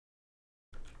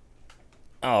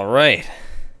All right,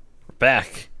 we're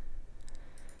back.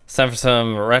 It's time for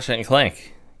some Ratchet and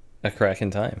Clank. A crack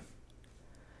in time.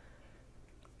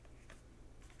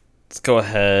 Let's go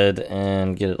ahead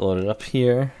and get it loaded up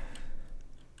here.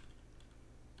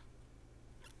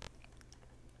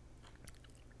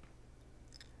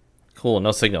 Cool,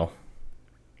 no signal.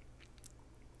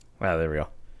 Wow, there we go.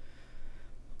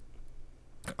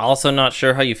 Also not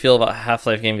sure how you feel about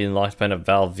Half-Life game being locked behind a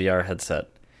Valve VR headset.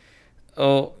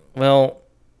 Oh, well,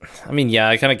 I mean, yeah,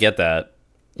 I kind of get that.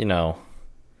 You know,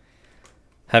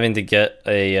 having to get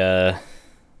a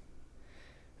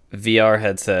VR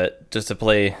headset just to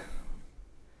play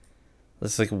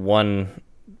this like one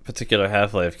particular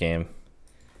Half-Life game.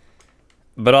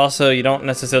 But also, you don't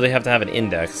necessarily have to have an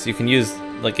index. You can use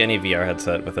like any VR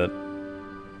headset with it.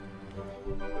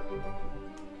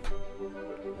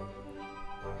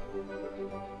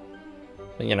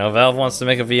 But, you know, Valve wants to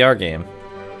make a VR game.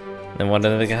 They wanted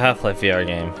to make a Half-Life VR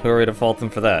game. Who are we to fault them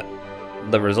for that?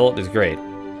 The result is great.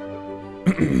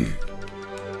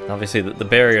 Obviously, the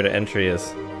barrier to entry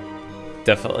is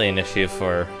definitely an issue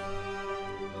for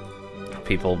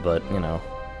people, but, you know,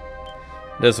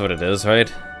 it is what it is,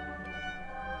 right?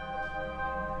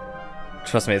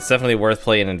 Trust me, it's definitely worth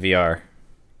playing in VR.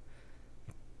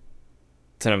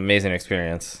 It's an amazing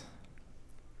experience.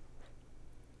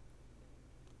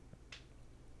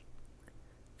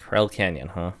 Trail Canyon,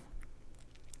 huh?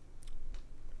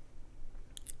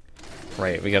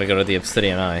 Right, we gotta go to the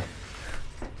Obsidian Eye.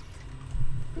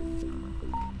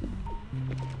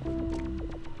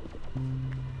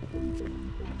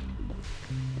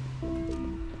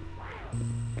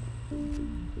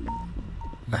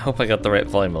 I hope I got the right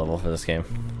volume level for this game.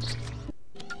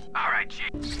 Alright,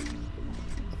 Chief.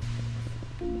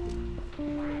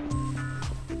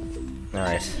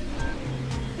 Alright.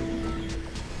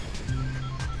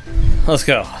 Let's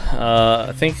go.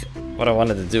 I think what I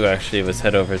wanted to do actually was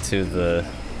head over to the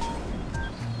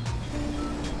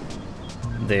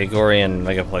Agorian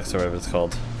Megaplex or whatever it's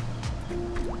called.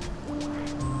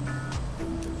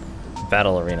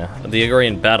 Battle Arena. The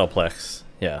Agorian Battleplex,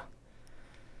 yeah.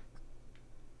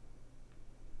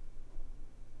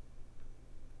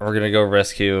 We're gonna go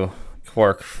rescue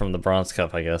Quark from the Bronze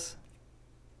Cup, I guess.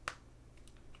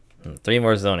 3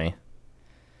 more Zoni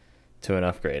to an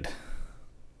upgrade.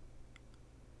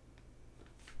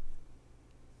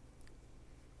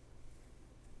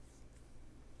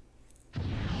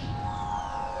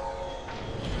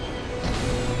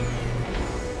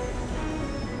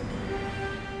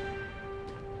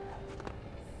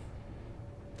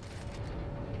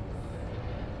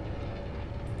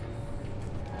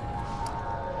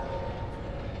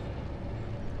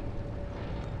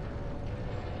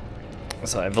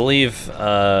 So I believe,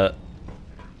 what's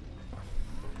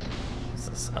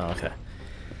this? Oh, okay.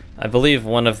 I believe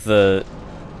one of the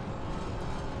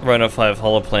Rhino 5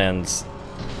 holoplans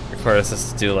requires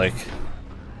us to do, like,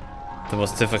 the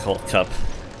most difficult cup.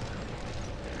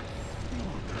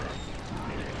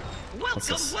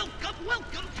 Welcome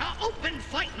to Open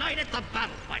Fight Night at the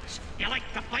Battleplex. You like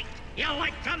to fight? You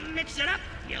like to mix it up?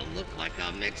 You look like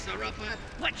a mixer-upper.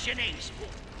 What's your name,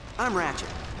 sport? I'm Ratchet.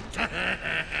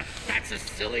 That's a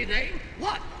silly name.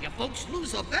 What? You folks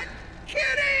lose a bet?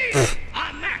 Kidding!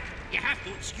 I'm Mac. You have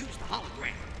to excuse the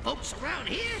hologram. Folks around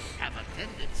here have a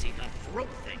tendency to throw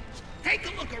things. Take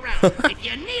a look around. If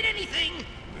you need anything,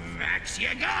 Mac's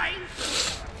your guy.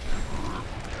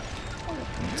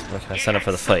 We're gonna sign up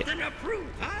for the fight. Something to prove,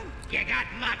 huh? You got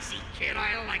moxie, kid.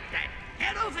 I like that.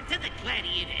 Head over to the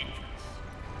Gladiator entrance.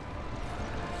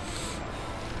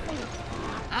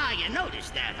 Ah, you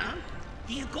noticed that, huh?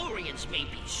 The Agorians may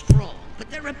be strong, but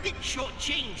they're a bit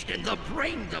shortchanged in the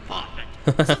brain department.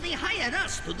 So they hired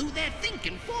us to do their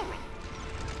thinking for them.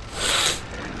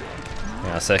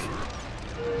 Yeah, sick.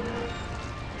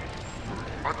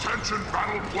 Attention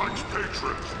Battleplex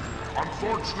patrons!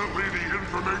 Unfortunately, the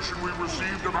information we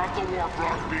received about the warp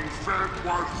rock being fed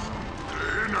was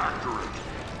inaccurate.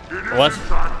 It is What? in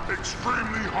fact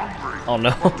extremely hungry. Oh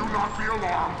no. But do not be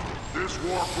alarmed. This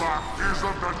warp rock is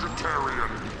a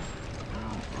vegetarian.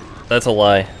 That's a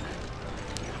lie.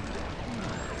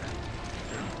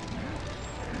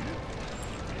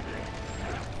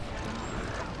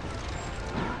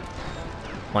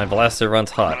 My blaster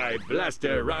runs hot. My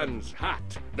blaster runs hot.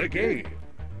 The game.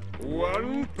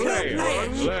 One player.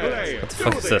 One player. What the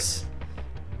fuck is this?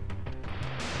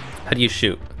 How do you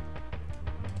shoot?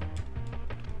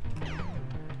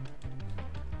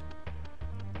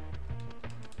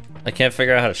 I can't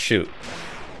figure out how to shoot.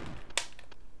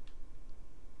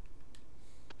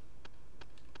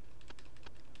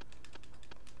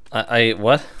 I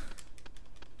what?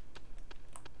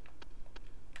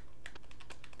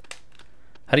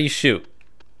 How do you shoot?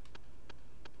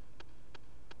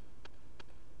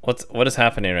 What is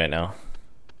happening right now?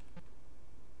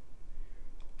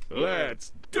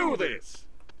 Let's do this.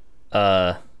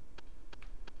 Okay,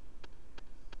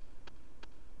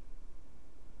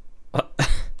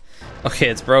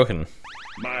 it's broken.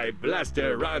 My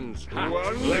blaster runs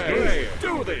hot. Let's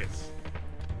do this.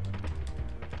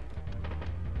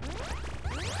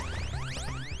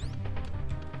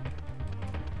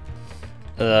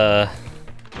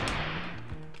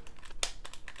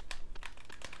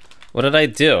 What did I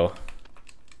do?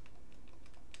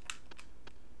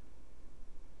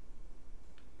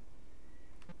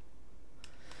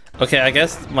 Okay, I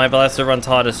guess my blaster run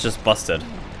Todd is just busted.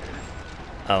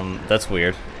 That's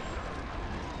weird.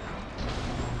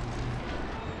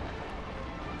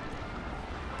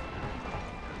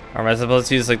 Or am I supposed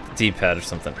to use like the D-pad or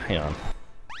something? Hang on.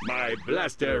 My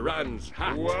blaster runs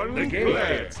hot.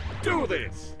 Let's do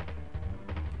this.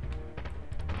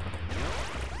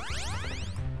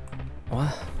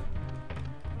 What?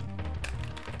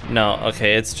 No,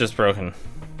 okay, it's just broken.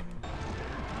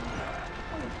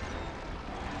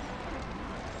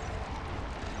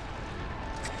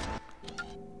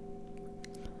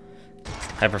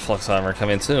 Hyperflux armor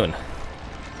coming soon.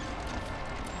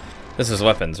 This is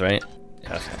weapons, right?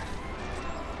 Yeah, okay.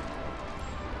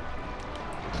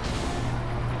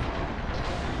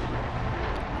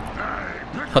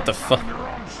 What the fuck?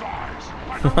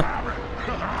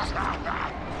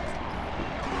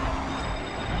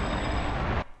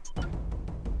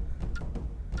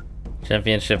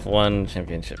 Championship 1,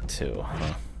 Championship 2.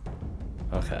 Huh.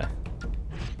 Okay.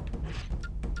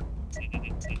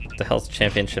 What the hell's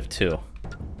Championship 2?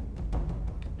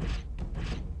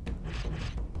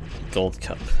 Gold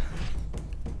Cup.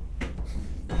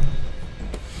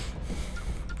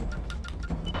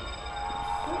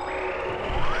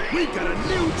 We got a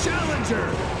new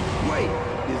challenger! Wait,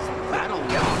 is Battle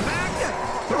on back?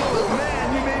 Oh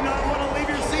man, you may not want to leave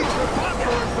your seats for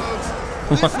popcorn, folks!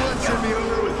 This one should be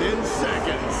over within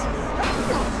seconds.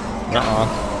 Nuh-uh.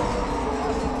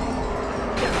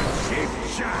 Shape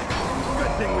shot!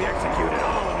 Good thing we executed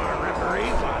all of our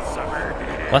referees last summer.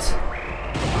 What?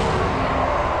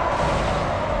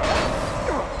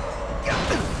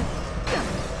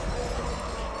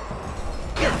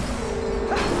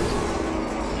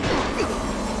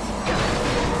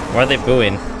 Why are they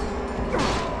booing? And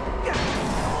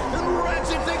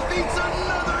Ratchet defeats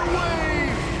another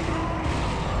wave!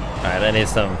 Alright, I need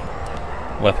some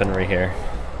weaponry here.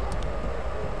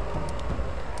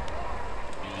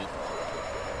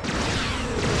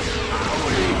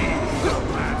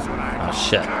 Oh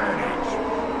shit.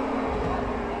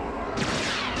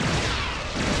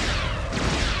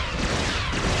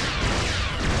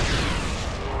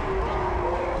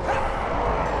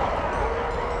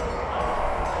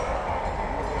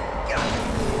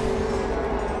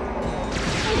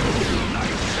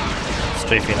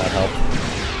 Strafing not help.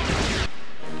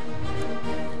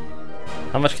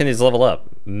 How much can these level up?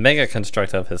 Mega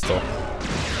Constructile Pistol.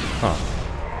 Huh.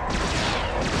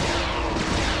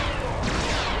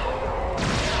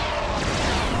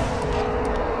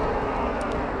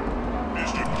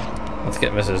 Let's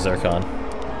get Mr. Zircon.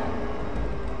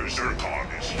 Zircon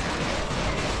is here.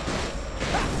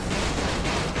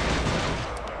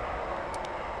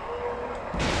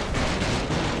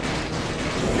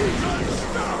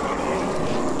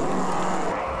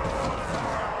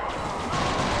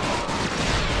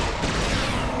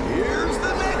 Here's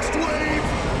the next wave!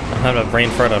 I'm having a brain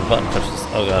fart on button pushes.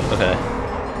 Oh god, okay.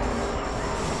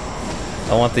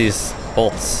 I want these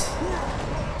bolts.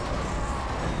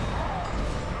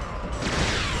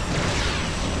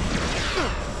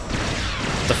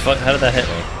 What the fuck? How did that hit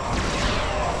me?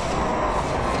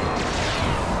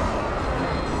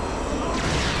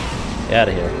 Get out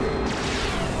of here.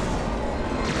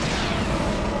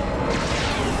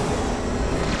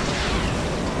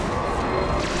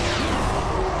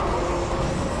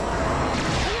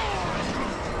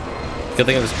 Good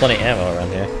thing there's plenty of ammo around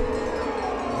here.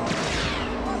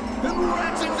 And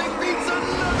Ratchet defeats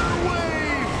another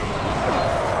wave!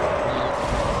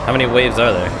 How many waves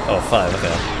are there? Oh, 5,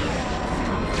 okay.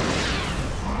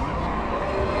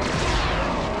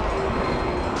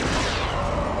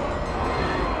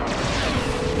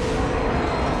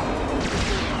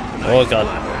 Oh god.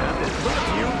 Is brought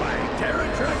to you by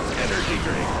Techjar Energy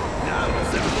Drink. Now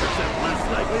 7% less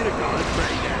likely to cause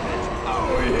brain damage.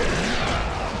 Oh yeah!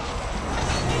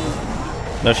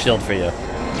 No shield for you.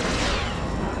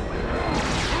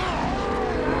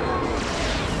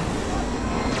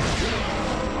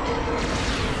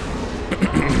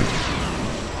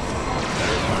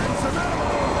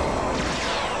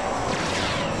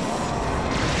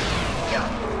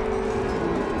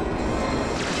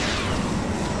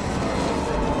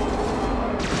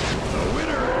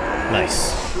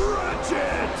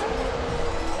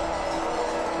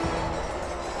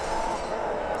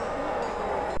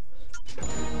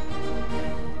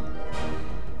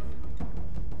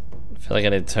 feel like I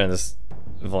need to turn this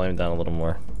volume down a little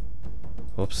more.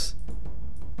 Whoops.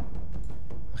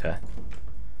 Okay.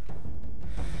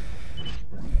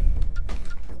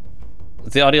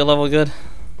 Is the audio level good?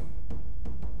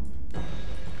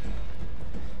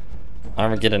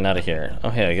 I'm getting out of here. Oh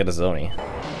hey, I get a Zoni.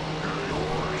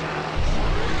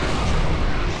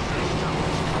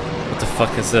 What the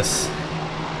fuck is this?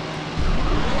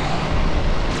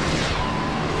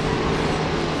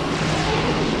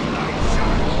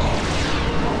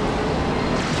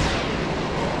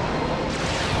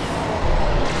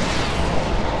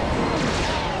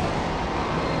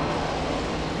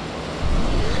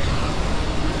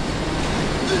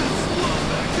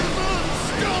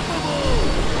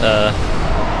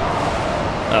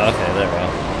 Oh, okay, there we go.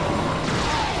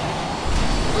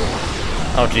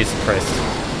 Oh, Jesus Christ.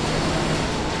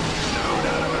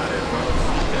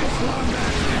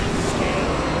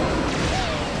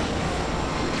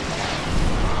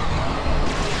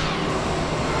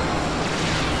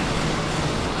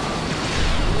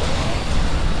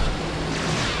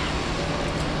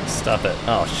 Stop it.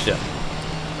 Oh, shit.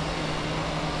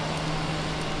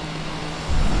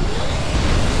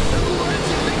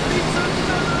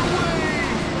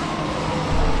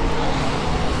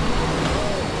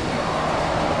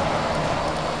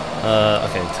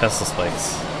 Okay, Tesla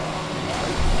spikes.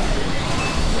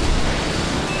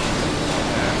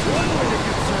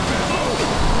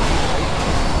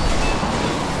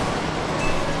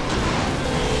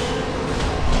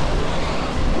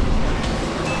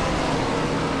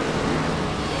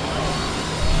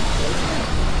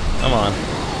 Come on.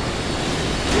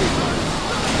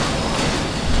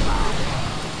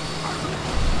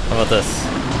 How about this?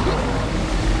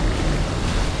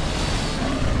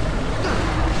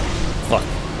 Fuck.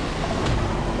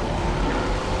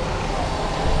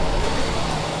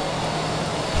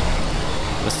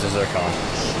 Mr. Zircon.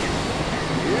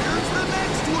 Here's the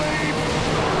next wave.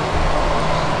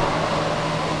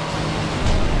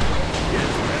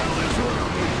 His bell is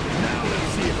working. Now let's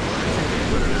see if Ratchet can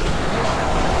put it in.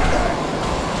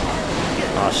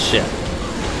 Oh shit.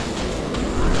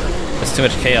 There's too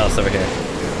much chaos over here.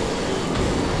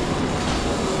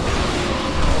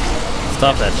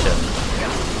 Stop that shit.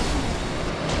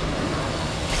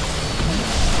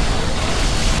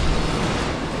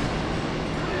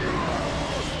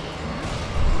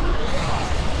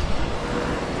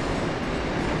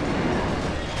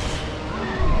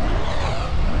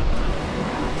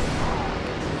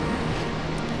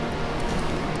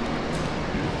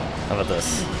 How about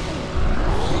this?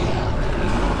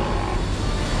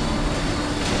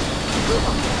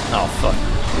 Oh fuck.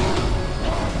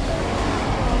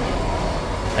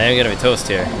 I am gonna be toast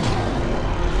here.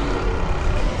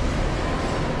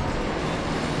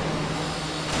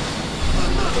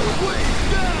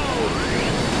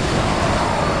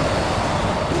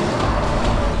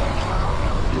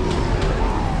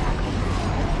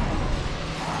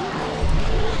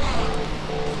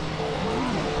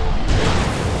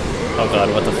 Oh god,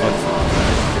 what the fuck?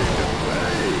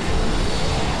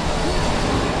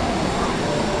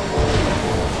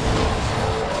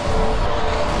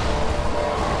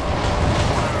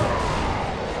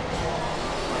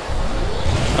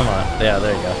 Come on. Yeah,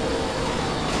 there you go.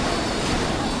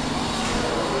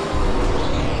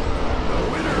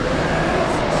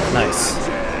 Nice.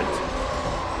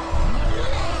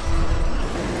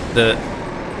 The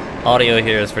audio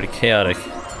here is pretty chaotic.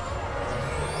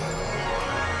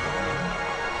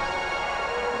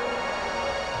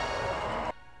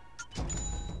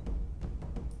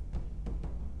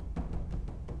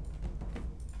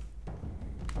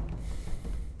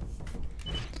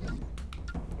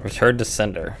 Return to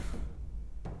sender.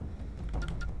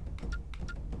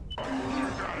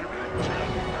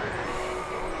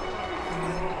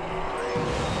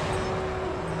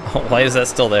 Oh, why is that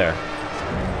still there?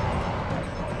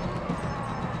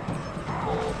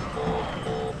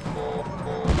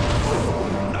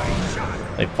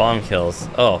 Like bomb kills.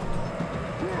 Oh.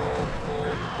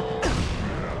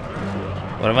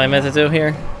 What am I meant to do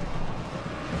here?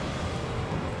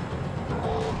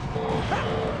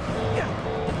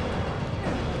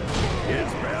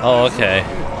 Oh, okay.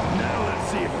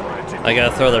 I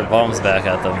gotta throw their bombs back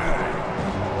at them.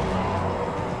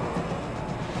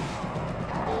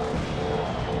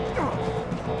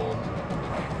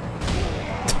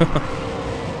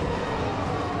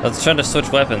 I was trying to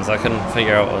switch weapons, I couldn't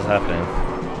figure out what was happening.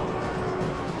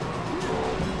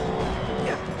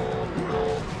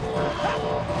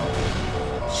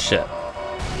 Shit.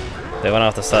 They went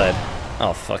off the side.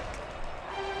 Oh, fuck.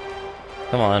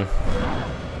 Come on.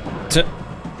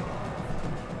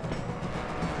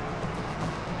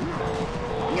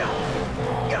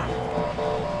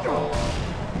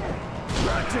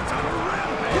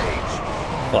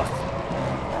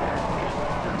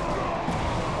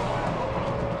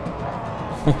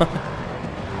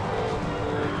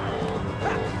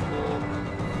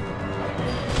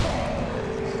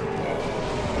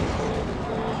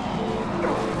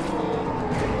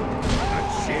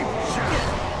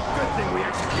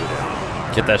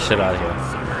 Get that shit out of here.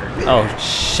 Oh,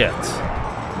 shit.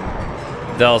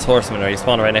 Dallas Horseman, he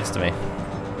spawned right next to me.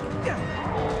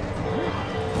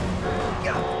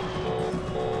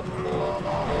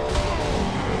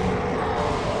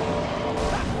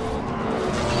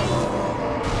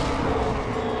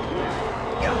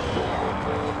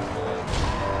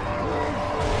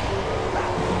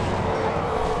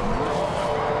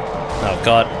 Oh,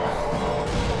 God.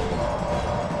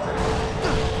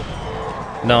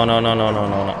 No, no, no, no, no,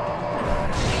 no, no.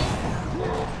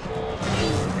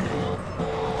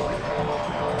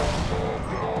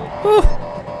 Woo.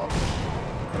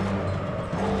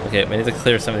 Okay, we need to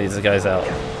clear some of these guys out.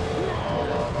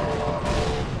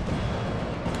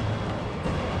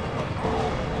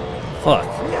 Fuck.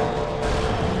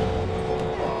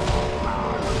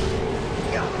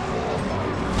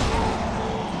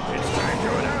 It's time to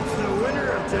announce the winner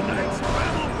of tonight's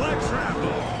Battleplex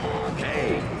raffle.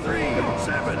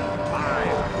 K3751.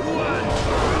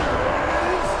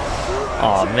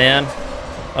 Aw, man.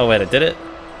 Oh, wait, I did it?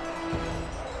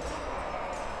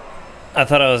 I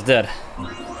thought I was dead.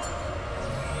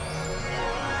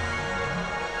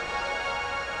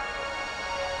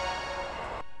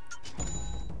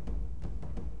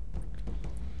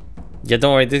 Yeah,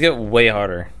 don't worry, these get way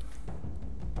harder.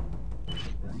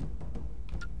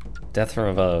 Death from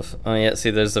above. Oh yeah, see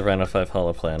there's the Rhino 5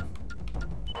 holo plan.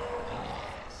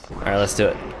 Alright, let's do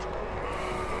it.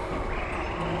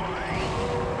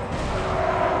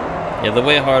 Yeah, the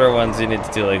way harder ones you need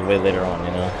to do like way later on,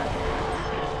 you know?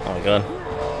 Oh my god.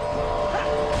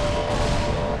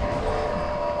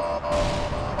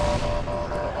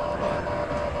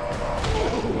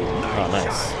 Oh,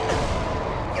 nice.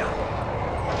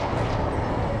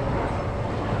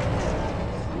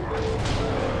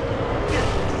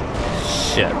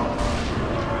 Shit.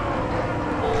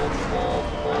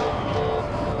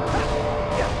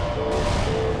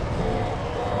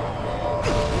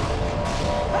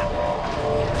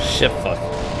 Shit, fuck.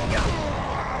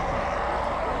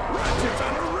 Ratchet's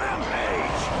on a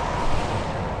rampage.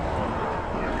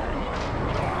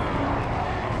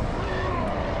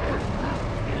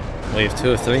 Wave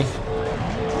 2 of 3.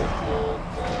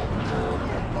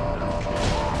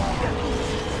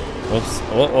 Whoops.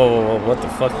 Whoa, whoa, whoa, whoa, what the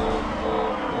fuck?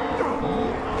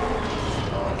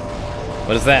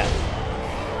 What is that?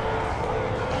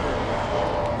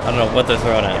 I don't know what they're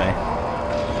throwing at me.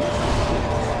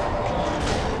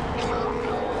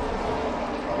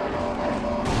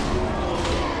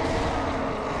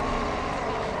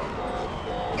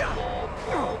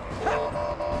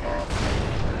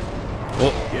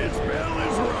 Whoa. His bell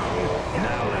is rung.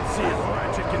 Now let's see if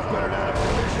Ratchet can put it out of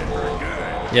commission for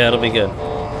good. Yeah, it'll be good.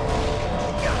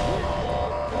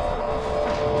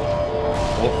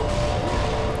 Whoa.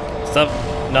 Stop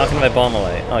knocking my bomb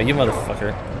away. Oh, you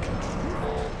motherfucker.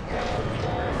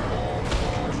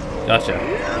 Gotcha.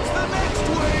 Here's the next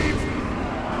wave.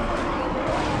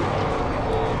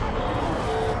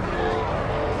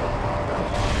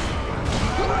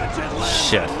 Ratchet lands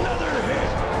Shit. another hit.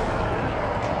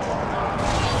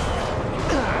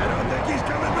 I don't think he's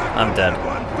coming back. I'm from dead. that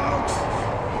one, folks.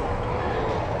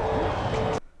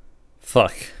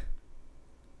 Fuck.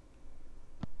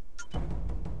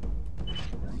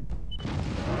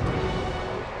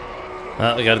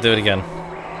 Well, we gotta do it again.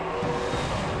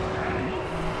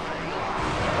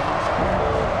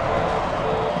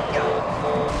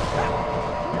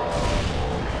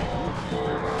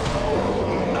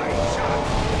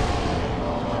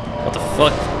 What the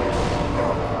fuck?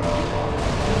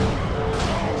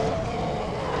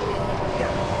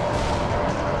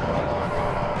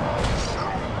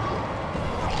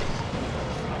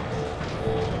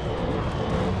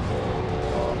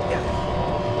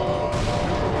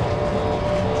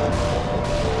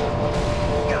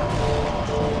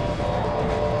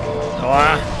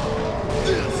 Ah.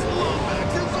 This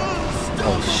Lomax is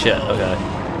unstoppable. Oh shit, okay.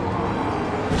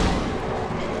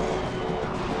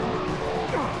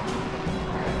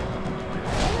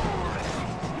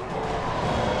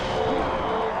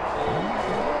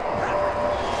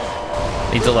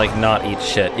 Need to like not eat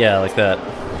shit. Yeah, like that.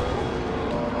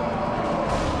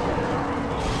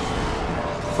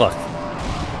 Fuck.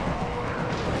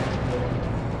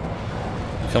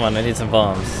 Come on, I need some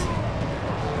bombs.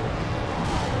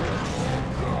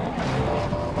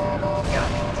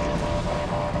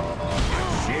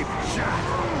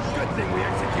 Good thing we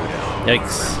executed all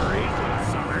Yikes. preparations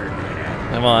last summer.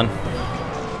 Come on.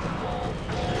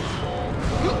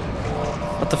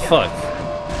 What the fuck?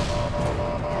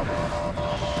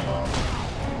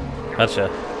 Gotcha.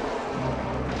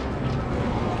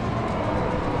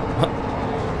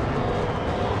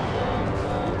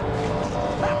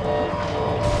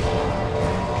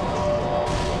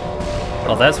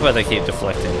 Oh, that's why they keep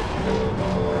deflecting.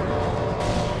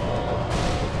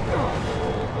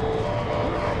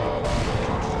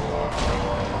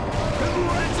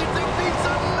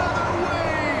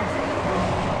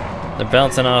 They're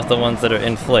bouncing off the ones that are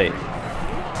inflate.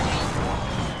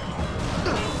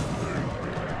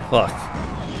 Fuck.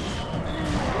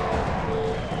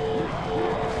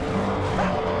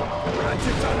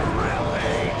 Ratchet's on a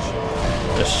rampage.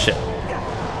 Just shit.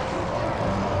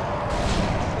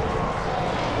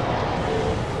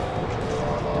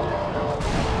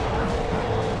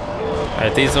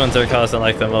 Alright, these ones are causing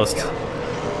like the most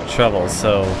trouble,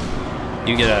 so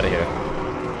you get out of here.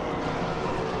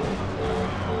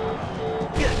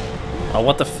 Oh,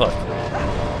 what the fuck?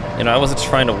 You know, I wasn't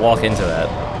trying to walk into that.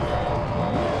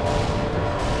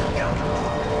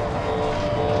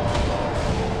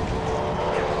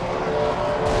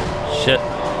 Shit.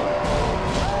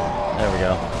 There we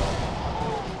go.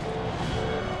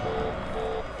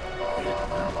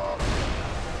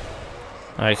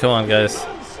 Alright, come on, guys.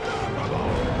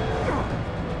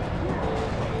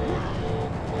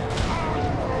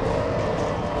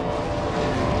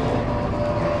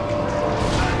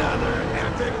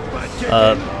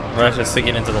 Ratchet's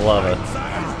sinking into the lava.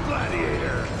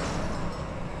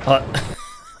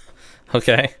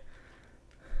 Okay.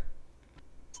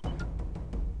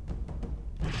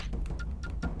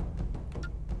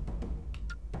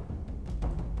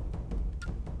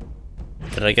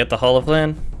 Did I get the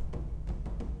holoplan?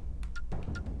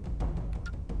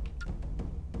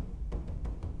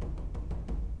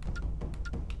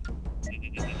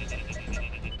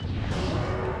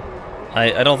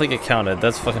 I don't think it counted.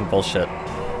 That's fucking bullshit.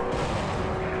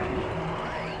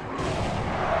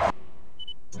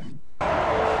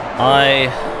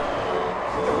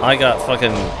 I got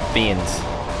fucking beans.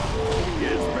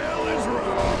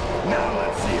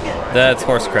 That's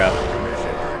horse crap.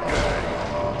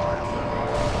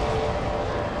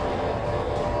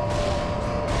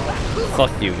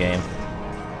 Fuck you, game.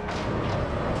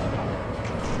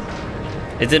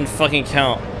 It didn't fucking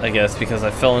count, I guess, because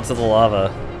I fell into the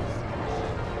lava.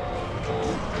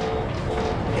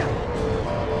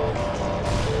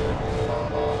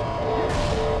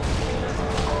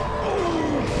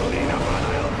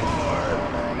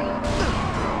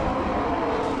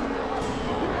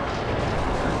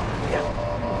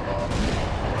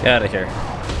 Get out of here.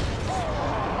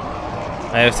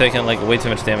 I have taken like way too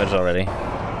much damage already.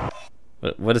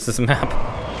 What is this map?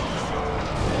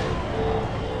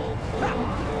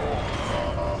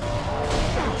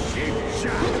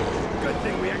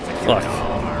 Fuck.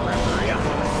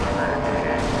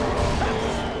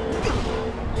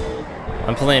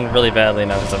 I'm playing really badly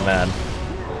now because I'm mad.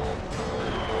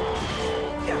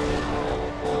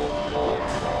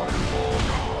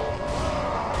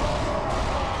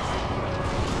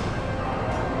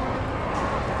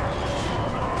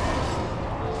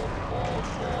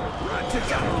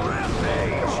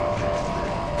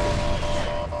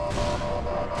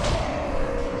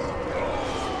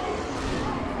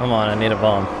 Come on, I need a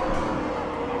bomb.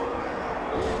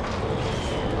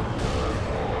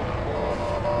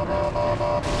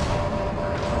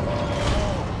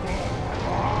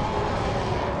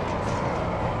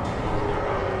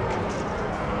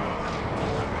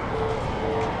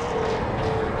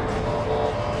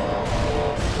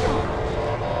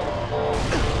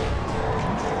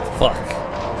 Fuck.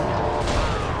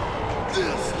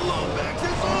 This Lumbex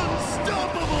is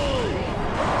unstoppable!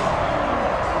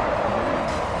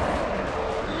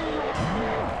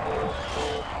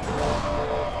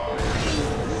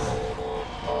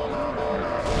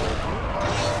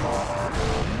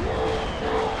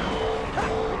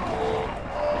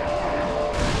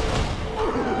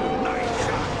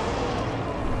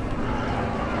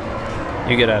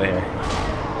 You get out of here.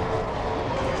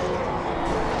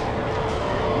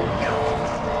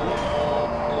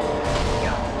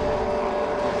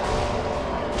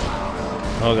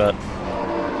 Oh god.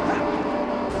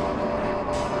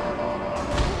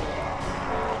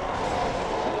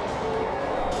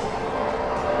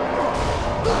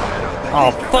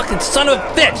 Oh, fucking son of a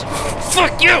bitch!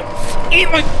 Fuck you! Eat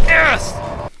my ass!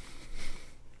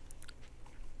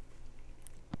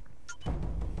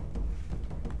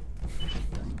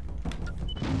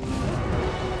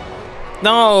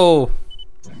 No!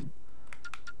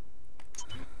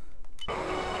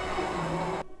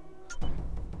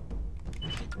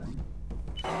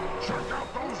 Check out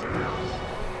those ears!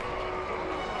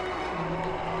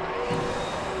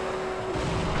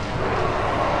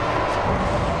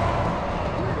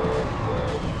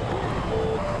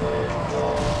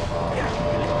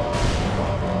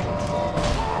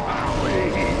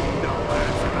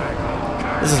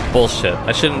 This is bullshit.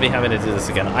 I shouldn't be having to do this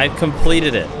again. I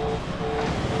completed it.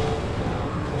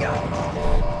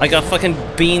 I got fucking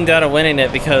beamed out of winning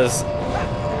it because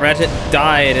Ratchet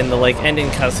died in the like ending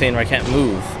cutscene where I can't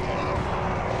move.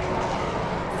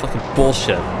 Fucking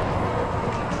bullshit.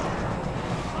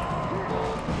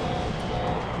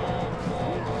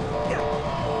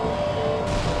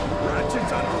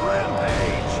 Ratchet's on a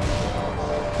rampage.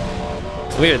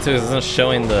 It's weird too because it's not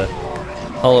showing the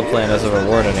holoplane as a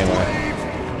reward anymore.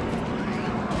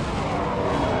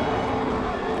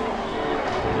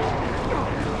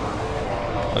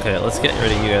 Okay, let's get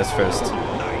rid of you guys first.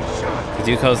 Because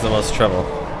you cause the most trouble.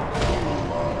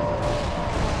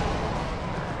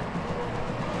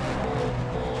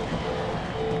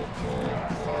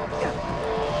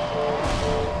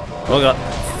 Oh god.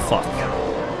 Fuck.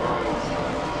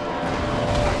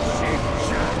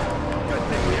 Good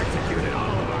thing we executed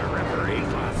all of our referees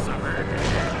last summer.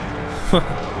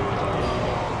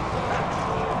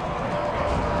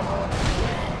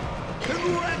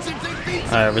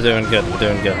 Alright, we're doing good. We're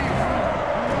doing good.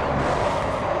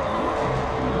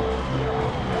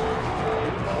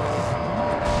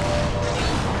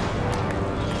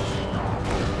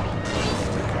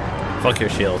 Fuck your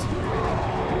shield.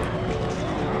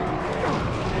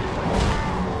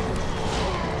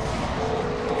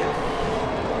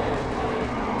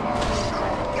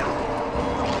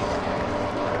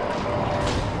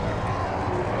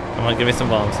 Come on, give me some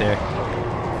bombs here.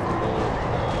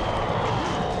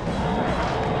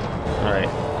 Alright.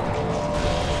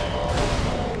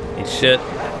 Eat shit.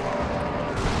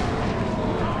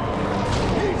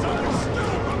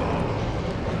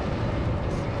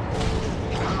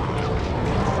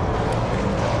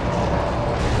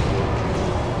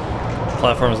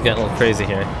 Platform is getting a little crazy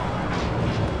here.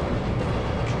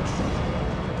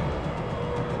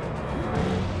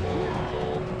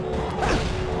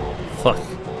 Fuck.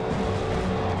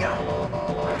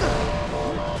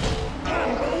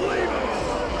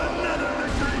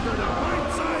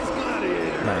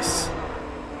 Nice.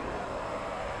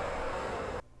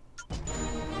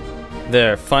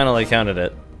 There, finally counted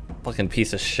it. Fucking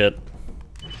piece of shit.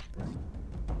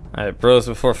 Alright, bros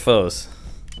before foes.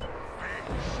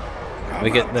 We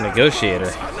get the negotiator.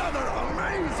 Another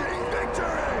amazing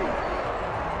victory!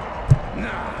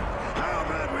 Now, how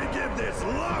about we give this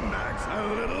Lombax a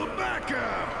little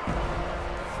backup?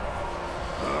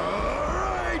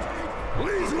 Alright,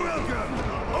 please welcome,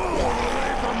 all the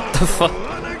way from the Fuck.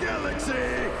 Solana Galaxy,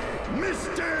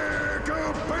 Mr.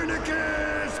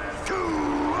 Copernicus Quark!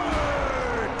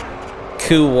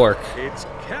 Quark. It's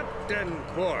Captain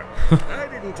Quark. I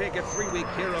didn't take a 3-week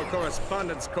hero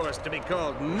correspondence course to be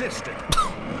called Mr.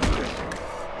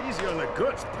 Easy on the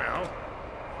goods, pal.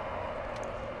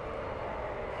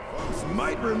 Folks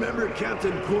might remember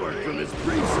Captain Quark from his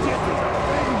brief stint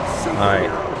as a famed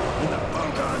superhero in the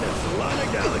Pokemon and Solana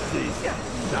Galaxies.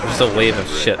 Just a wave of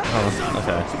shit. Oh,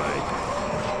 okay.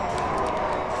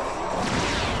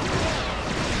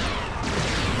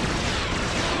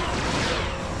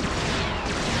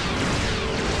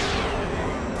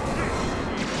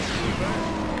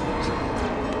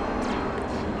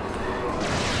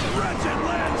 Ratchet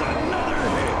lands another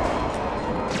hit.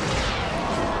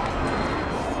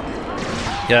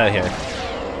 Get out of here.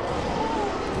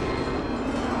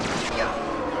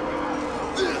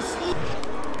 This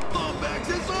Lombax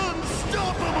is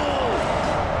unstoppable.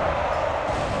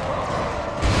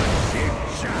 Cheap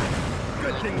shot.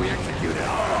 Good thing we executed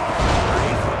all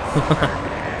of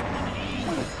our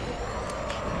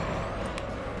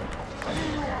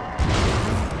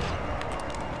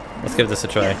Let's give this a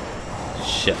try.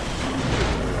 Shit.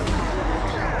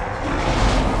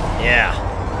 Yeah.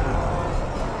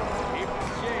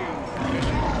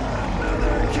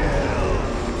 Another kill.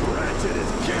 Ratchet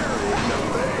is carrying the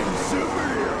famed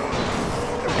superhero.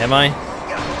 Am I?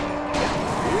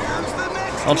 Here's the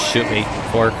next Don't shoot me,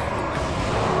 Quark.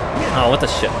 Oh, what the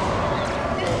shit?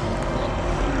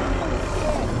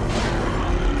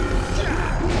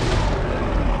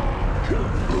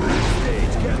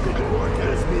 Backstage, Captain Quark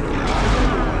asked me to remind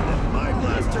everyone that my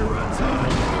blaster runs hot.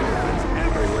 It's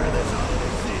everywhere this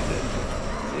holiday season.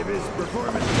 If his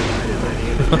performance tonight is any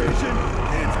indication,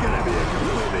 it's gonna be a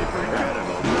completely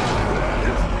forgettable night.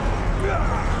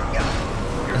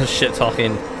 Shit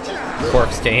talking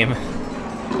Quark's game.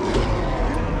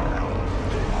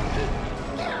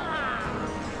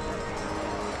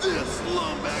 This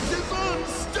Lombax is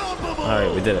unstoppable!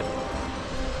 Alright, we did it.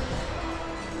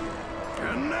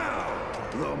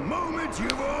 what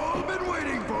you've all been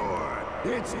waiting for.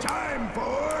 It's time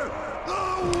for the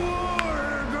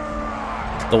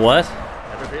Wargrock. The what?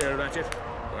 Never fear, Ratchet.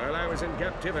 While I was in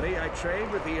captivity, I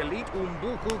trained with the elite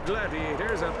Umbuku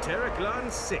gladiators of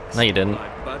Terraclon 6. No, you didn't. My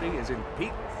body is in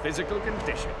peak physical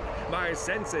condition. My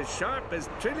sense is sharp as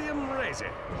Trillium razor.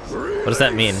 What does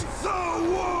that mean?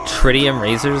 Tritium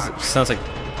razors? It sounds like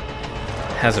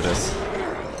hazardous.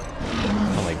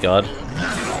 Oh my god.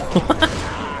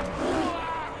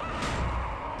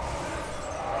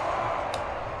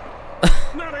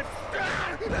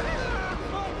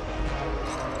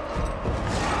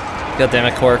 God damn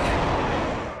it, Quark.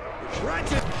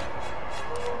 Ratchet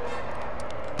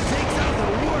takes out the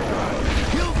Wargrock.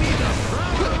 He'll be the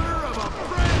proud owner of a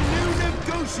brand new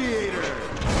negotiator.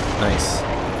 Nice.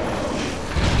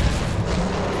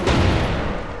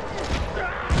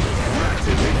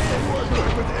 Ratchet hits the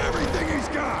Wargrock with everything he's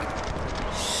got.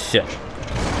 Shit.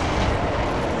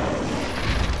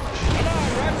 Come on,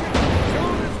 Ratchet! Show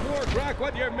this Wargrock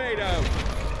what you're made of!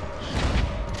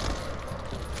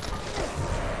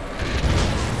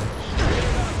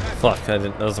 Fuck, I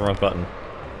didn't. That was the wrong button.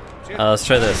 Let's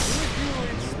try this.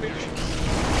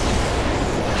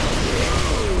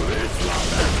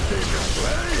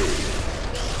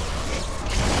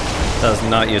 That was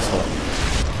not useful.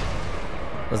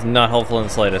 That was not helpful in the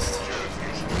slightest.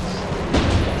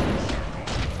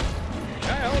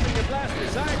 Try holding your blaster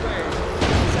sideways.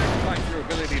 Sacrifice your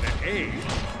ability to aim.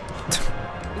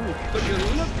 Ooh, but you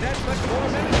look that much more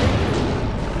menacing.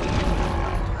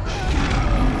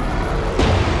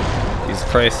 Jesus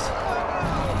Christ.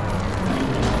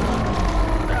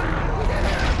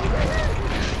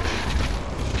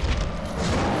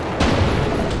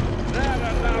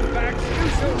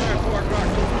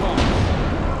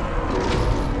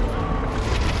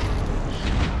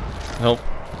 Nope.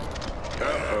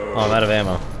 Oh, I'm out of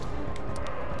ammo.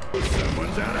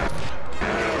 Someone's out of...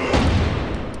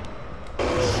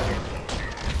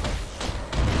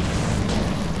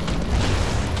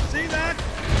 See that?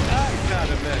 I got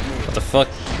him that move. What the fuck?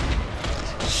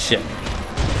 Shit.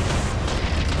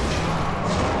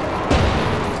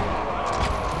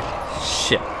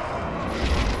 Shit.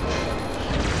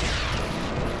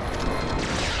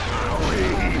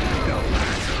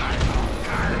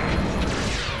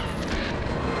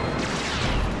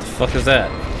 What the fuck is that?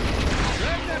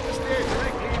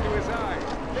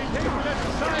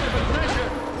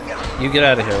 You get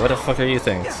out of here. What the fuck are you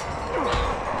things?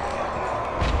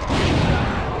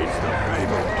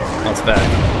 Oh, it's back.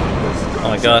 Oh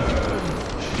my god.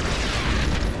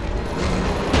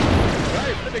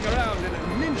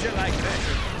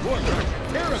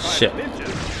 Shit.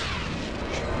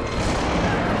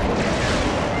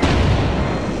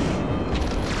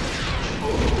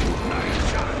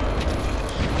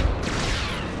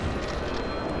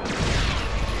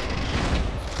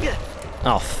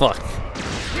 Oh fuck.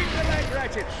 Sweep the leg,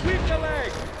 Ratchet! Sweep the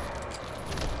leg!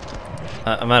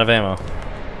 I'm out of ammo.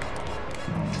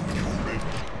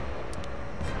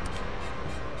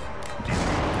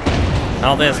 I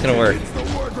don't think that's gonna work.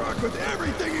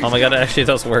 Oh my god, it actually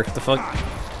does work. What the fuck?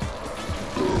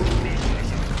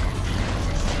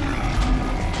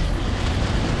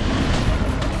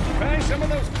 Try some of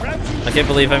those crouching. I can't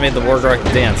believe I made the Wargrock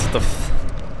dance. What the f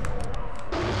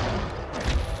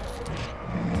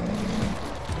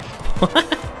What?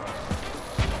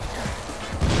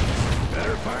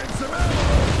 Better find some ammo.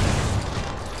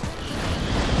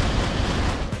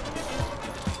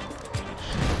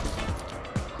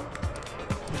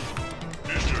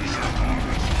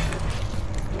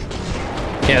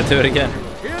 Can't do it again.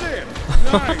 Get in!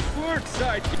 Nice work,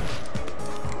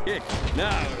 sidekick!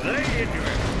 Now, lay into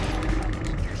it!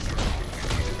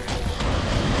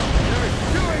 You're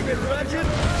doing it, Ratchet!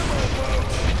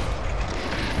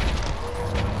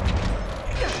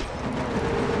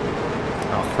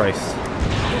 Oh Christ.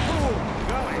 Oh,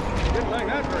 golly, didn't like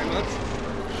that very much.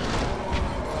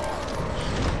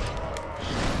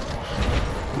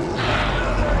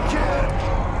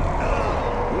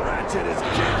 Ratchet is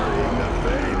carrying the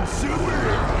famed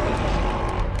superhero.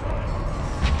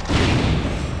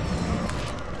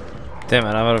 Damn it,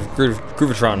 I'm out of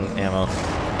Groovatron ammo.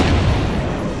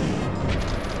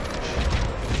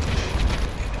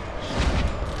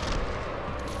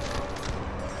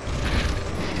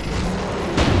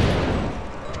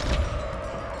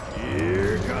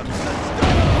 Here comes the stuff.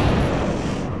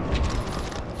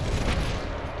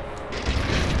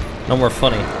 No more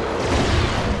funny.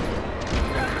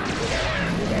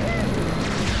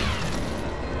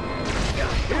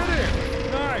 Get in!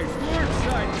 Nice work,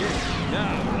 sidekick!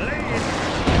 Now, lay it!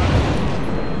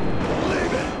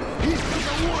 Leave it. He's got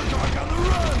the Wargrock on the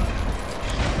run.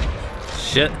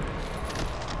 shit.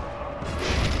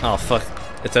 Oh fuck.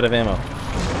 It's out of ammo.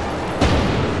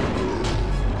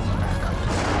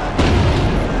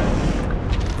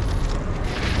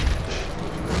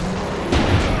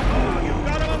 You've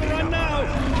got him on the run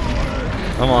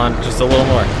now. Come on, just a little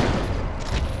more.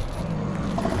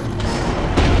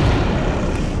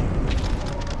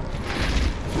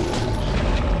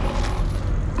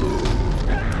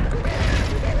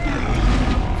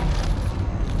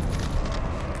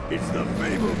 It's the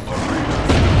fabled arena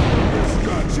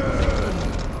destruction.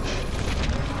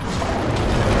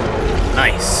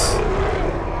 Nice.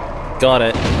 Got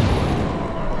it.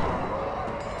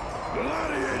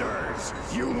 Gladiators,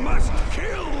 you must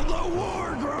kill the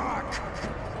Wargrok.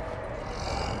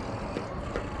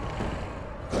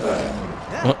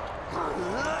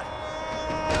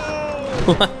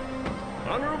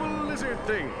 Honorable lizard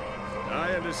thing,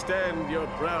 I understand your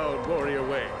proud warrior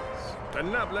ways. The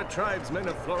Nabla tribesmen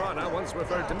of Florana once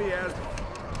referred to me as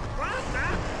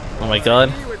Oh my god.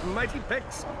 He with mighty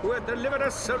pecs who had delivered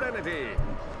us serenity.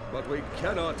 But we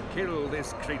cannot kill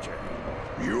this creature.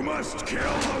 You must kill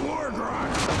the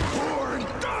Wargrok or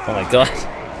die. Oh my god.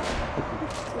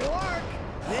 Quark,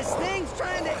 this thing's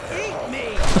trying to eat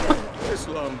me. This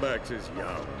Lombax is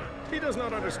young. He does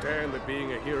not understand that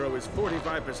being a hero is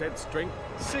 45% strength,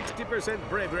 60%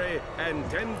 bravery, and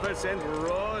 10%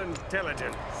 raw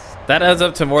intelligence. That adds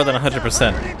up to more than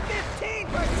 100%.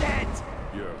 115%.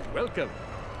 You're welcome.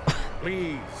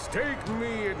 Please, take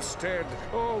me instead.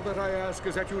 All that I ask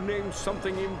is that you name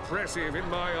something impressive in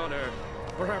my honor.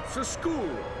 Perhaps a school,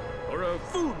 or a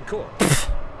food court.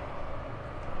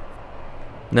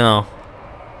 No.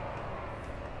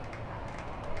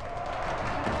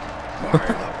 By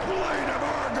the blade of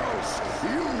Argos,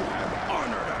 you have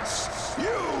honored us.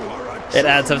 You are a It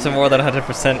adds up to more than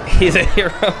 100%. He's a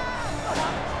hero.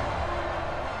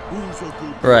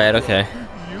 Right, okay.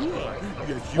 You are.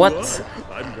 Yes, you What? are.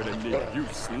 I'm gonna name you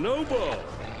Snowball.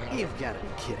 You've got to be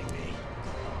kidding me.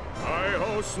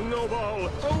 Hi-ho, Snowball.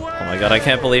 Away! Oh my god, I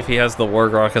can't believe he has the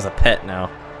Wargrok as a pet now.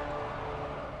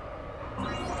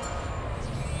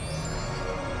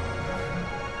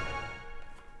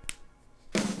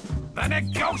 The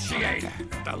Negotiator,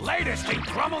 the latest in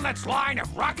Grummelnet's line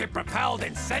of rocket-propelled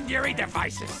incendiary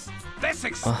devices. This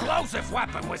explosive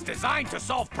weapon was designed to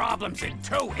solve problems in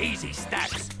 2 easy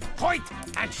steps: point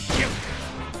and shoot.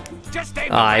 Just aim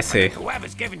the I weapon see. at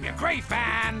whoever's giving you grief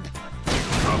and...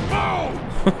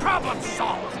 Kaboom! Problem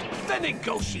solved. The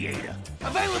Negotiator.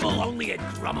 Available only at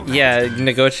Grummelnet. Yeah,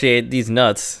 negotiate these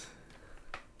nuts.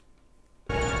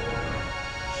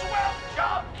 Swell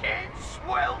job, kids.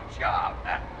 Swell job.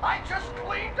 I just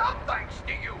cleaned up thanks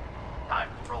to you. Time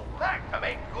to roll back to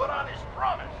make good on his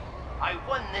promise. I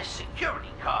won this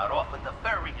security card off of the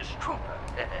Furious Trooper.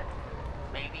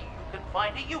 Maybe you can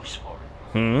find a use for it.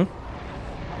 Hmm?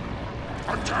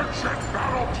 Attention,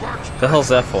 Battleplex. The hell's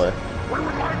that for? We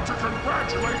would like to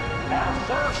congratulate our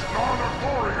first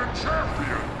non-Aquarian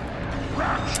champion.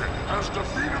 Ratchet has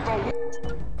defeated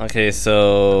the... Okay,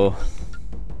 so...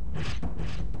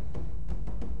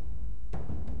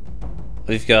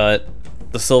 we've got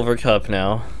the Silver Cup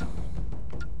now.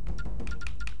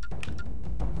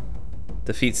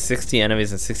 Defeat 60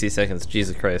 enemies in 60 seconds.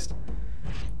 Jesus Christ.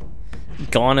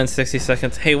 Gone in 60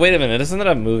 seconds. Hey, wait a minute. Isn't that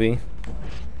a movie?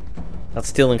 Not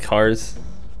stealing cars.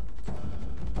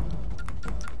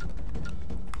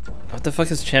 What the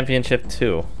fuck is Championship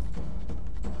 2?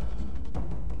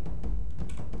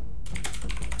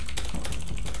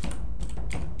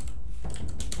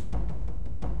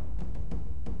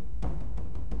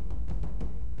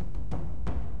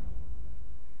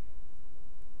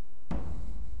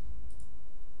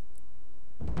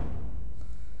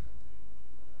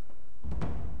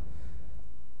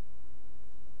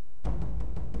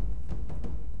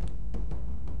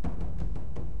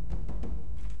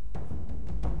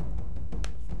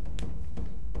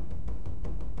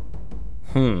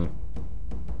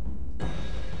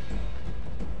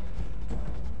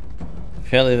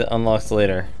 Apparently that unlocks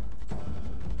later.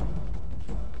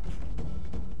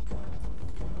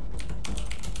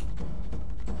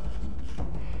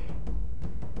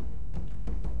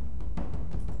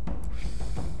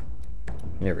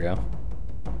 There we go.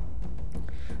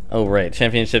 Oh right,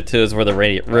 Championship 2 is where the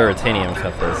Raritanium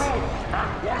Cup is.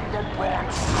 And won the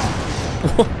bronze.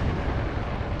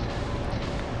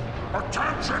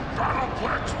 Attention,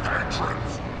 Battleplex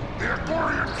patrons. The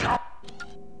Aquarian Council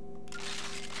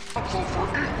for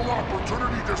Equal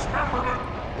Opportunity Dismemberment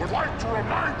would like to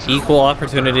remind you... Equal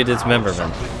Opportunity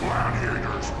Dismemberment.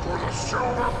 ...gladiators for the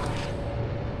Silver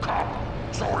Cup.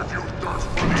 So if you thirst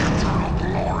for the eternal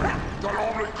glory that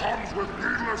only comes with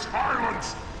needless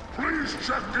violence, Please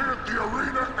check in at the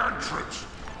arena entrance.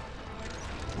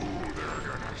 Ooh, they're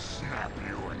gonna snap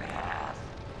you in half.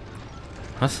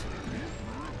 What?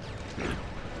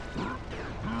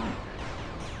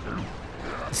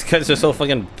 These guys are so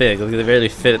fucking big. Look, they barely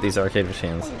fit at these arcade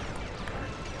machines.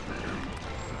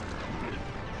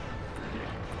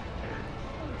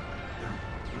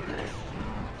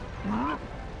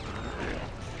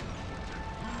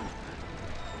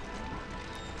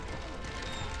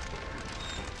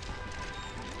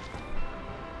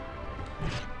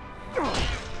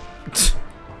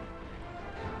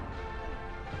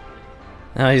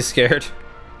 Now he's scared.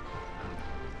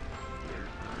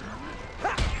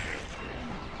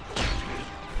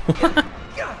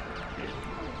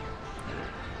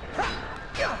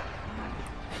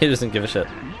 He doesn't give a shit.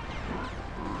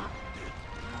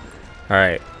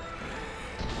 Alright.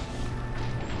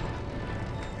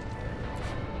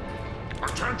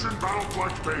 Attention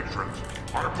Battleplex patrons.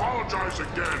 I apologize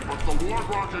again, but the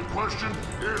Warlock in question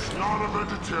is not a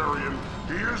vegetarian.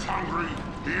 He is hungry,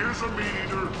 he is a meat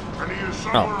eater, and he is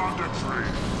somewhere on the tree.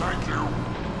 Thank you.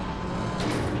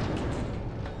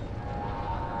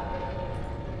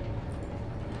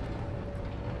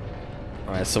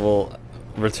 Alright, so we'll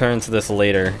return to this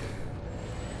later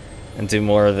and do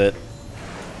more of it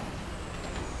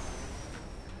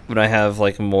when I have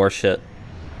like more shit.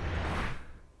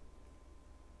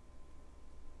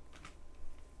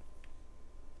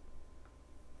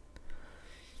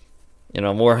 You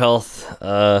know, more health,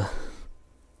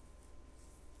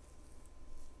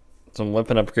 some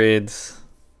weapon upgrades.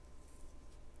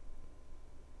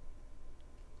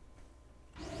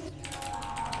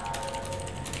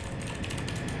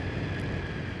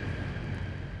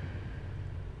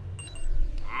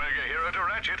 Mega hero to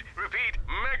Ratchet. Repeat,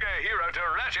 mega hero to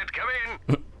Ratchet. Come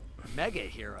in. Mega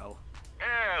hero.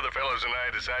 Yeah, the fellows and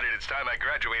I decided it's time I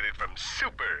graduated from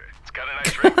super. It's got a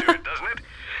nice ring to it, doesn't it?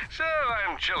 So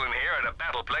I'm chilling here at a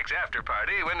Battleplex after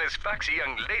party when this foxy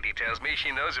young lady tells me she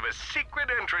knows of a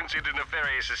secret entrance into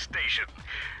Nefarious' station.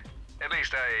 At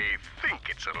least I think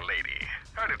it's a lady.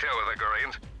 Hard to tell with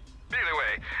Agorians. Either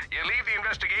way, you leave the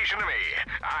investigation to me.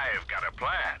 I've got a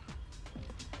plan.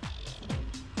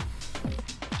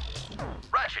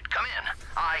 Ratchet, come in.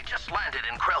 I just landed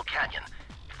in Krell Canyon.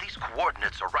 If these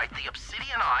coordinates are right, the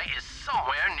Obsidian Eye is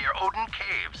somewhere near Odin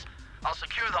Caves. I'll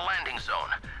secure the landing zone.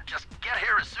 Just get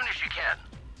here as soon as you can.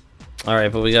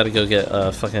 Alright, but we gotta go get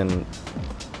fucking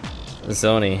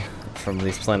Zoni from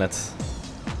these planets.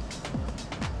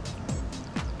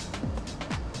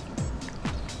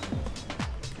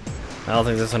 I don't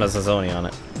think this one has a Zoni on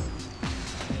it.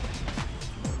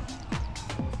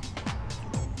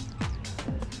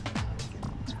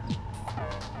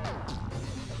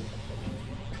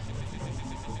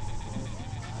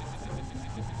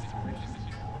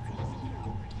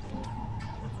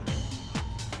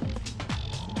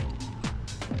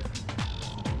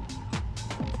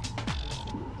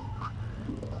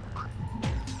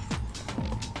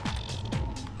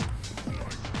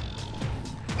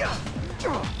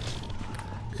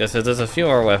 Guess there's a few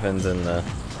more weapons in the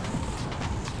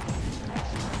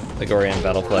Gorian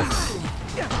Battleplex.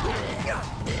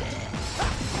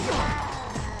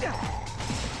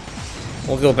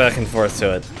 We'll go back and forth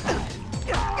to it.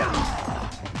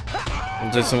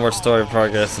 We'll do some more story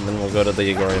progress, and then we'll go to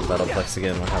the Gorian Battleplex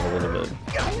again. We'll have a little bit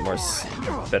more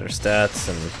better stats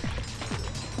and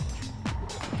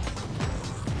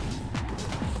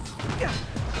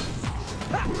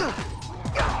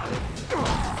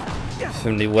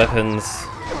some new weapons,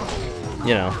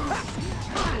 you know.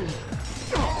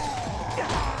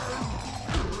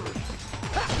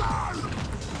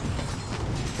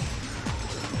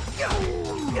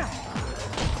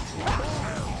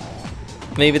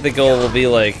 Maybe the goal will be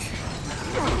like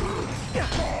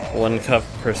 1 cup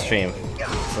per stream.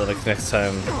 So like next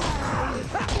time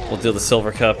we'll do the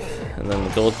silver cup and then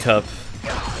the gold cup.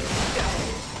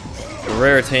 The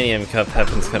Raritanium cup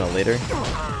happens kind of later.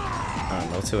 I don't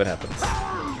know, let's see what happens.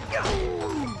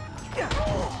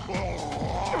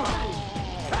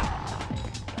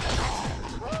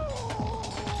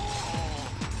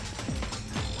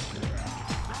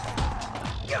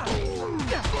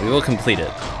 We will complete it.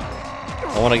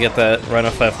 I want to get that Rhino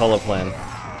 5 holo plan.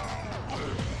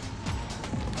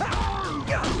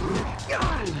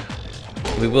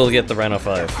 We will get the Rhino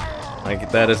 5. Like,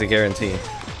 that is a guarantee.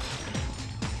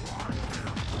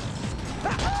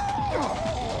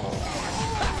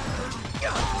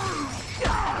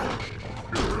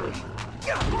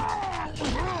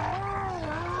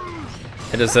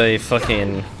 It is a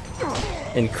fucking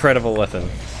incredible weapon.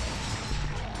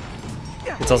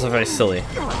 It's also very silly.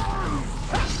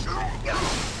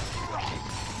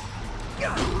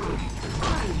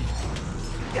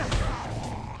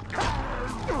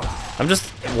 I'm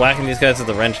just whacking these guys with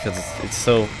the wrench because it's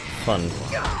so fun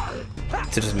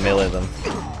to just melee them.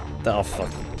 Oh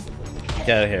fuck.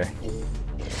 Get out of here.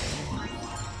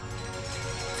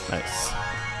 Nice.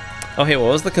 Oh hey,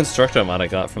 what was the constructor mod I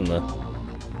got from the...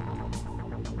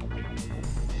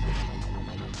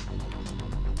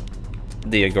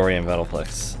 Agorian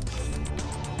Battleplex?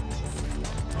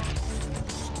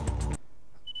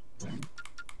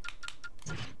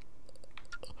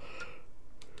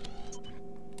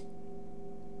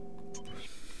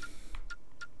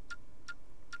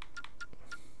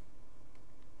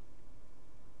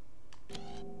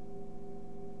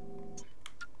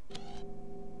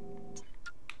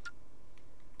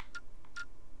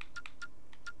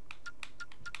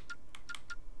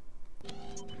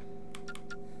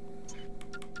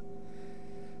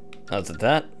 Oh, is it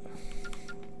that?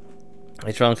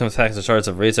 Each round comes packed with shards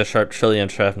of razor sharp trillium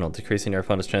shrapnel, decreasing your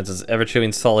opponent's chances of ever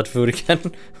chewing solid food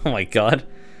again. Oh my god.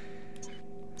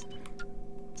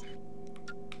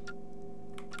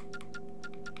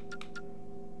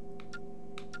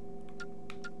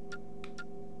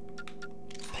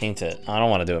 Paint it. I don't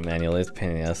want to do it manually, it's a pain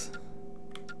in the ass.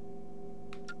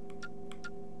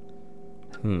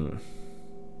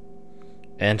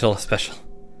 Angela special.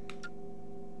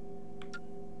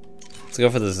 Let's go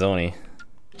for the Zoni.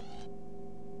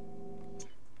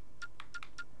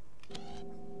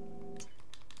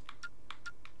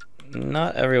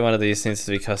 Not every one of these needs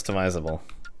to be customizable.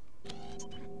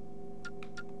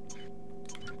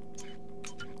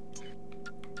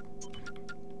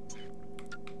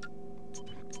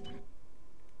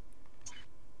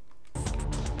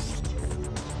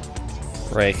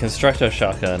 Right, Constructo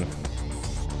Shotgun.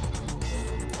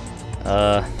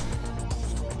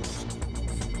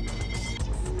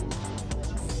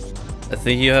 I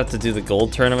think you have to do the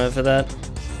gold tournament for that.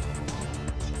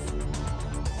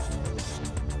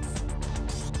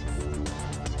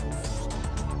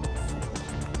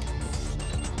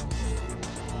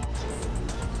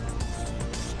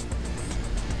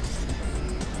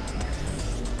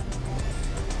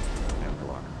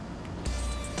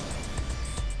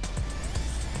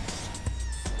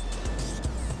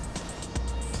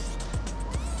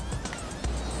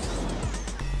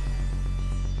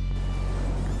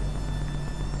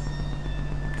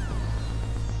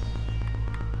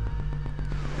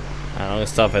 I'm gonna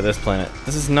stop by this planet.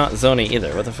 This is not Zoni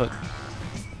either. What the fuck?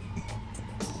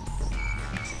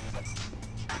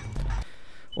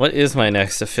 What is my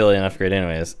next affiliate upgrade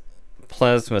anyways?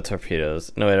 Plasma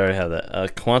torpedoes. No, wait, I already have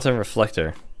that. Quantum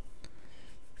reflector.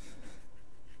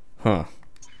 Huh.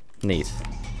 Neat.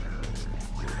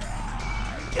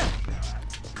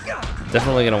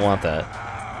 Definitely gonna want that.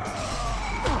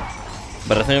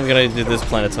 But I think I'm gonna do this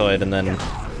planetoid and then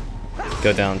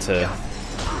go down to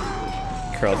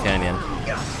Curl Canyon.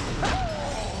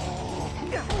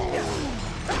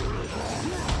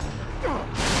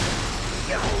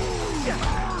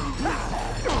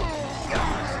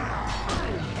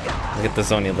 I'll get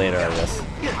this on you later, I guess.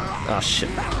 Oh shit.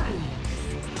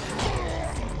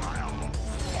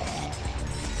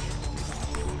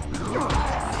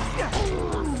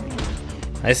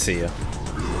 I see you.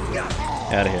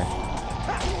 Out of here.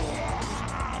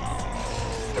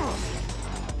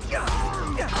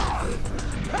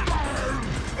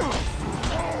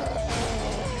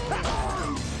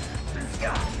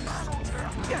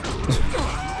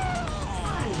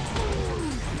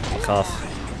 Cough.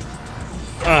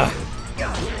 Ah.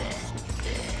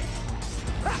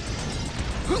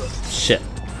 Shit.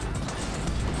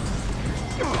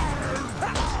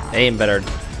 Aim better.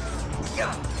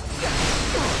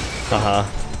 Haha.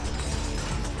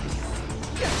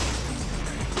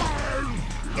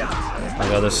 Oh my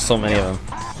god, there's so many of them.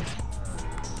 I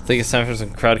think it's time for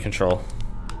some crowd control.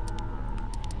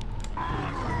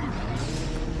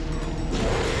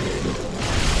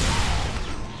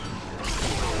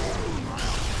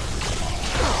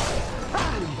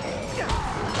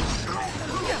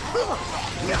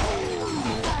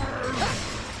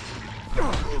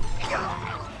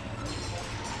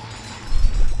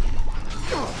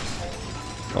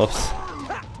 Oops.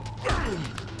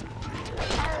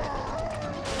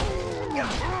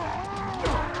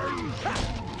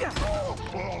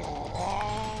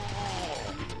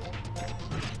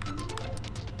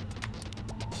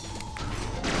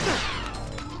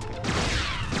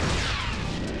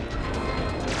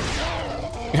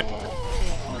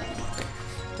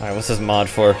 Alright, what's this mod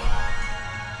for?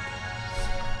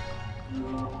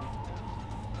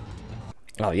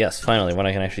 Oh yes, finally, one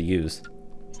I can actually use.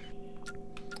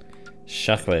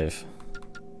 Shockwave.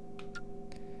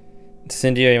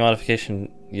 Incendiary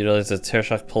modification utilizes a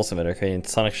Terrashock pulse emitter, creating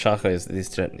sonic shockwaves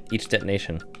at each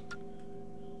detonation.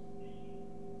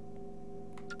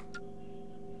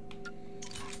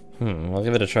 I'll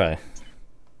give it a try.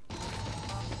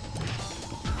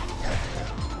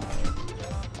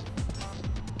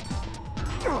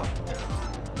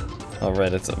 Oh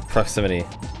right, it's a proximity.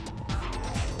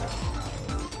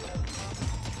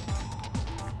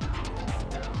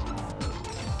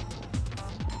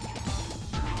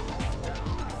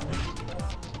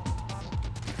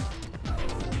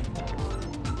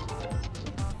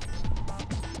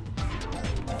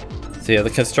 So yeah,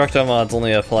 the Constructo mods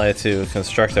only apply to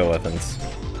Constructo weapons.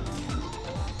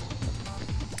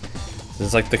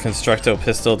 There's like the Constructo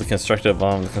pistol, the Constructo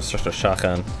bomb, the Constructo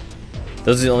shotgun.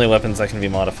 Those are the only weapons that can be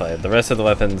modified. The rest of the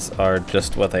weapons are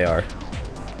just what they are.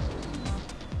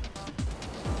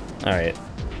 Alright.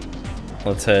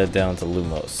 Let's head down to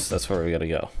Lumos. That's where we gotta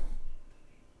go.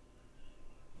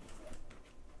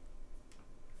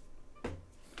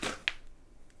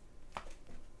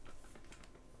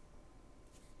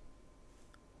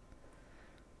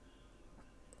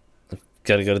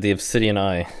 Gotta go to the Obsidian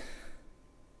Eye.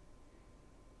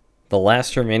 The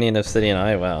last remaining Obsidian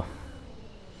Eye? Wow.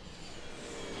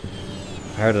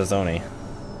 Hard as Oni.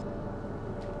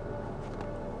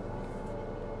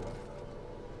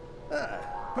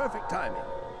 Perfect timing.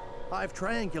 I've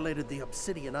triangulated the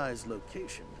Obsidian Eye's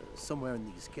location somewhere in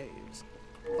these caves.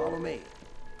 Follow me.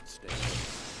 Stay.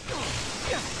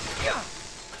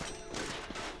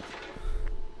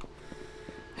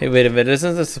 Hey, wait a minute.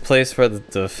 Isn't this the place where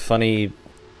the funny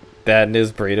bad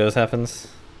news burritos happens?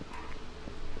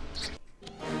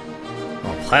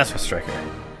 Oh, Plasma Striker.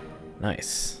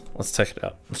 Nice. Let's check it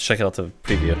out. Let's check out the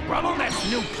preview. RumbleNet's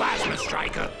new Plasma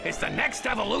Striker is the next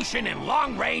evolution in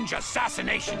long-range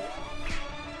assassination.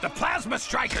 The Plasma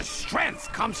Striker's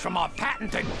strength comes from our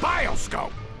patented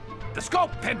Bioscope. The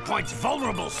scope pinpoints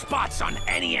vulnerable spots on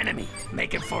any enemy,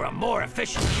 making for a more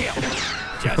efficient kill.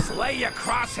 Just lay your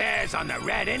crosshairs on the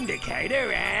red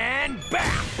indicator and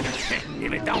bam!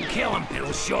 If it don't kill him,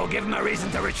 it'll sure give him a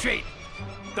reason to retreat.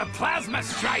 The Plasma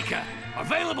Striker,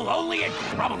 available only at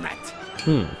RumbleNet.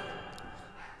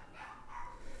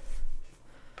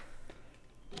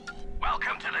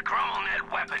 Welcome to the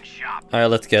RumbleNet weapon shop. Alright,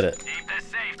 let's get it. Keep the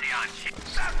safety on cheap.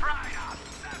 That's right up.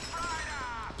 That's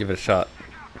right up. Give it a shot.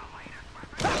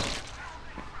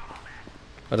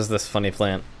 What is this funny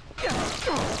plant?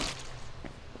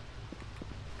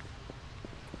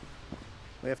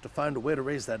 We have to find a way to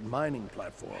raise that mining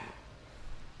platform.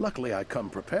 Luckily, I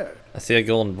come prepared. I see a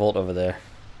golden bolt over there.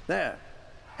 There.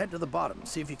 Head to the bottom,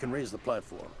 see if you can raise the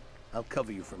platform. I'll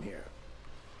cover you from here.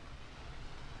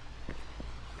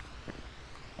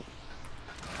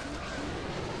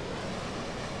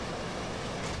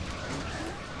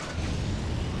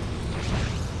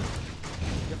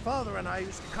 Your father and I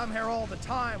used to come here all the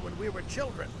time when we were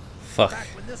children. Fuck. Back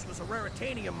when this was a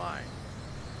raritanium mine.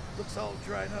 Looks all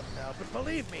dried up now, but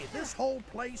believe me, this whole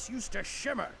place used to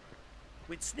shimmer.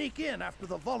 We'd sneak in after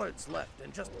the Vollards left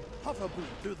and just puff a boot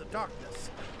through the darkness.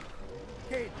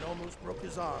 Caden almost broke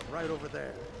his arm right over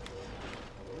there.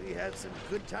 We had some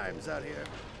good times out here.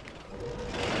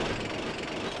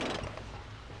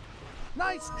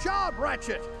 Nice job,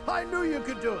 Ratchet! I knew you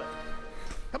could do it.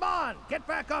 Come on, get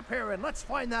back up here and let's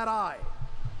find that eye.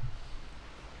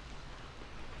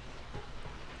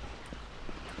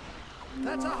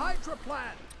 That's a Hydra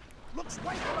plant. Looks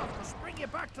white enough to spring you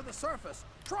back to the surface.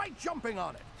 Try jumping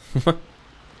on it.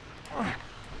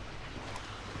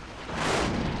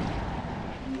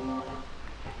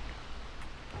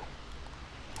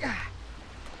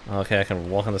 Okay, I can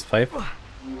walk on this pipe.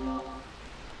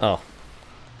 Oh.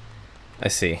 I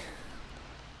see.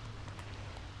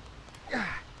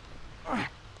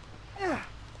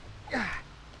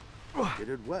 You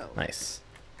did well. Nice.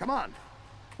 Come on,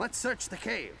 let's search the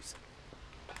caves.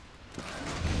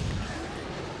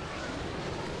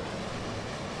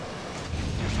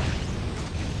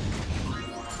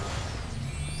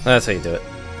 That's how you do it.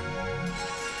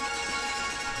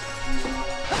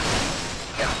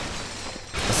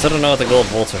 I still don't know what the gold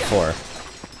bolts are for.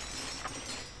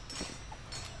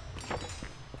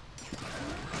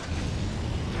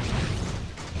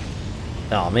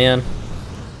 Oh man.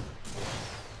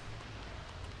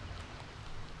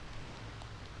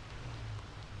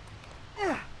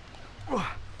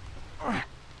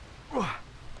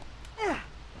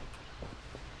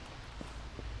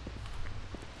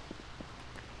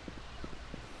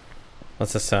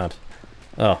 What's this sound?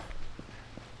 Oh.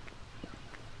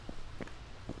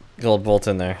 Gold bolt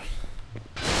in there.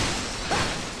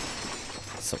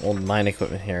 Some old mine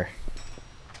equipment here.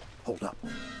 Hold up.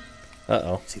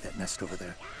 Uh-oh. See that nest over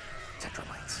there?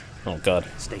 Tetramites. Oh god.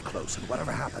 Stay close, and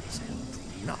whatever happens,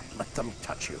 do not let them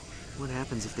touch you. What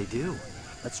happens if they do?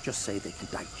 Let's just say they can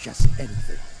digest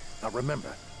anything. Now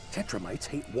remember, Tetramites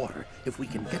hate water. If we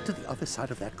can get to the other side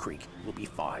of that creek, we'll be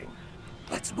fine.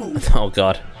 Let's move. Oh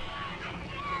god.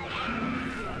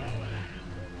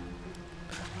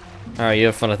 Alright, you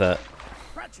have fun with that.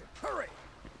 Ratchet, hurry!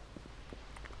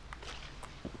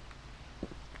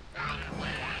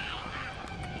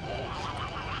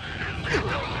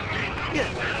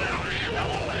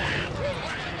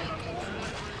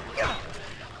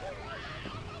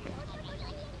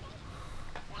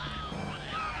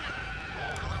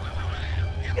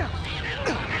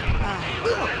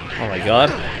 Oh my god.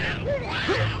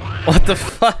 What the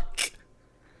fuck?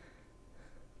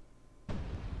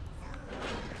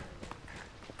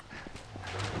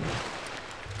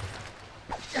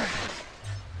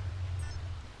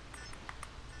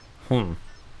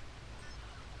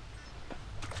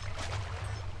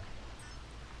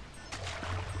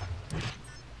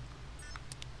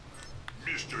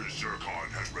 Mr. Zircon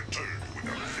has returned with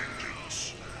a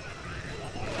vengeance.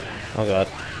 Oh god.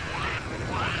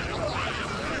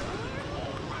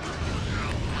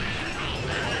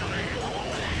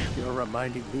 You're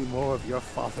reminding me more of your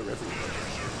father every day.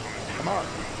 Come on,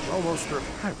 we're almost through.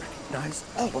 I recognize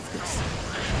all of this.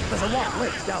 There's a rock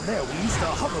ledge down there we used to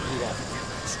hoverboard off.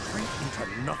 Straight into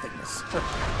nothingness.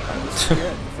 I was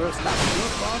scared the first time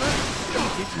your father, he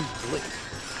didn't blink.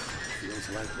 Feels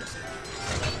like this.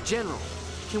 General,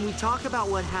 can we talk about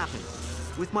what happened?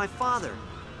 With my father,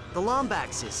 the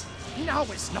Lombaxes. Now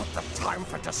is not the time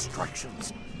for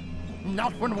distractions.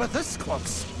 Not when we're this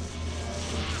close.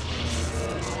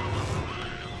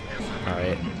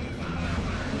 Alright.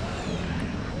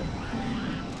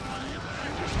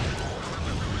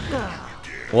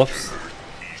 Whoops.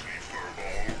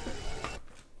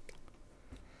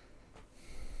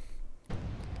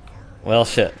 Well,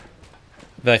 shit.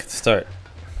 Back to start.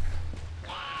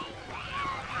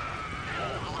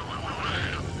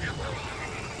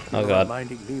 Oh god.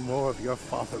 Reminding me more of your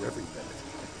father every minute.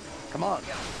 Come on,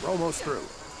 we're almost through.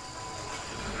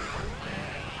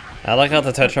 I like how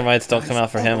the Tetramites don't come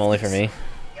out for him, only for me.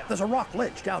 There's a rock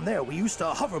ledge down there we used to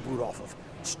hoverboard off of.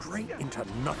 Straight into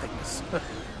nothingness.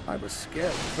 I was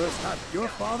scared the first time. Your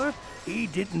father, he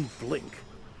didn't blink.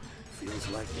 Feels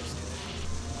like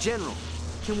this. General,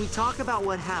 can we talk about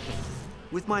what happened?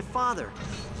 With my father,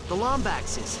 the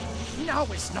Lombaxes. Now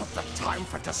is not the time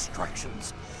for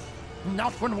distractions.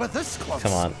 Not when we're this close.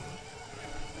 Come on.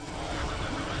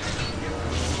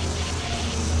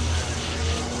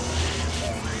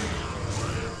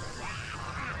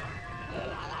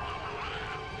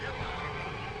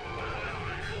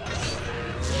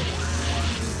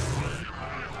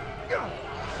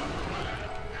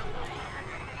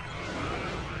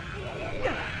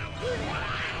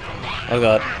 Oh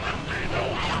god.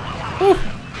 Whew.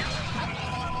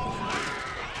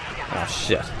 Oh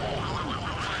shit.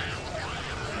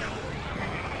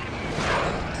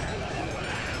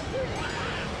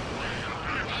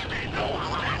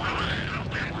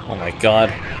 Oh my god.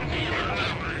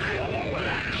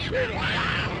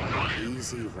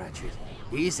 Easy, Ratchet.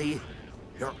 Easy.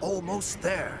 You're almost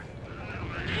there.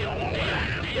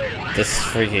 This is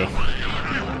freaky.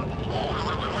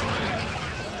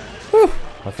 Whew.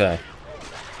 Okay.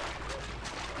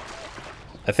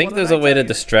 I think there's a way to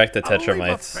distract the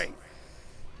Tetramites.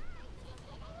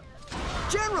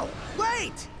 General,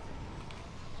 wait!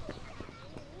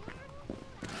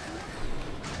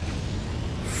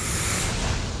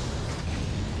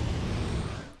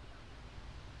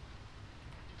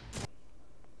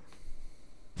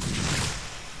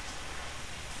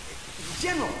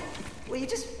 General, will you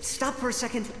just stop for a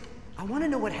second? I want to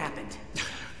know what happened.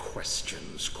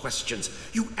 Questions.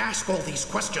 You ask all these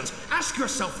questions. Ask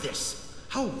yourself this.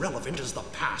 How relevant is the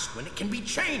past when it can be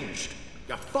changed?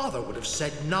 Your father would have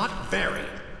said not very.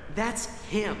 That's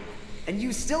him. And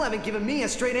you still haven't given me a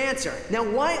straight answer. Now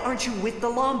why aren't you with the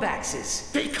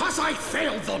Lombaxes? Because I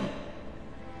failed them.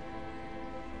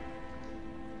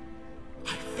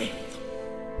 I failed them.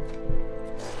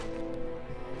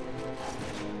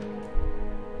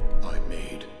 I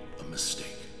made a mistake.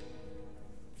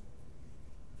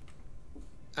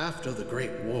 After the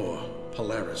Great War,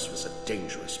 Polaris was a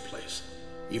dangerous place.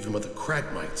 Even with the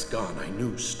Cragmites gone, I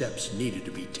knew steps needed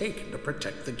to be taken to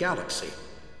protect the galaxy.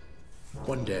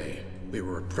 One day, we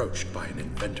were approached by an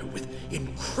inventor with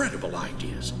incredible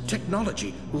ideas,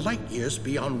 technology light years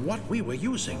beyond what we were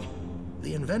using.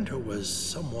 The inventor was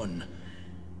someone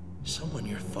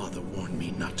your father warned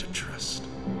me not to trust.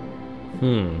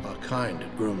 Our kind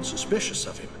had grown suspicious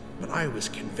of him, but I was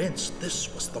convinced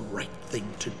this was the right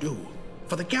thing to do.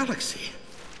 For the galaxy,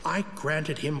 I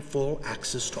granted him full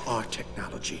access to our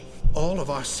technology, all of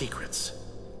our secrets.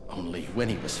 Only when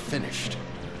he was finished,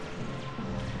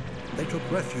 They took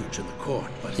refuge in the court,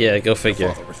 but Yeah, go figure.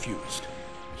 your father refused.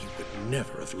 He would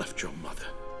never have left your mother.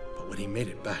 But when he made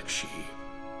it back, she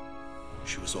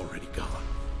was already gone.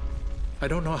 I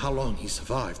don't know how long he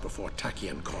survived before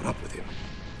Tachyon caught up with him,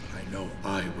 but I know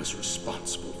I was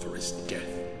responsible for his death.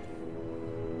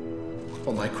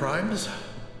 For my crimes,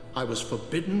 I was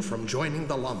forbidden from joining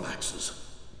the Lombaxes,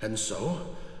 and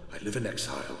so I live in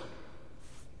exile.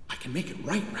 I can make it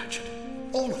right, Ratchet.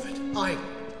 All of it.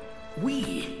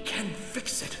 We can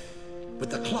fix it. With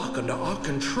the clock under our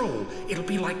control, it'll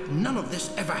be like none of this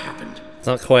ever happened. It's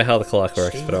not quite how the clock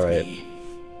works, Stay but with alright. me,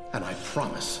 and I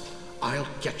promise I'll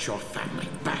get your family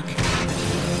back.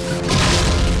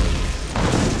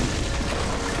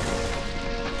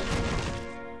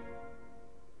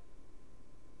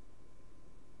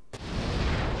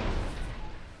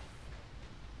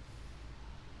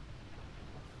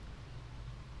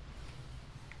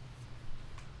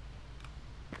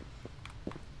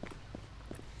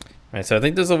 Alright, so I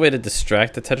think there's a way to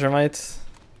distract the Tetramites,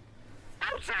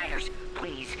 Outsiders,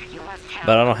 please, you must help.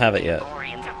 but I don't have it yet.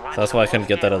 So that's why I couldn't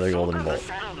get that other golden bolt.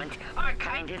 Our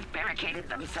kind has barricaded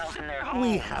themselves in their homes.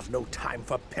 We have no time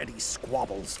for petty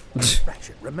squabbles.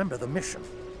 Ratchet, remember the mission.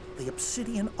 The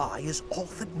obsidian eye is all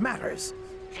that matters.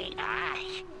 The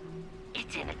eye.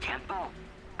 It's in a temple.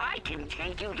 I can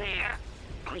take you there.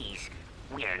 Please,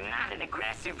 we are not an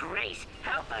aggressive race.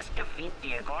 Help us defeat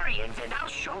the Agorians, and I'll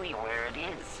show you where it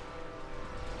is.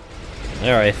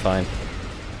 Alright, fine.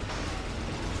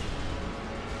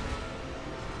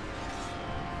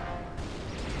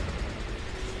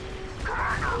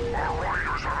 Commander, our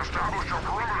riders have established a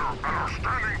perimeter and are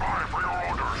standing by for your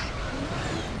orders.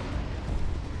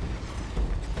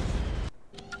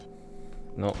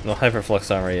 No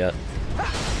hyperflux armor yet.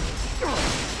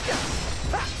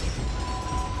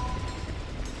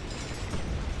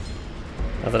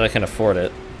 Not that I can afford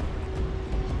it.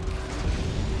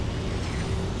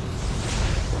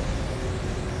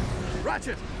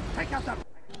 Ratchet, take out that...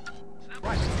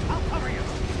 Ratchet, I'll cover you.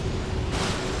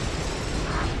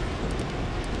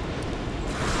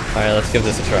 Alright, let's give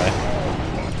this a try.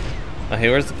 Oh, hey,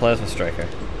 where's the plasma striker?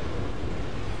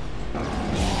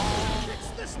 It's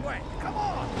this way. Come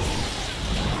on.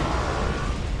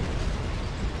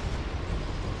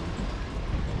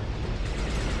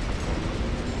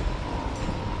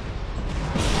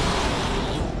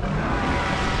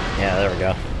 Yeah, there we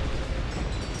go.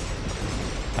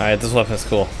 Alright, this weapon is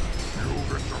cool.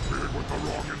 You've interfered with the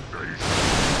wrong invasion.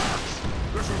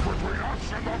 This is between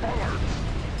us and the Bullards.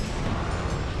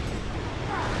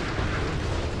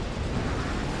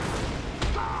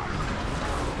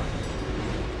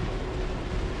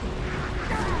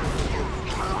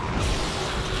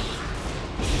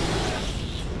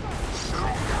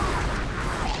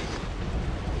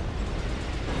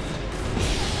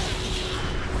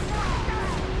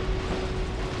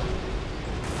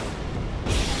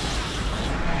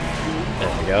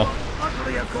 There we go.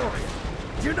 Ugly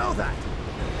Agorian. Do you know that?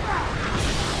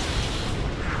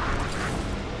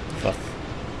 Fuck.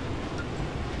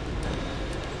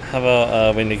 How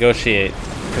about we negotiate?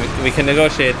 We can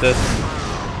negotiate this.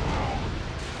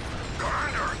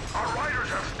 Commander, our riders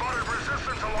have spotted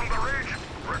resistance along the ridge.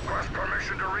 Request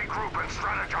permission to regroup and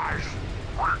strategize.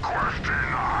 Request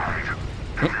denied.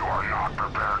 If you are not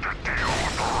prepared to deal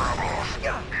with the rebels,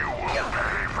 you will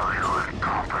pay for your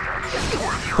incompetence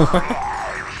with your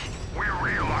lives. We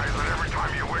realize that every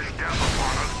time you wish death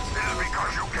upon us, it is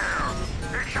because you care.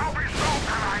 It shall be so,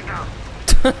 Commander.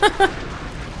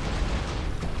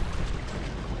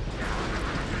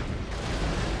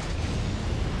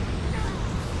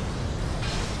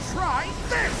 Try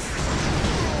this!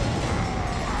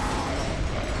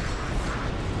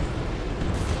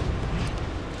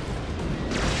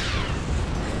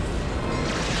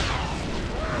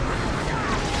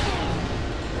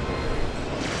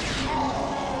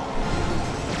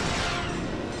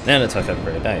 Nanotuck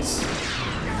upgrade, nice.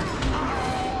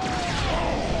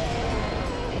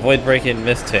 Avoid breaking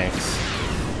mist tanks.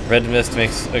 Red mist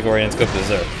makes Agorians go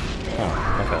berserk.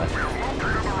 Oh, okay.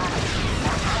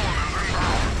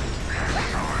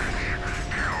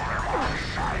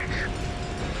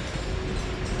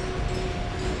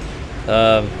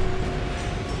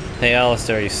 Hey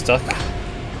Alistair, are you stuck?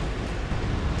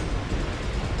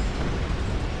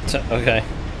 Okay.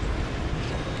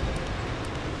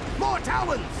 More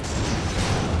talons!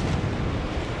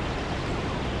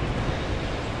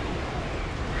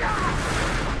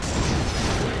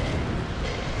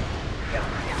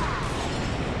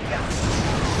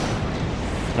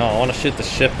 No, I want to shoot the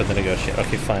ship and then negotiate.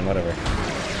 Okay, fine, whatever.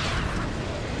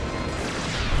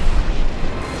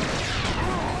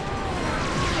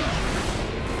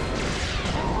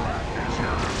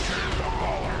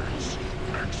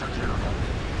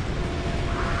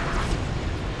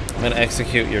 I'm gonna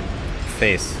execute your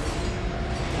face.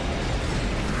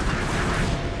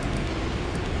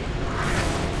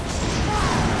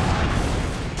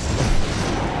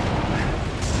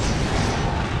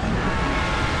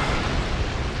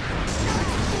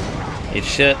 Eat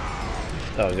shit.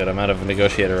 Oh good, I'm out of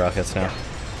negotiator rockets now.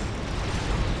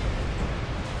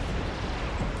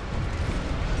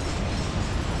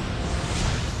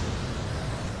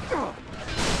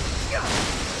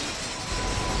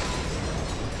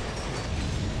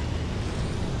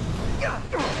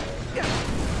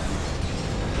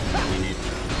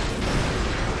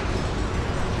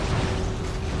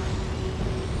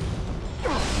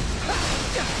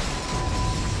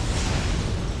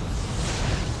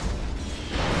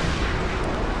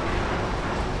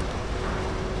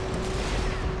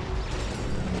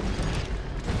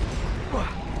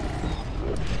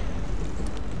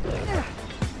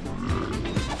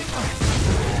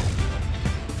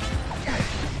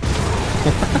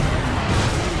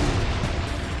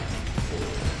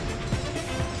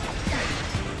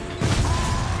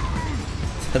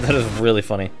 That is really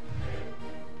funny.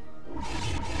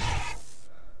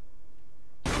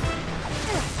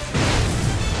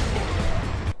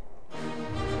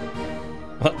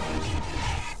 What?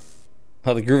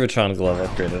 Oh, the Groovitron glove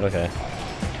upgraded, okay.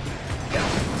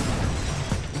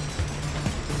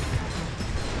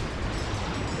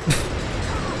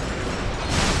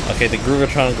 Okay, the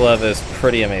Groovitron glove is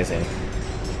pretty amazing.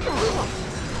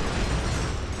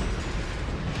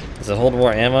 Does it hold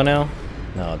more ammo now?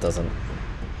 No, it doesn't.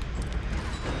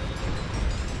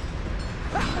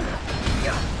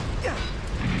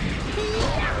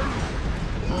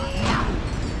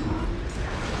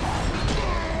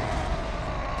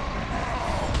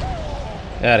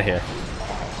 Out of here.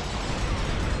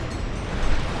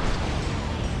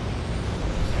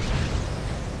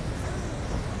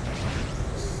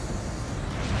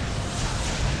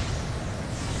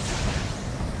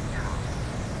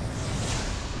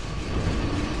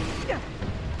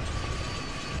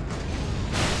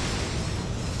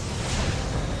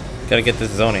 Gotta get this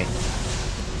zoning.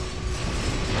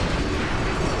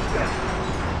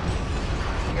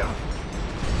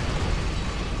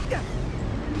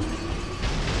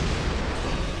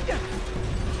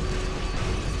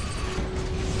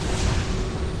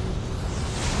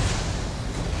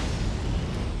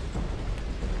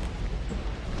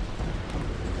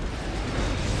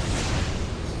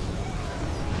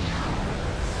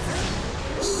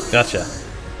 Gotcha.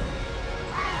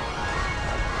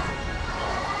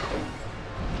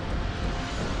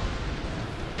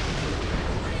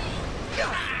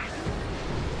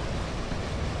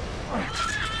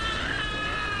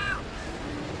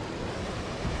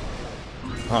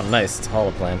 Oh, nice. It's a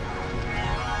holoplane.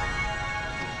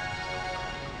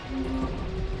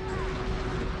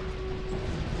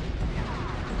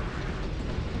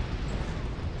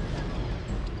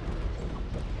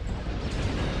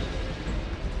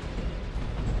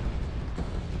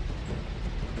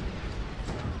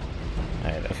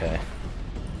 Alright, okay.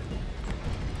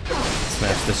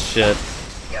 Smash this shit.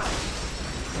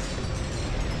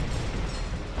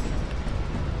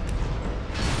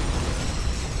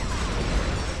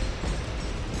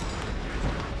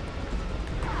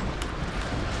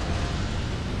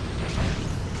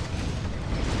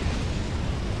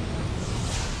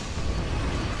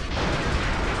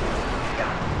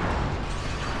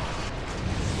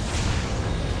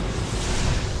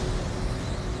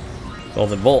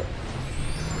 Golden Bolt.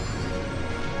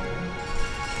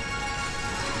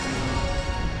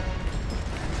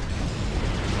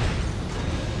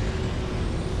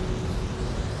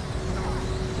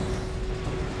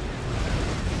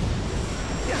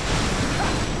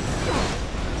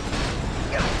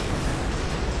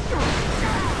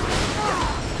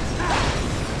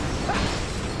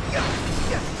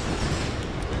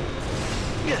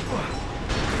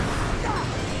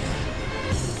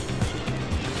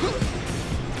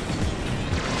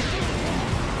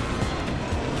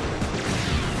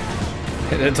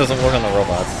 It doesn't work on the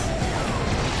robots.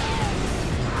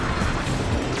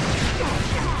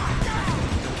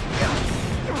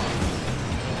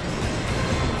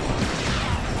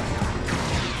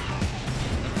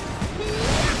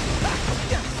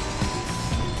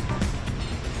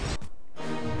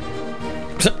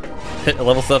 Hit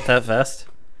levels up that fast?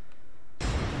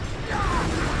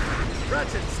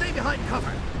 Ratchet, stay behind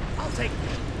cover. I'll take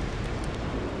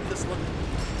this one.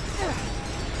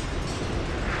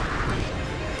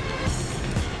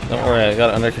 Don't worry, I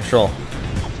got it under control.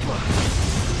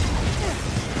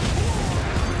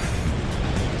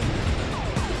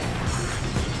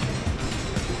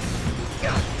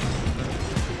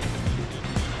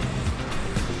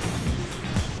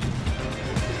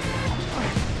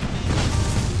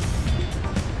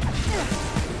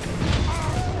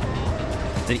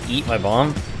 eat my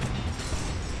bomb?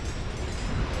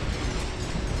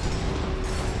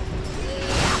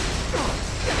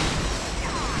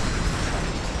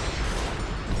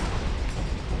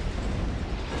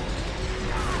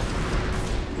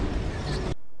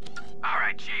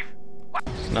 Alright, Chief.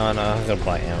 No, I'm gonna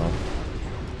buy ammo.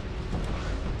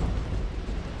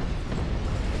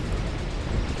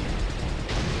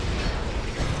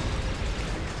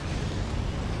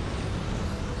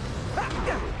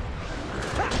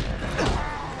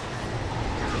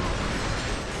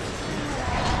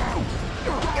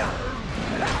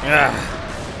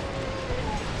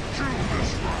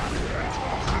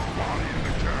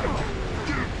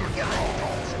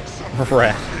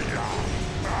 Rat.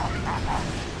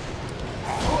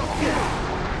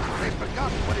 They've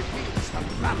forgotten what it means to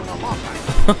battle a lawman.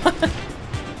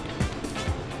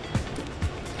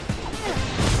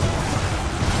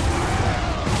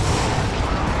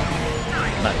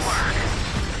 Nice.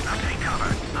 Now take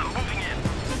cover. I'm moving in.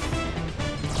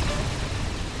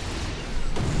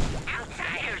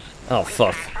 Outsiders! Oh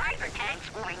fuck. Hydra tanks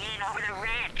moving in over the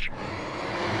ridge.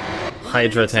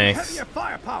 Hydra tanks. Heavier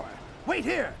firepower. Wait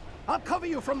here. I'll cover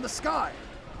you from the sky.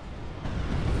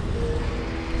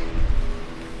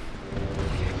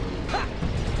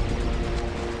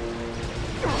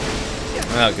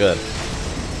 Oh, good.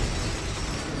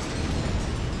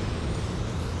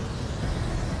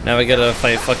 Now we gotta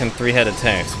fight fucking three-headed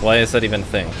tanks. Why is that even a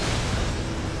thing?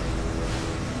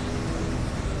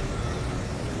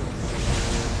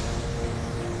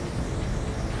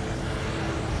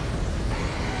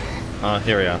 Oh,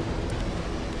 here we are.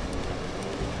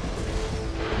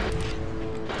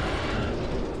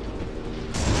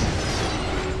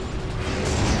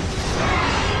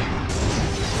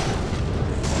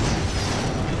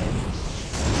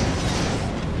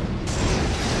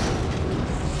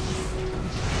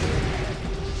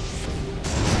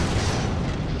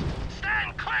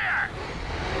 Stand clear!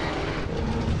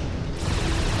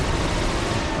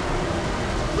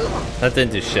 That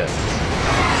didn't do shit.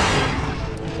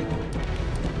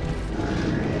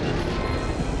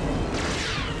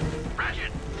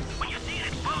 Ratchet, when you see an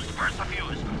exposed burst of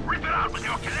fuse, rip it out with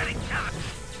your kinetic cannon.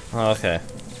 Oh, okay.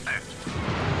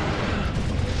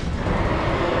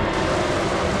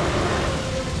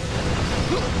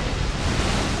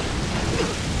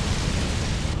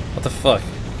 What the fuck?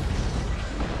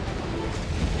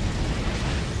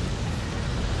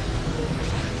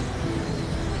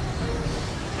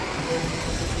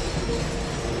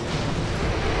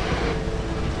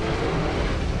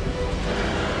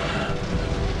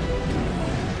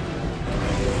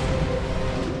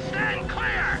 Stand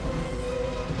clear!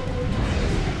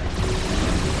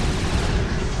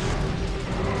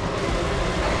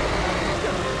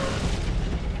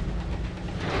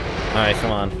 Alright,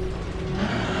 come on.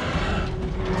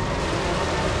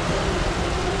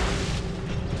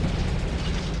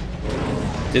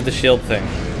 Do the shield thing.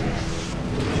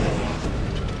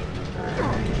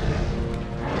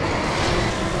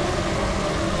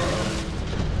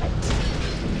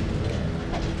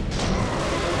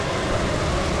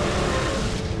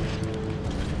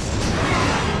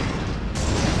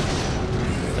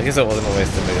 I guess it wasn't a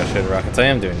waste of mega shade rockets. I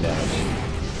am doing damage.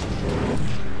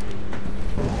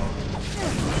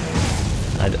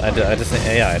 I just need,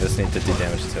 yeah, I just need to do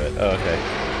damage to it. Oh, okay.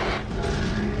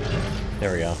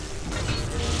 There we go.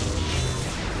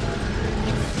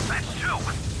 That's two.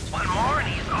 One more and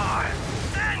he's on.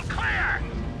 Stand clear!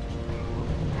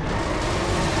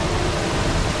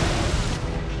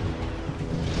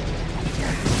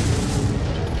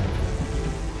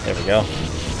 There we go.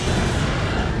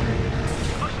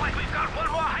 Looks like we've got one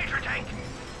more Hydra tank.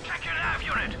 Check your nav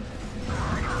unit.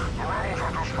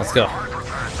 Let's go.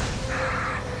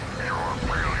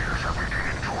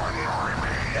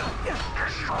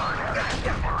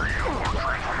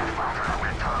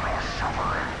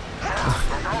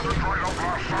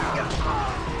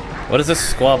 What is this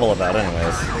squabble about,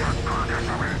 anyways?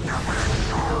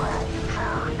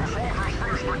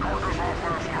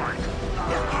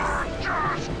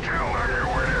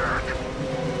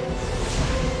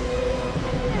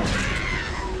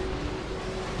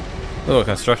 Ooh, a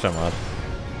construction mod.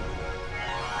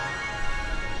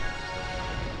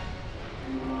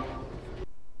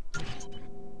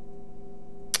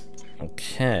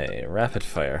 Okay, rapid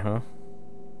fire, huh?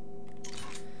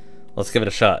 Let's give it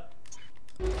a shot.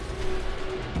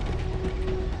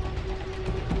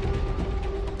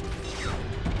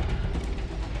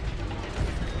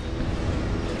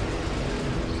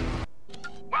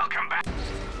 Welcome back.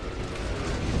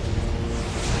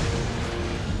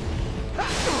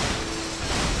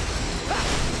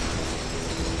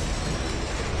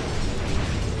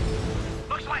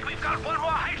 like we've got one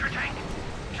more Hydra tank.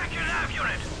 Check your nav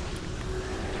unit.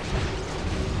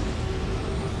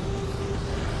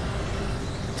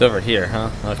 It's over here,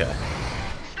 huh? Okay.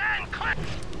 Stand clear.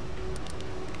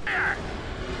 There.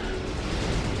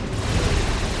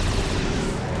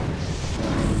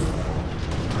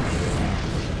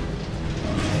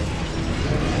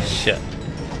 Shit.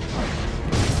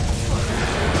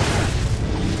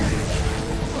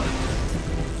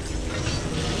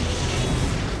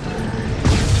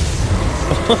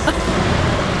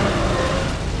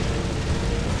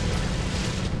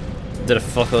 Did a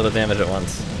fuckload of damage at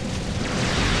once.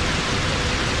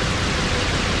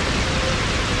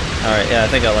 Alright, yeah, I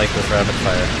think I like this rapid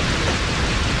fire.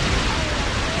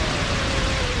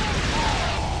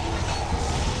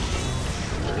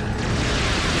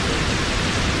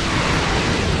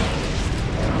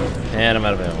 And I'm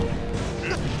out of ammo.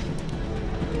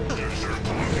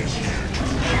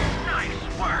 Nice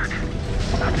work.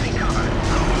 Not taking cover.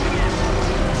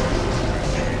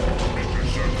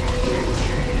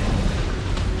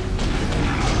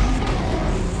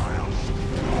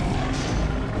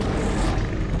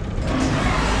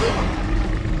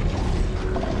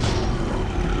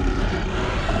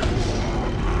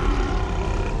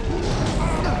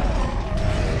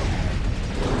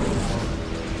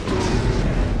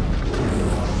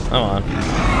 Come on.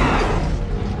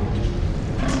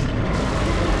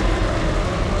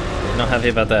 Not happy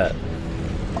about that.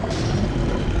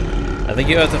 I think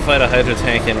you have to fight a Hydra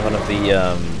tank in one of the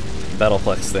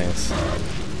Battleplex things.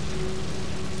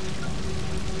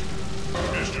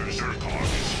 Mr. Zircon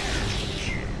is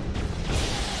here.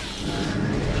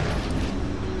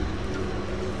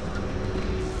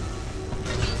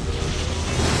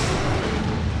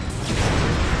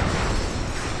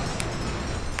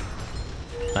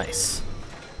 Nice.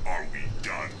 Are we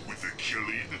done with the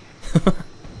killing?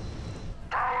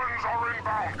 Talons are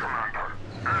inbound, Commander.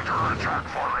 Enter attack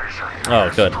formation.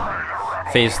 Oh, good.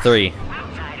 Phase 3.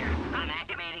 Outsider, I'm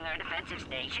activating our defensive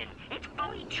station. It's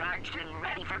fully charged and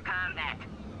ready for combat.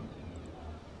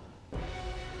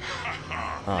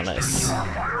 Oh, nice.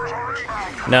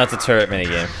 Now it's a turret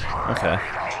minigame. Okay.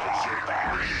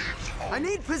 I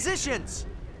need positions!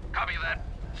 Copy that.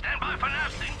 Stand by for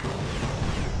nesting.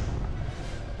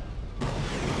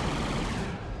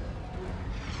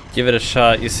 Give it a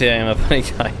shot. You see, I am a funny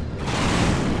guy.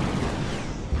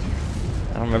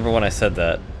 I don't remember when I said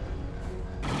that.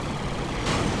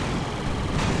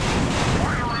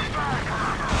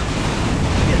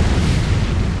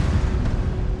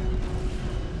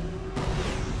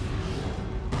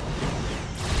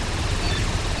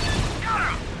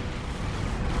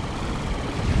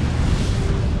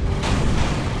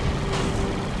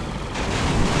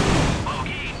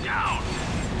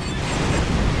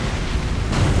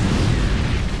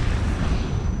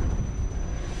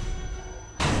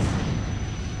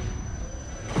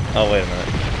 Oh, wait a minute.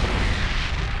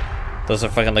 Those are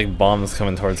fucking like bombs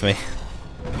coming towards me.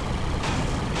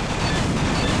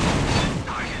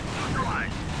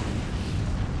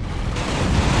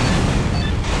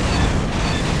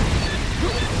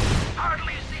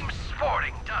 Hardly seems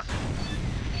sporting, does it?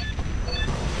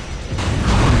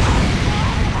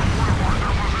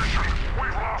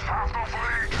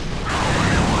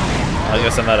 I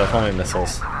guess I'm out of homing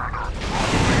missiles.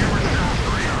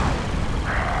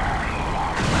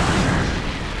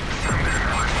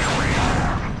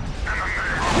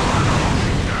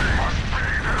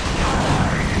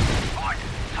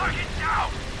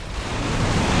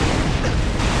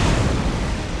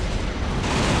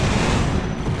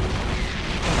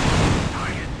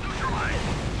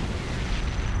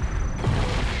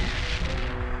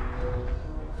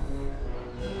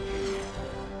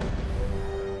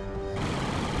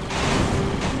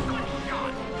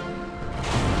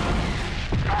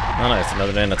 Oh nice,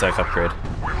 another nanotech upgrade.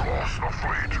 We've lost the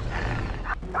fleet.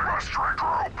 We must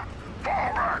regroup.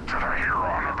 Fall back to the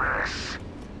Huron Abyss.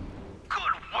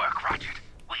 Good work, Ratchet.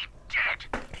 We did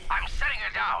it. I'm setting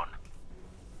it down.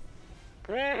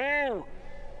 Woohoo!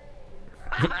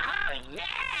 Oh,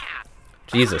 yeah!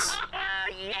 Jesus. Oh,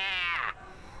 yeah!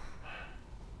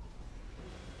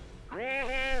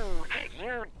 Woohoo!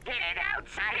 You did it,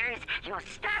 outsiders! You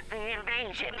stopped the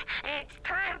invasion! It's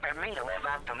time for me to live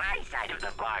up to my side of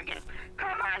the bargain.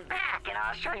 Come on back and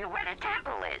I'll show you where the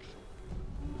temple is.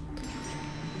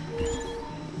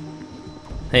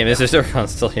 Hey, Mr.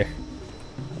 Zircon's still here.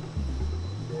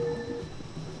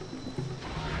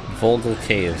 Vogel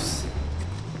Caves.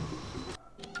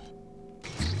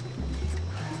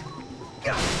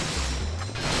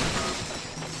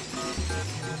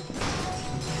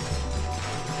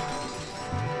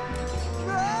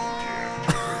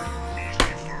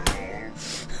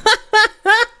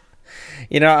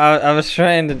 You know, I was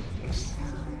trying to...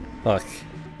 Look.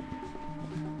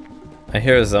 I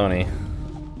hear a Zoni.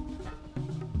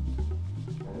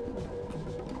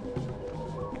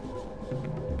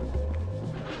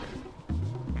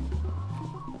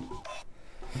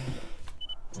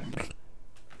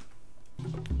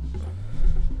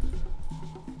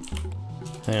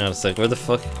 Hang on a sec, where the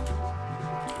fuck?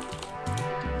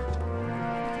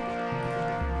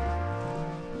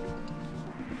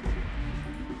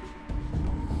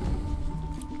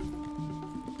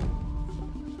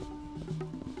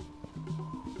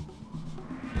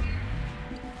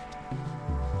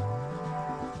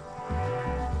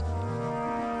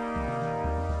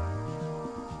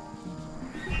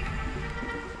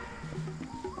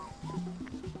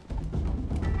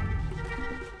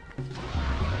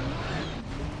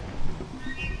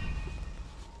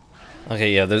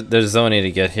 Okay, yeah, there's Zoni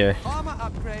to get here.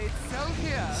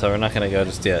 So we're not gonna go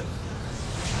just yet.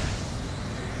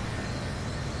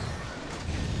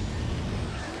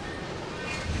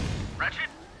 Ratchet,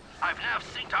 I've now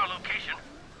synced our location.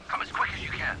 Come as quick as you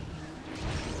can.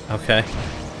 Okay.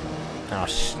 Oh,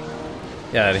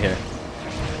 get out of here.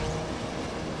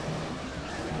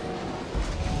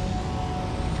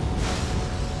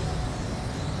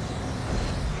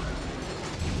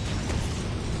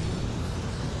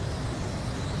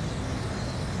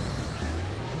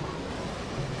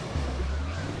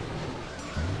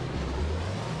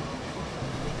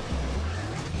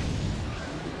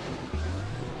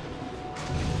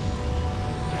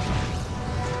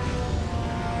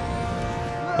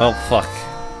 Well, fuck.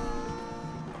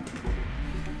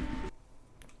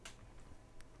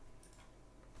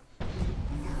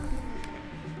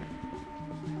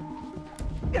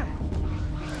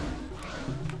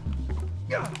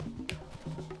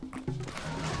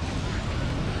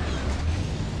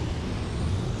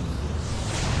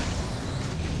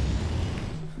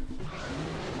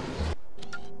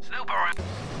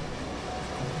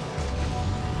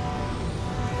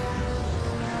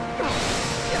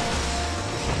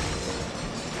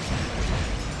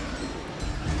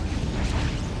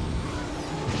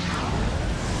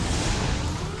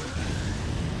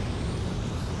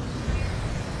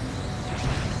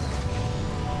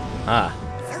 Ah.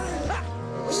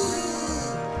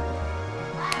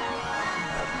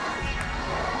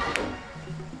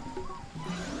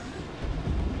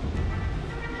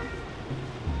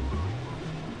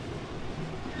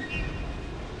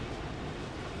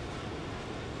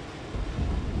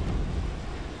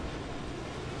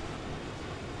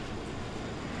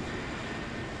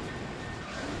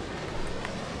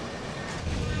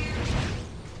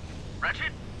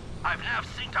 Ratchet, I've now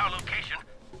synced our location.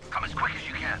 Come as quick as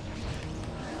you can.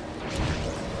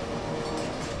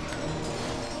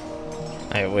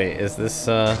 Hey, wait, is this,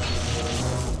 Armor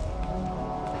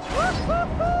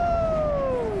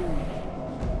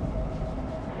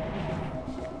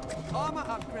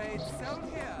upgrade sold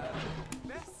here.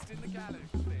 Best in the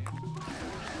galaxy.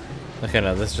 Okay,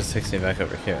 no, this just takes me back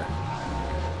over here.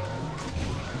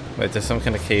 Wait, there's some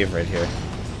kind of cave right here.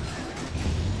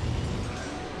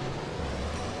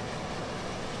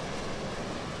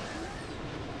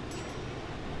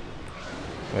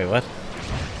 Wait, what?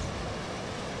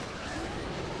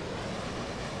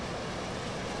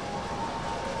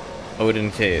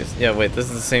 Odin Caves. Yeah, wait, this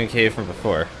is the same cave from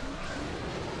before.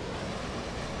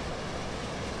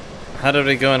 How did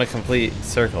we go in a complete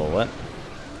circle? What?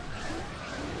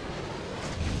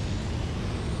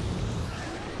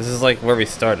 This is like where we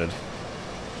started.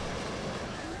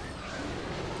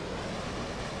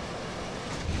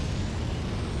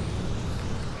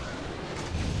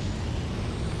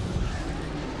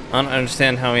 I don't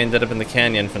understand how we ended up in the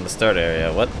canyon from the start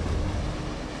area. What?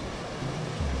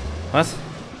 What?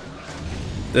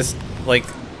 This, like,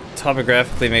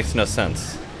 topographically makes no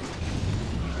sense.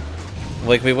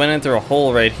 Like, we went in through a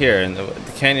hole right here, and the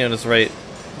canyon is right...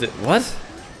 What?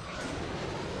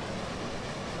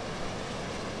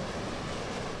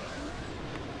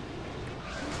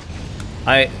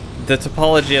 The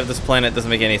topology of this planet doesn't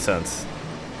make any sense.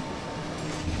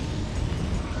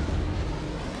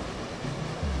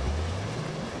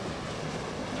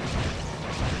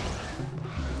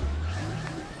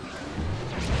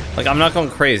 Like, I'm not going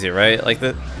crazy, right? Like,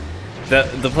 the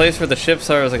place where the ships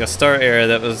are is like a start area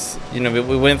that was, you know,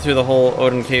 we went through the whole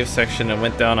Odin Cave section and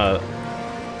went down a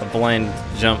blind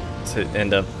jump to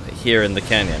end up here in the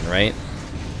canyon, right?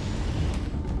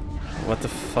 What the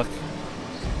fuck?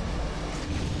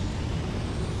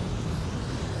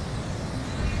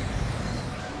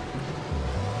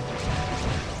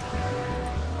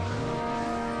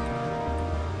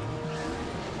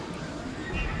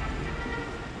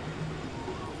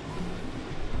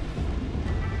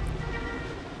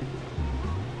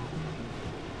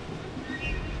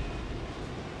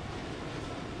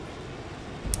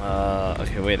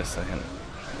 Okay, wait a second.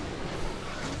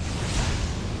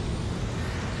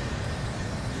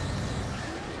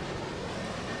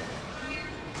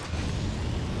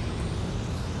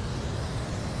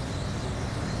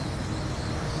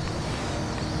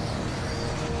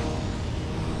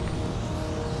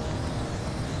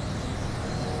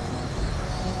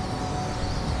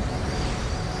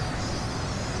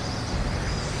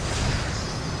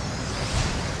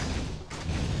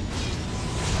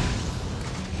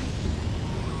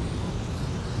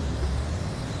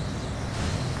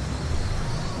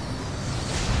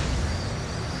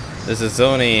 There's a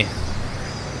Zoni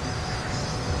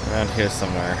around here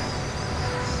somewhere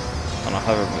on a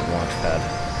hoverboard launch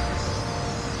pad.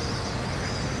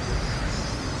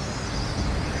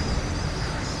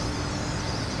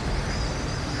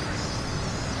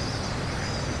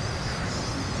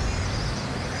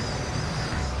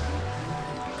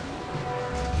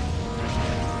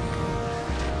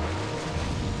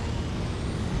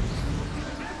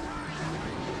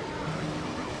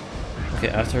 Okay,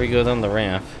 after we go down the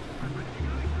ramp.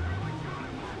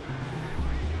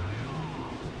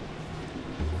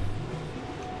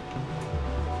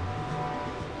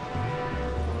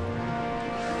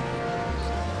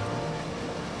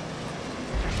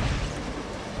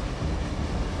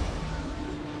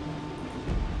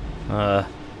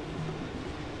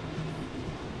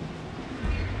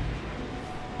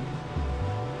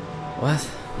 What?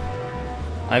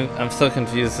 I'm so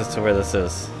confused as to where this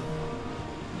is.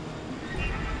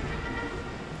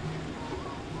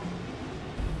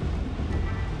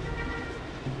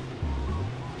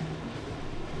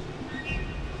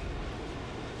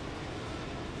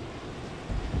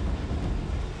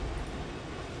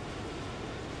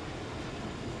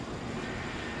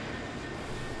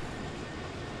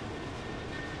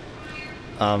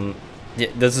 Yeah,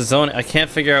 there's a zone. I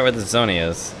can't figure out where the zone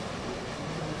is.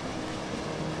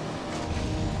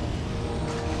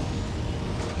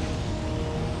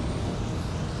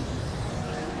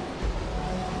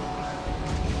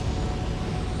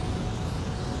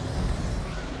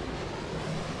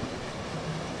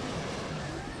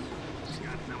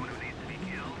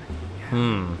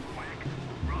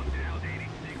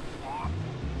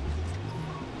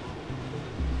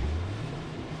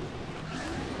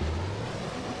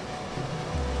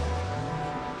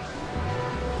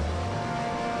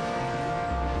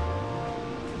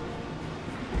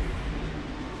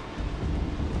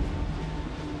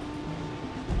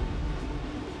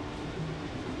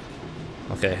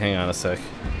 Okay, hang on a sec.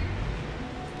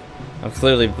 I'm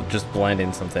clearly just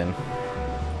blinding something.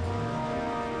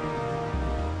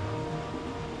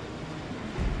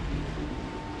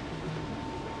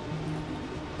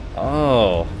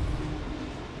 Oh.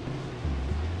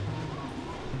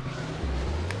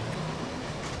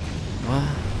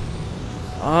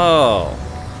 What? Oh.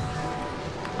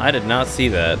 I did not see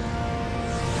that.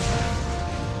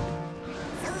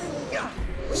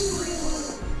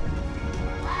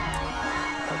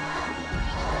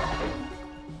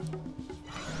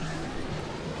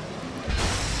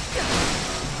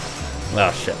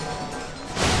 Oh shit.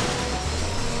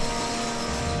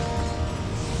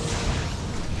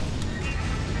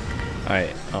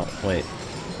 Alright, oh wait.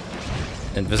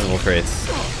 Invisible crates.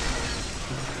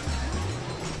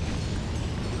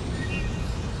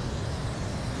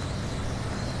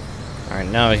 Alright,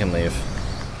 now we can leave.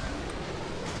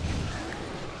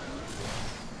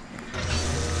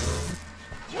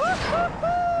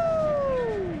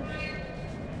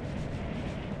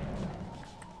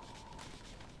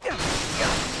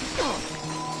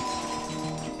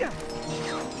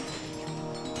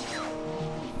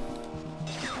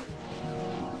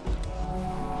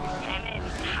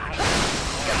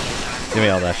 Give me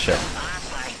all that shit.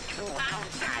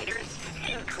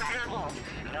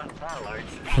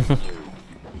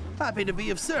 Happy to be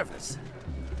of service.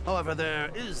 However,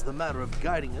 there is the matter of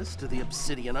guiding us to the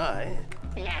Obsidian Eye.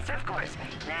 Yes, of course.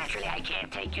 Naturally, I can't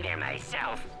take you there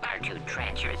myself. Far too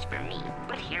treacherous for me.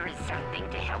 But here is something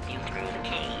to help you through the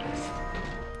caves.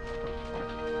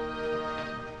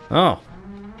 Oh.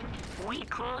 We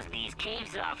closed these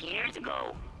caves off years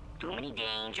ago. Too many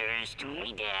dangers, too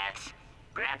many deaths.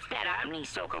 Perhaps that Omni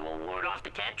Soaker will ward off the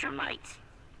Tetramites.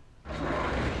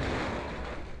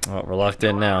 Oh, we're locked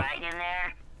in now. Right in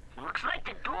there. Looks like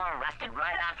the door rusted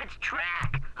right off its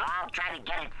track. I'll try to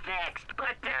get it fixed,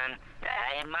 but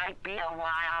it might be a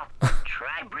while.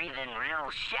 Try breathing real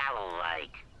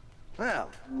shallow-like.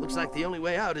 Well, looks like the only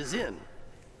way out is in.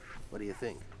 What do you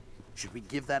think? Should we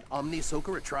give that Omni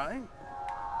Soaker a try?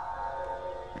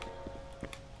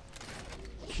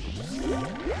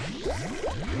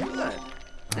 Good.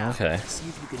 Now, Okay. see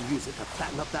if you can use it to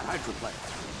fatten up that hydroplane.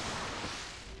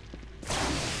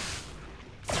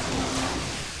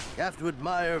 have to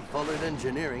admire Bullard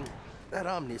engineering. That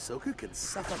Omnisoker can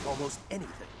suck up almost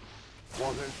anything.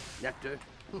 Water, nectar,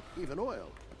 even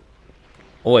oil.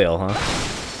 Oil, huh?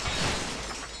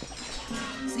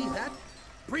 See that?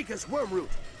 Brika's wormroot.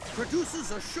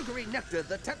 Produces a sugary nectar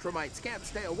the Tetramites can't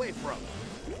stay away from.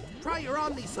 Try your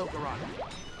Omnisoker on it.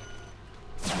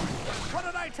 What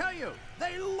did I tell you?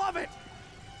 They love it!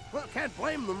 Well, can't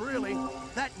blame them, really.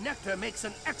 That nectar makes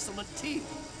an excellent tea.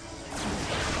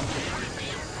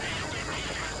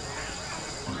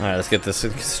 Alright, let's get this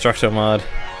constructor mod.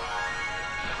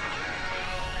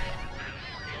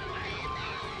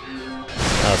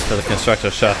 Oh, it's for the constructor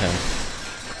shotgun.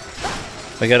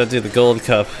 I gotta do the gold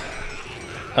cup.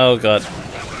 Oh god.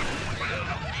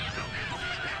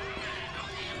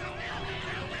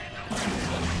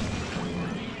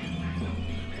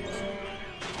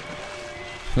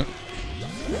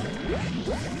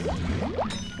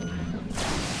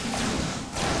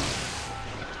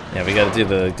 Yeah, we gotta do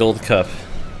the gold cup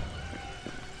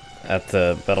at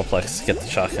the Battleplex to get the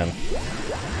shotgun.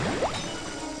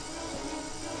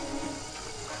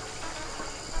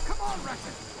 Come on,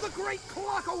 Ratchet! The great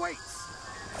clock awaits!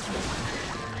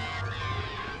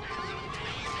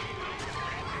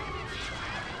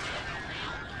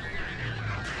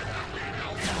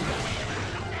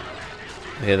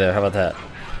 Okay, there, how about that?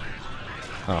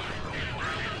 Oh.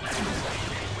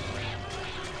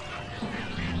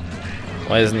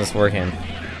 Why isn't this working?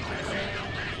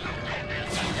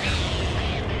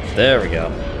 There we go.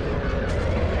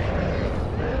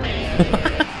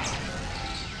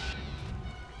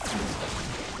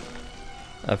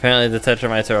 Apparently the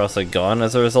Tetramites are also gone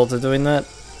as a result of doing that.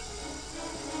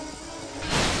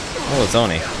 Oh, it's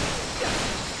Oni.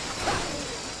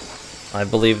 I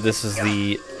believe this is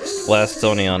the last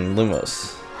Oni on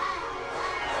Lumos.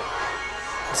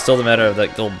 It's still the matter of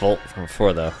that gold bolt from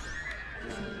before, though.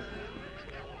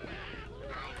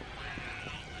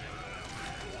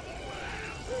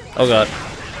 Oh god.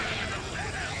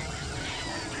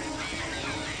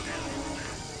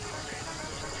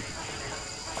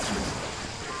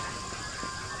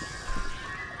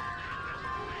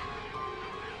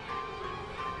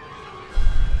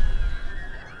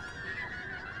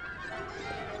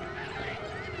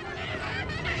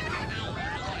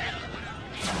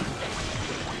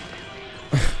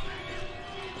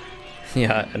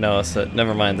 Yeah, no, so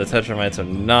never mind, the Tetramites are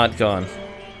not gone.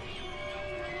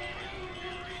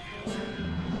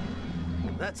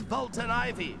 That's Bolton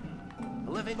Ivy,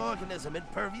 a living organism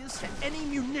impervious to any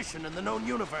munition in the known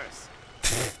universe.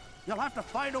 You'll have to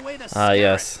find a way to scare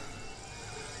yes.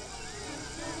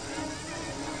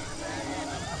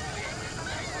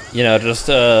 It. You know, just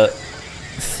a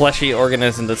fleshy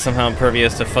organism that's somehow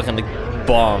impervious to fucking like,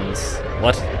 bombs.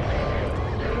 What?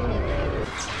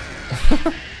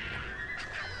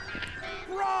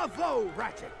 Bravo,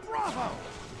 Ratchet, bravo!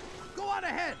 Go on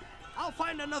ahead. I'll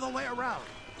find another way around.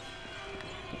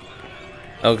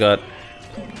 Oh god.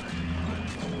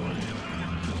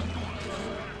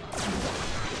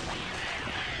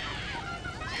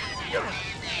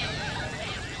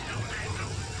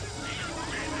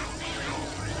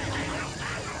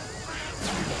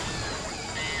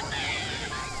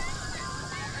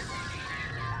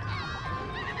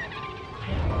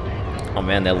 Oh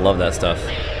man, they love that stuff.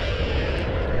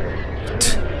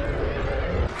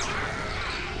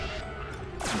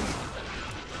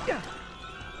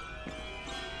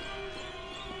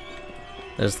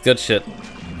 There's good shit.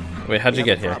 Wait, how'd you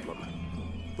get here?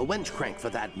 The winch crank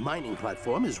for that mining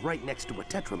platform is right next to a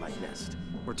Tetramite nest.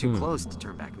 We're too close to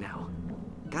turn back now.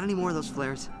 Got any more of those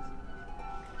flares?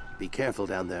 Be careful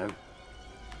down there.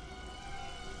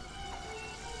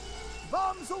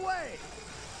 Bombs away!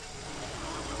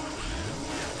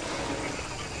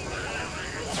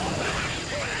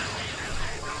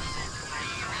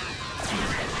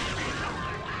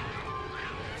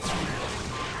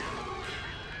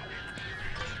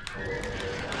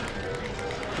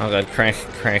 Oh god, crank,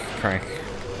 crank, crank.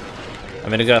 I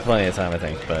mean, we got plenty of time, I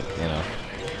think, but, you know.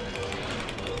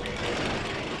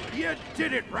 You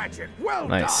did it, Ratchet. Well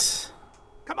nice. done.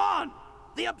 Come on!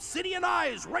 The Obsidian Eye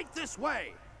is right this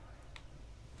way.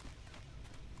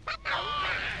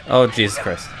 Oh, Jesus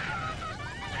Christ.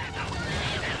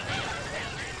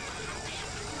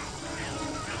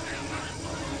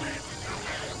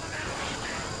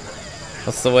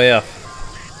 What's the way up?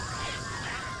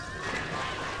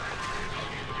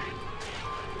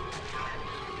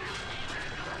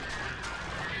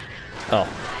 Oh.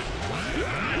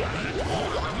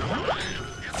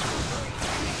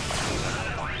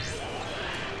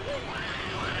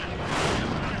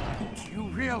 Do you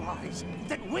realize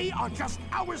that we are just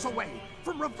hours away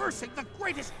from reversing the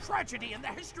greatest tragedy in the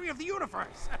history of the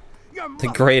universe? Your The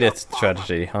mother, greatest your father,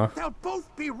 tragedy, huh? They'll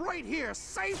both be right here,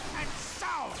 safe and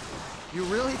sound. You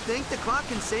really think the clock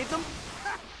can save them?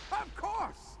 Of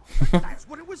course. That's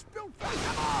what it was built for.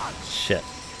 Come on. Shit.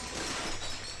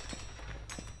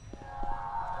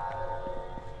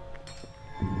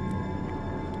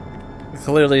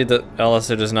 Clearly, the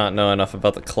Alistair does not know enough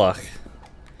about the clock.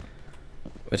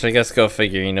 Which I guess, go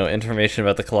figure, you know, information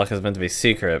about the clock is meant to be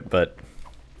secret, but...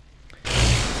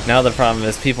 Now the problem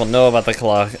is people know about the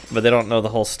clock, but they don't know the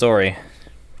whole story.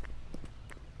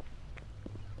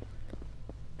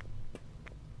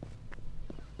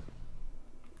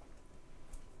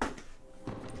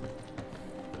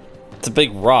 It's a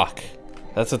big rock.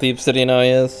 That's what the obsidian eye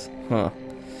is? Huh.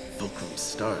 Fulcrum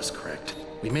star is correct.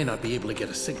 We may not be able to get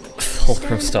a signal.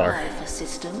 Fulcrum star. Stand by for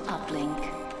system uplink.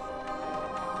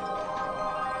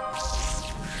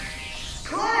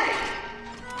 Clank!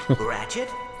 Ratchet,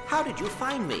 how did you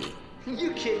find me?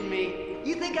 You kidding me?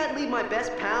 You think I'd leave my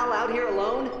best pal out here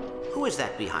alone? Who is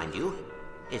that behind you?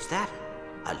 Is that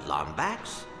a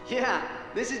Lombax? Yeah,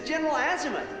 this is General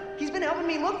Azimuth. He's been helping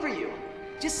me look for you.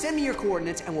 Just send me your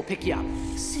coordinates and we'll pick you up.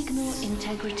 Signal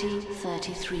integrity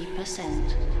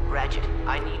 33%. Ratchet,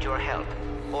 I need your help.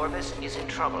 Orvis is in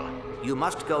trouble. You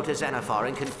must go to Xanathar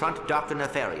and confront Dr.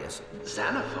 Nefarious.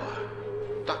 Xanathar?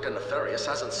 Dr. Nefarious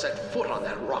hasn't set foot on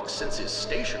that rock since his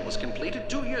station was completed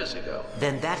 2 years ago.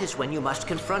 Then that is when you must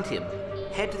confront him.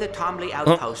 Head to the Tomley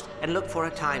outpost and look for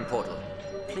a time portal.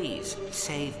 Please,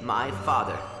 save my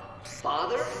father.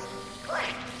 Father?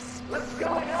 Clank, what's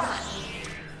going on?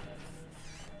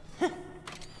 You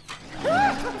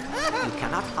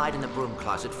cannot hide in the broom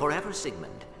closet forever,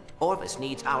 Sigmund. Orvis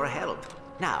needs our help.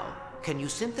 Now, can you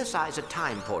synthesize a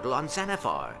time portal on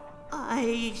Xanathar?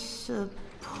 I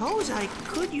suppose I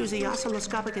could use the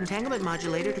oscilloscopic entanglement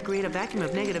modulator to create a vacuum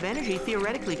of negative energy,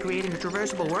 theoretically creating a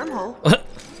traversable wormhole.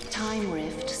 Time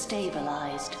rift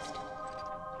stabilized.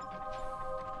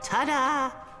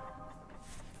 Ta-da!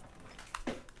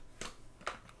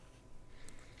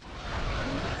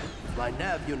 My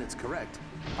nav unit's correct.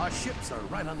 Our ships are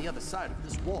right on the other side of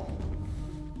this wall.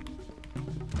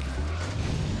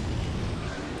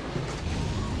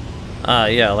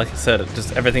 Yeah, like I said,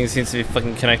 just everything seems to be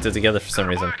fucking connected together for some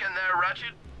reason. Working there,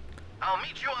 Ratchet. I'll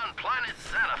meet you on planet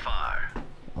Xanathar.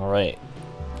 Alright.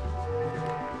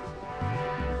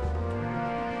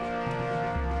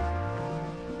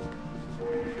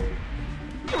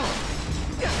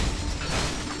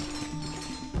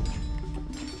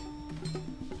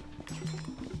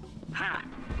 Huh.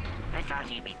 I thought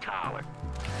he'd be taller.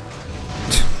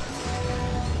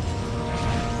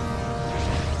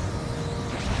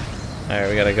 Alright,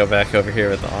 we gotta go back over here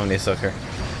with the Omni Sucker.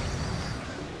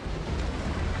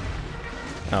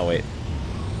 Oh, wait.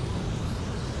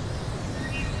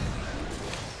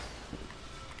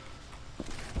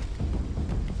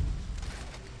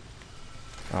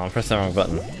 Oh, I pressed the wrong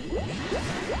button.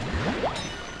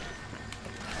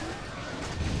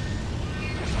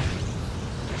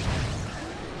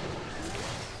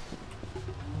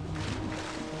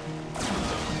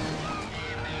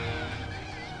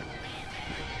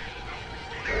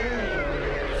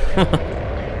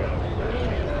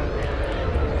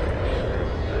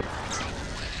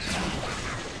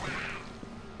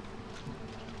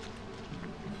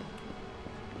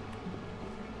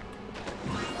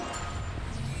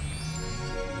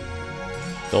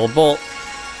 Gold bolt.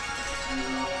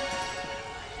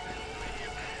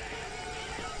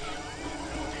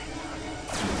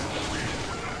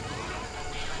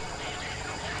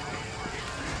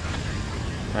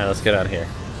 Alright, let's get out of here.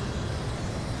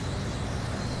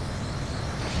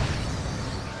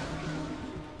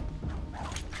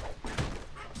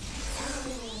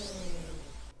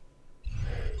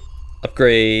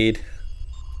 Upgrade.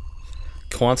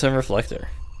 Quantum reflector.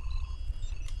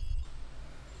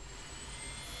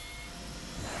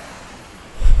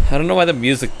 I don't know why the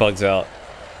music bugs out.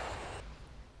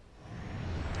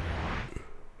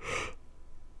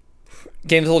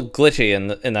 Game's a little glitchy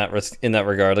in that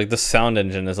regard. Like the sound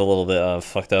engine is a little bit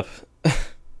fucked up.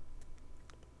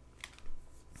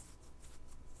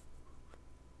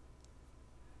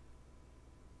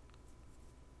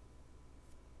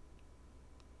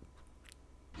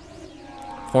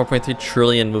 $4.3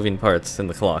 trillion moving parts in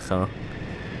the clock, huh?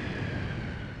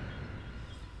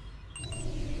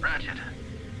 Ratchet,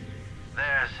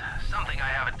 there's something I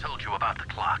haven't told you about the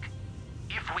clock.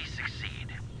 If we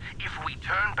succeed, if we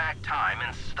turn back time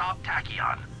and stop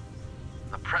Tachyon,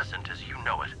 the present as you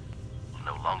know it will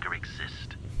no longer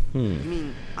exist. You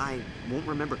mean I won't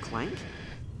remember Clank?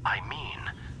 I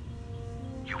mean,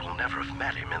 you will never have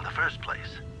met him in the first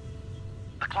place.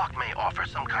 The clock may offer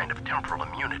some kind of temporal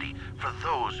immunity for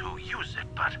those who use it,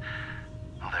 but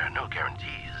there are no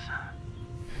guarantees.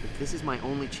 If this is my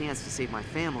only chance to save my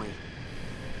family,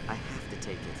 I have to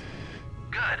take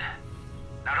it. Good.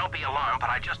 Now don't be alarmed, but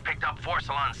I just picked up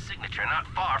Forcelon's signature not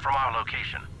far from our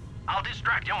location. I'll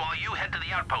distract him while you head to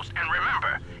the outpost. And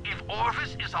remember, if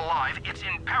Orvis is alive, it's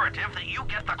imperative that you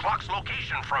get the clock's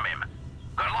location from him.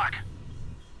 Good luck.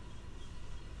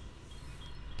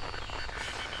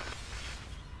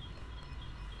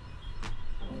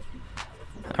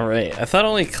 Alright, I thought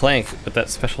only Clank with that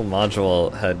special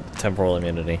module had temporal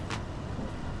immunity.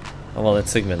 Oh well,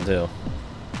 it's Sigmund too.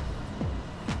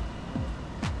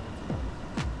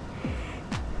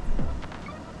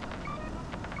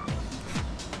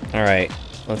 Alright,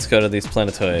 let's go to these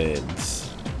planetoids.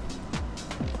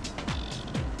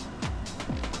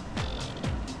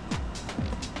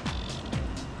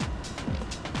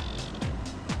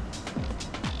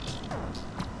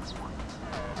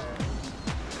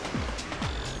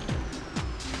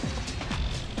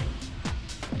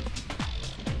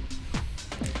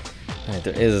 Alright,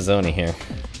 there is a Zoni here.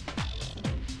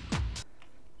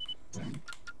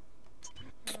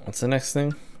 What's the next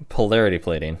thing? Polarity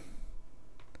plating.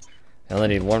 I only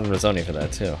need one Rizzoni for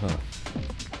that too, huh?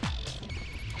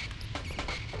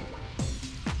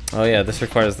 Oh yeah, this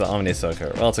requires the Omni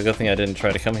Soaker. Well, it's a good thing I didn't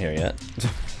try to come here yet.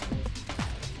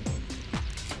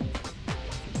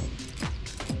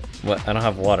 What? I don't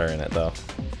have water in it though.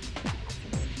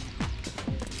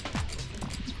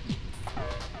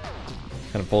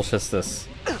 What kind of bullshit's this?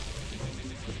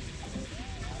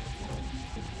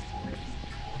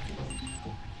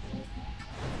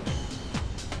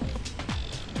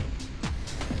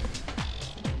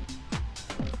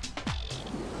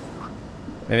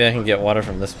 Maybe I can get water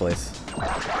from this place.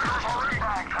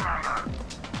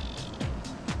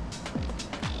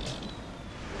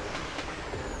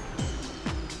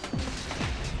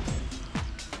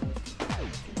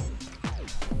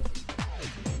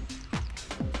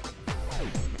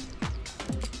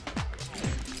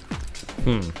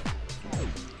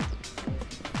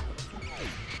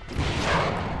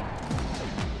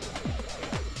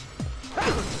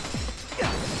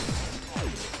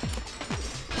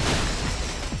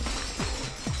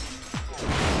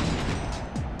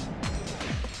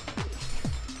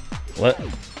 What?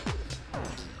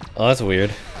 Oh, that's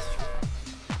weird.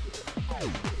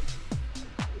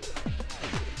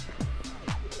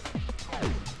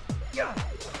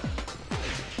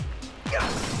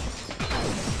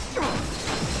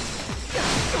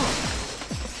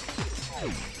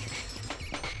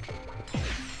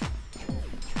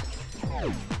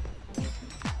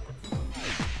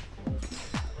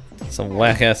 Some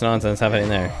whack-ass nonsense happening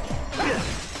there.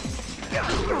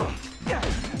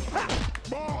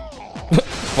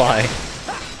 Why?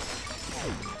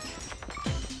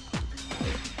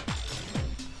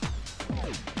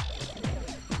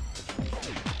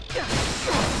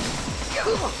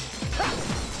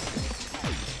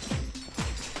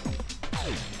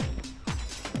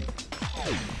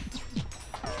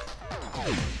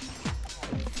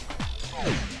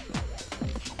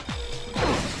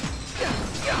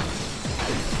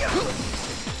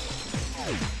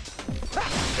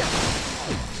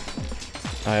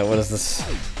 Alright, what is this?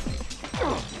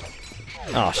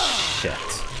 Oh shit.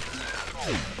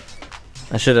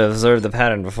 I should have observed the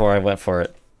pattern before I went for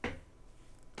it.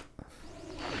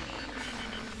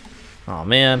 Oh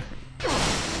man.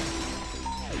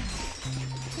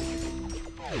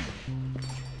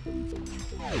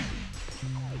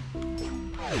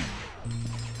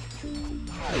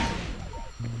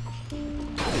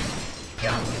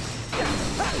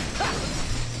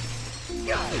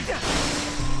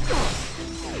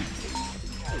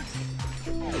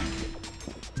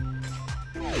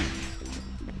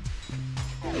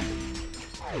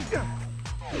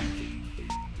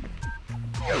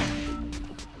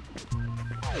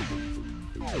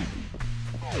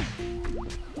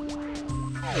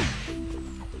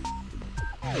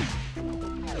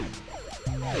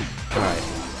 Alright,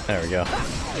 there we go.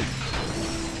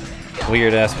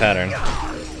 Weird ass pattern.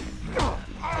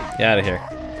 Get out of here.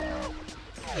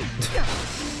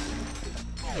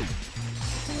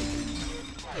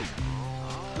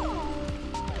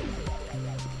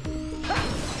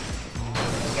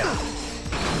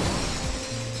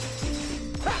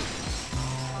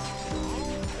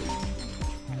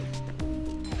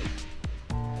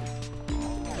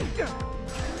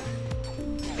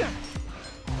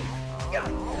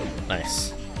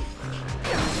 Nice.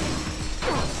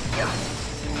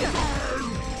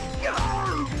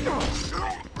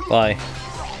 Bye.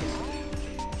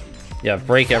 Yeah,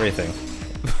 break everything.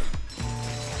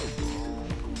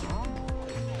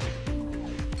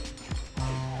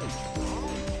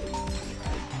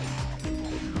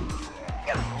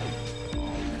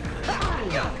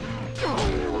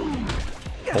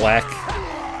 Black.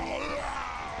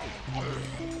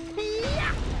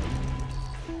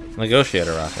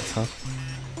 Negotiator rockets, huh?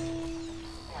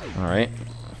 Alright.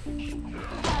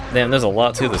 Damn, there's a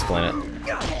lot to this planet.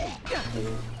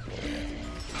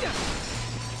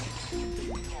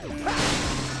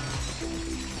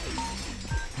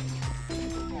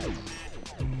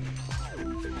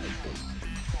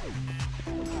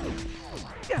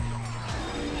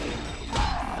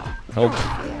 Nope.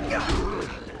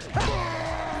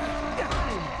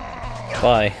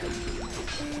 Bye.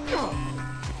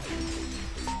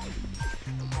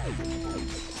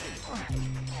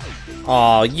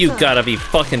 Aw, you gotta be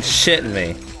fucking shitting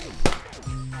me.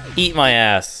 Eat my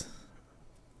ass.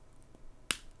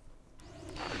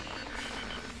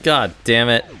 God damn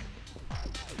it.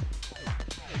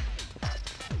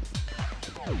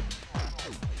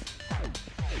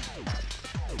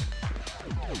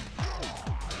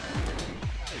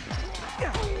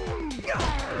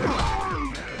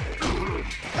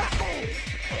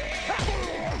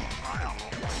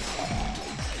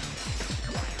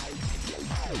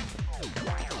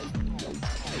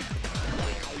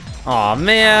 Aw,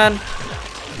 man.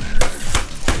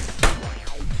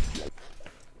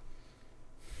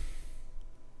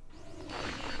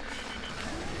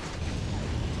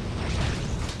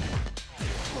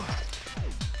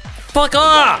 Fuck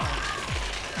off!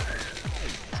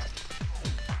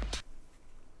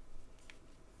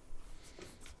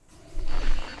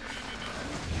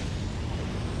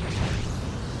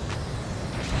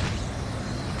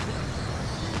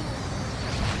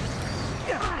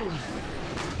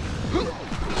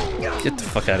 Get the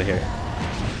fuck out of here.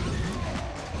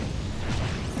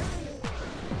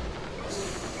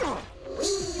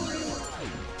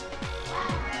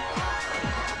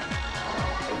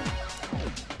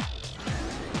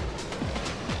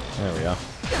 There we go.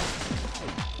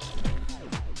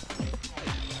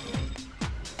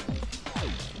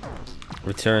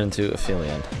 Return to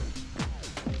Aphelion.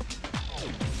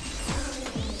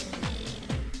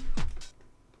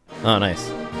 Oh,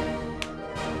 nice.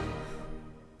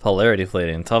 Polarity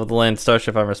plating. Top of the land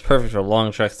starship armor is perfect for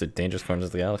long treks to dangerous corners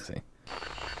of the galaxy.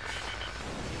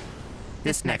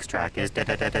 This next track is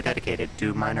dedicated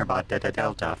to Minerbot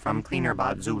Delta from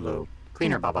Cleanerbot Zulu.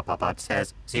 Cleanerbot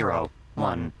says 0,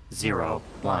 1, 0,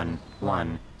 1,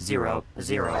 1, 0,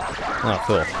 0. Oh,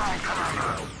 cool.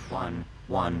 1,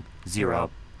 1,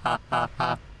 0. Ha ha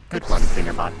ha. Good one,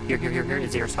 Cleanerbot. Here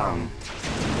is your song.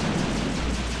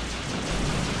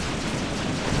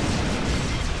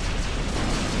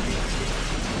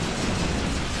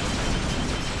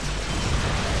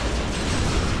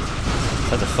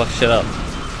 Had to fuck shit up.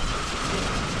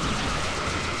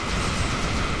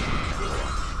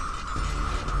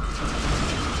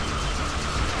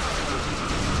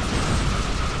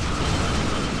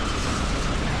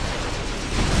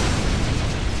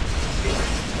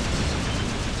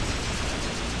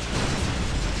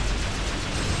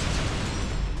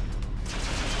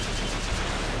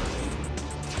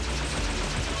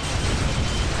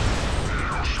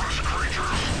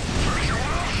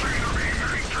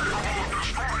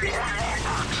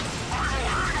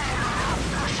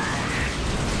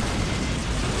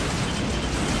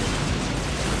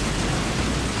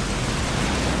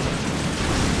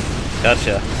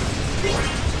 Gotcha.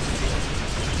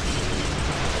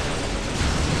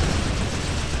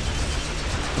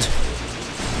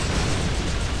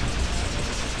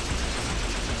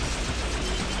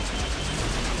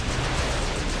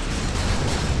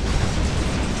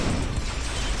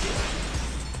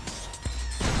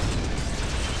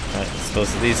 Alright,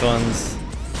 dispose of these ones.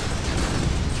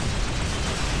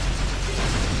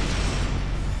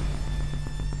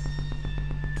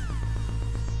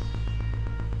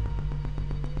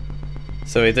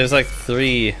 So wait, there's like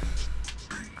 3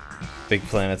 big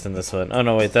planets in this one. Oh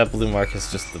no, wait, that blue mark is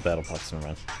just the battle pops in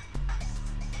run.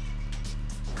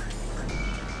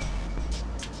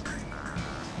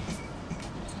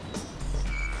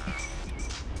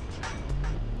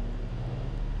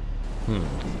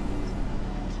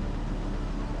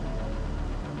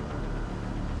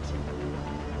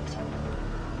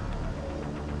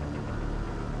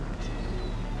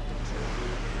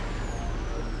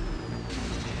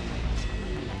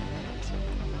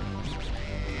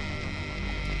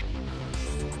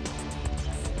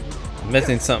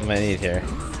 Missing something I need here.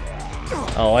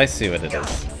 Oh, I see what it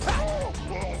is.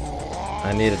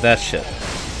 I needed that shit.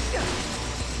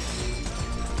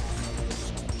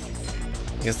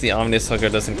 I guess the Omni Sucker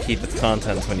doesn't keep its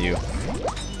contents when you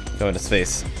go into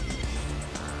space.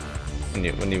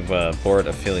 When you board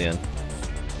Aphelion.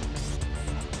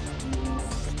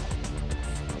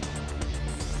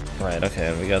 Right,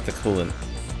 okay, we got the coolant.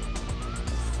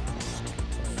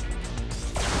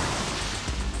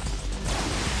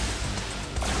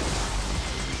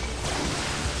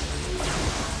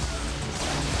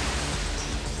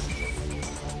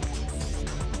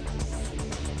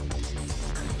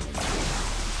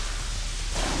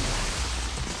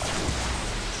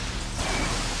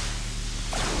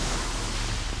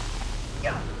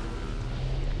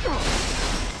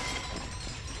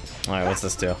 Alright, what's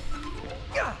this do?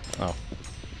 Oh.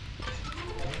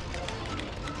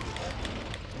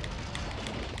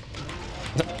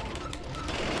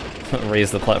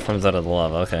 Raise the platforms out of the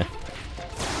lava, okay.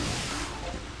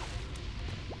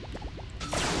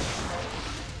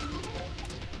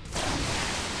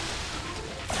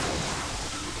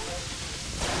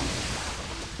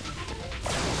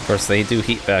 Of course, they do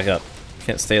heat back up.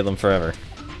 Can't stay with them forever.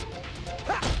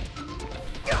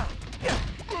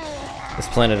 This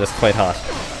planet is quite hot.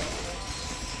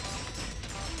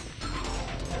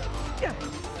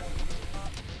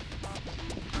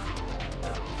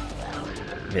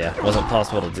 Yeah, it wasn't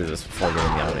possible to do this before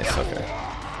getting the Omni Sucker.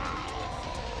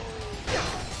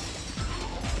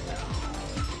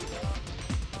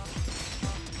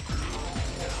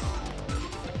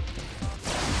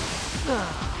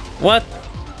 What?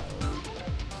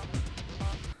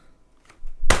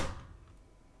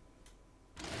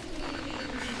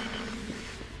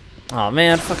 Aw, oh,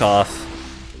 man, fuck off.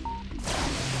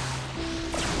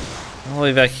 All the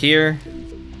way back here?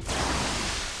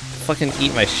 Fucking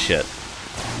eat my shit.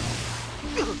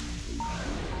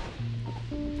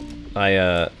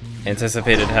 I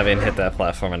anticipated having hit that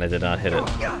platform and I did not hit it.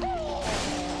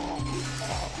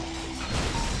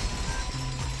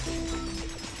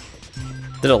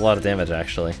 Did a lot of damage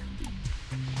actually.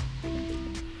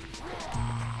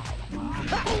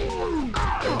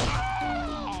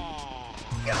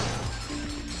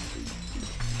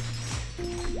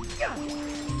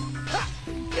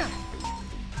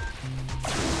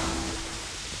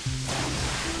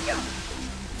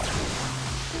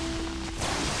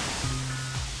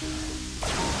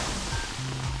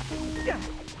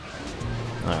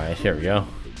 Alright, here we go.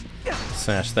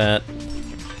 Smash that.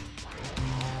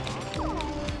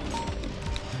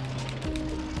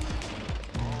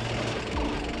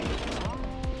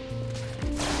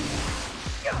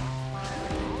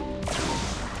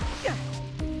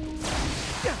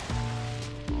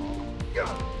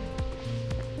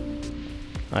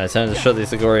 Alright, time to show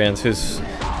these Agorians who's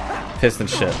pissed and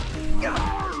shit.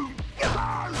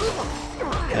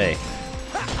 Hey.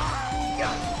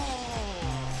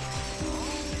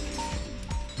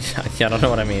 Yeah, I don't know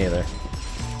what I mean either.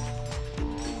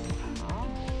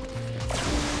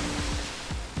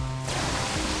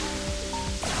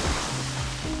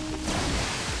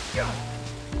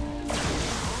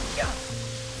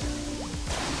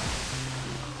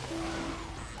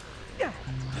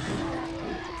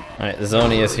 Alright, the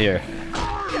Zoni is here.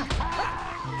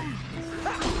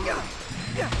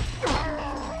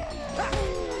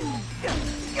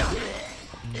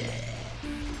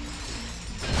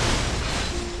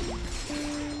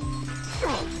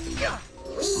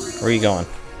 Where are you going?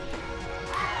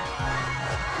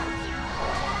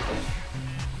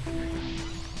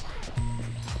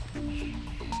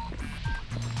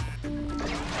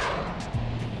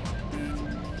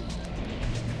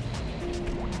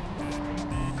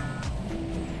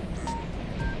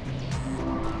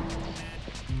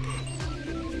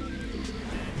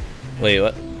 Wait,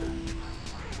 what?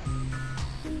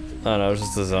 Oh no, it was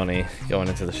just the Zoni going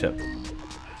into the ship.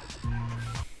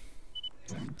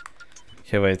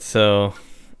 Okay, wait, so...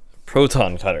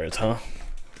 Proton cutters, huh?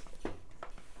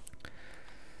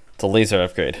 It's a laser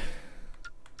upgrade.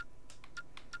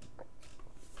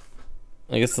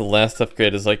 I guess the last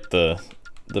upgrade is like the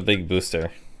big booster.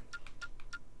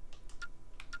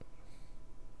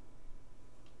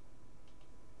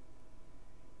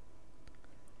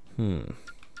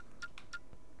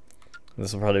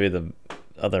 This will probably be the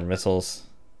other missiles.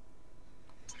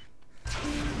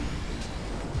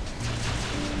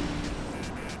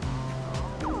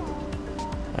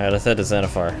 Alright, let's head to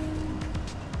Xenophar.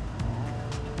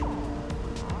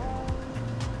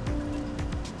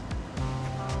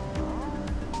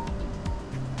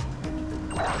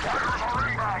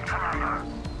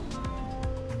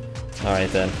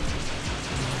 Alright then.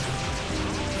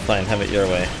 Fine, have it your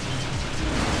way.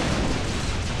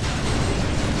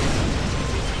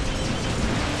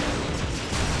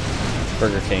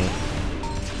 Burger King.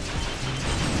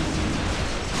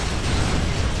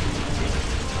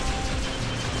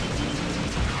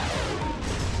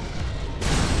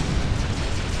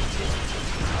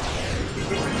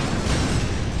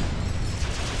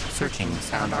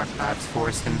 sound archives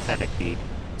for synthetic beat.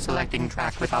 Selecting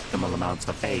track with optimal amounts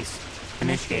of bass.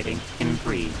 Initiating in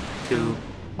 3, 2,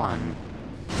 1.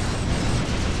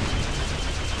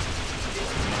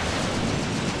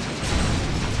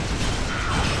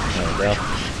 There we go.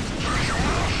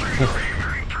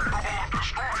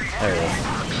 There it is.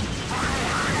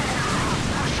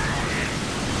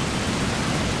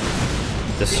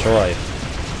 Destroy.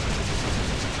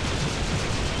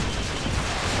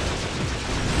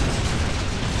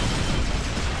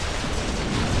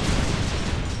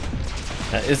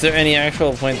 Is there any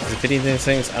actual point to defeating these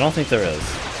things? I don't think there is.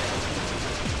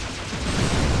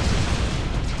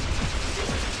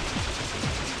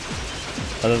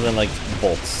 Other than, like,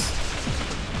 bolts.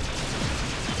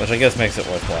 Which I guess makes it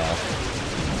worthwhile.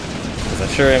 Because I'm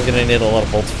sure I'm gonna need a lot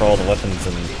of bolts for all the weapons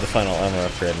and the final armor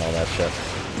upgrade and all that shit.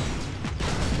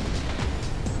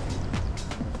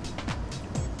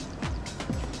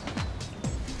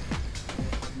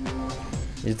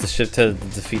 Use the ship to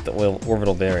defeat the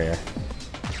orbital barrier.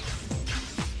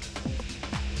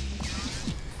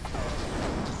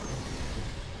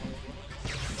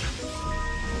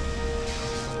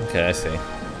 Okay, I see.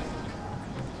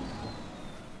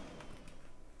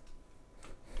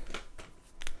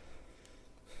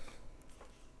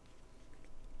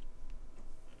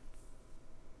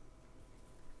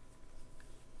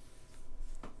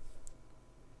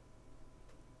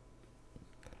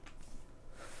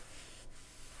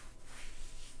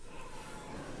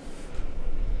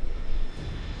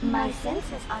 My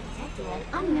sensors are detecting an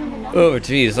unknown anomaly. Oh,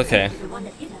 jeez, okay. The one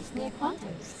that hit us near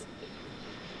Quantos.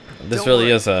 This Don't really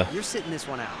worry, is a You're sitting this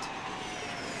one out.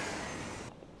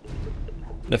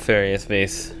 nefarious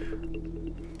base.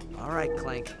 All right,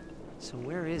 Clank. So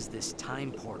where is this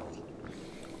time portal?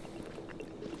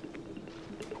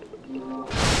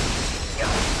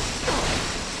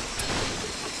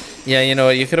 Yeah, you know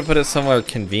what, you could have put it somewhere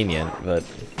convenient, but...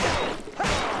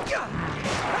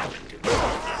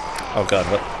 Oh god,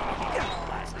 what?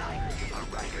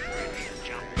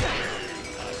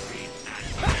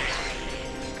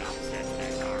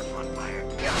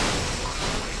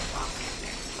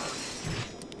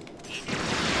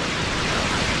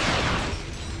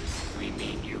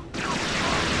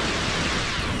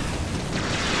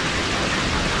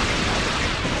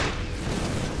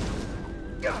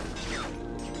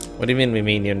 What do you mean we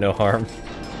mean you no harm?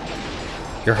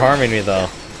 You're harming me though.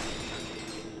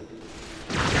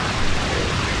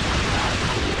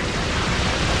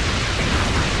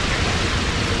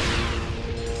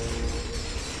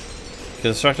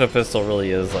 Constructive pistol really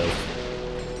is like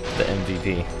the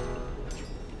MVP.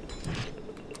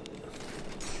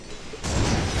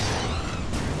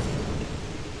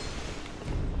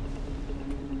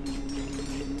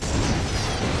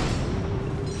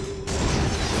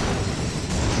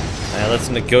 Let's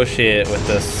negotiate with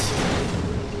this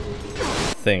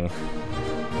thing.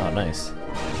 Oh, nice.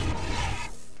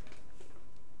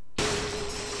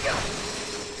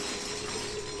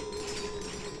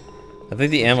 I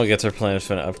think the ammo gets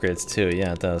replenishment upgrades too.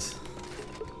 Yeah, it does.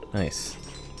 Nice.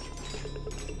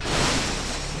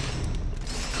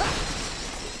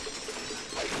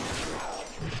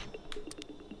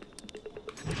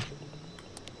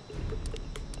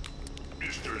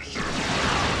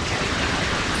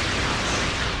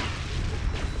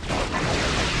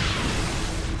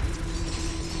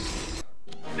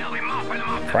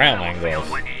 Crowning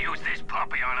glove. When you use this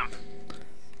puppy on him.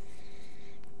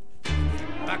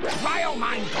 The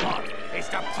Cryomine Glove is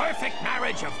the perfect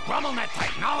marriage of GrumbleNet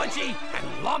technology and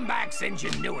Lombax's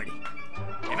ingenuity.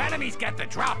 If enemies get the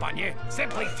drop on you,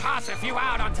 simply toss a few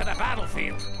out onto the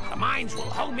battlefield. The mines will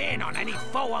home in on any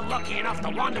foe unlucky enough to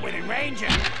wander within range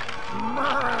and...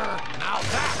 Now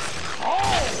that's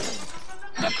cold!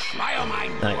 The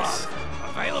Cryomine Nice.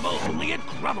 Glove. Available only at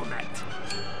GrumbleNet.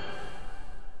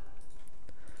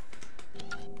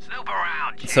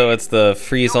 So it's the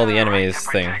freeze all the enemies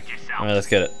thing. Alright, let's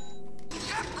get it.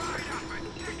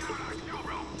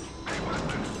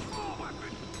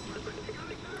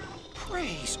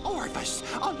 Praise Orvis,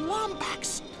 a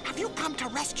Lombax! Have you come to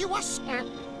rescue us?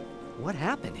 What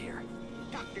happened here?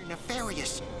 Dr.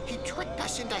 Nefarious. He tricked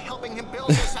us into helping him build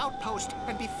this outpost,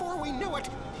 and before we knew it,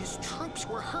 his troops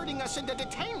were herding us into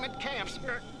detainment camps.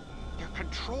 They're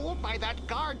controlled by that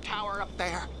guard tower up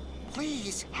there.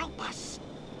 Please help us.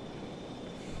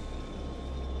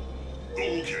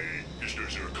 Okay, Mr.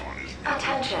 Zircon is...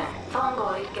 Attention,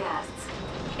 fungoid guests.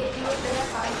 If you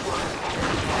identify one...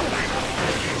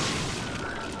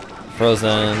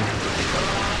 Frozen.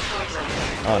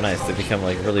 Oh, nice. They become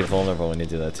like really vulnerable when you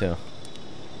do that too.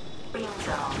 Real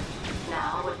zone.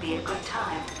 Now would be a good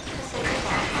time to say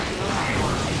goodbye to your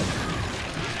loved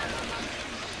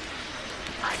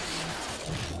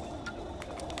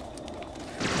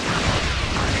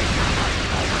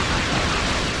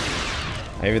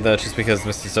Maybe though it's just because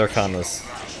Mr. Zircon was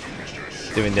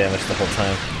doing damage the whole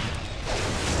time.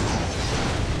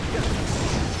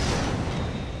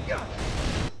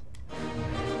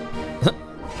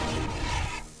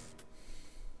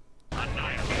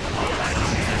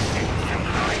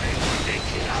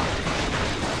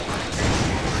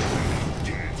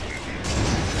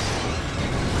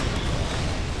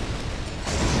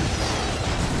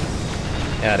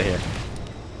 Out of here.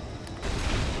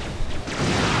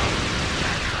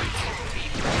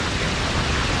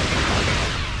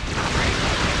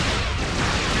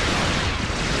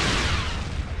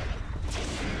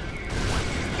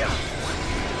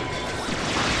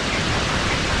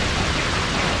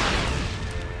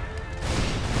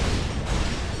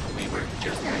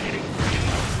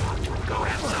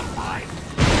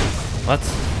 What?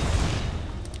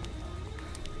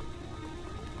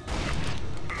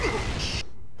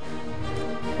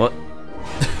 What?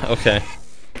 Okay.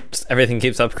 Just everything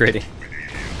keeps upgrading.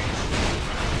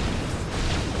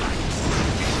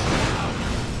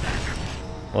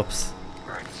 Whoops.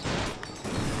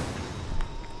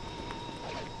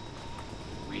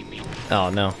 Oh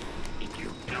no.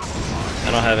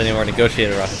 I don't have any more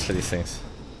negotiator rockets for these things.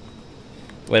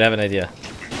 Wait, I have an idea.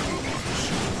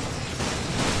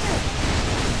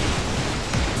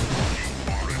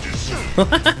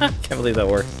 Can't believe that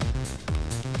worked.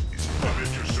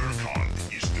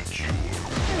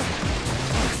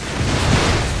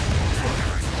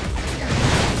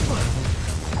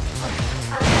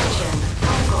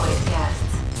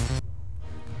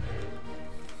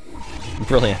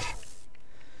 Brilliant.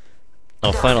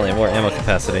 Oh, finally, more ammo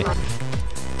capacity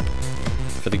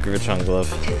for the Grivachon glove.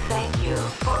 To thank you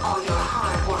for all your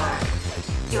hard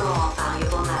work. You're all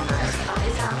valuable members of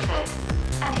his outfit,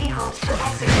 and he hopes to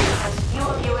execute as few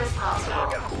of you as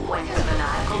possible when his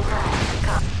maniacal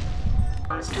plan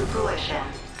comes to fruition.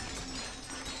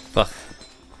 Fuck.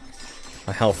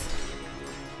 My health.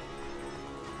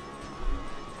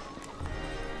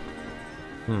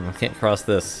 I can't cross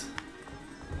this.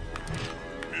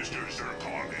 Mr.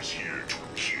 Zircon is here to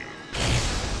kill.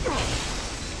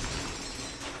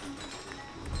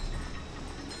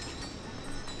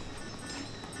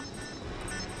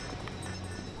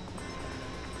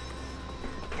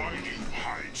 Why do you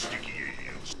hide, sticky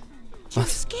aliens? You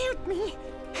scared me.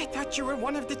 I thought you were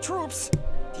one of the troops.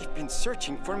 They've been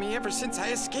searching for me ever since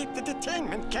I escaped the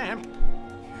detainment camp.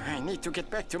 I need to get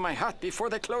back to my hut before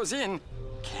they close in.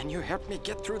 Can you help me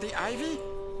get through the ivy?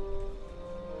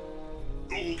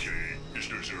 Okay,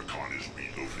 Mr. Zircon is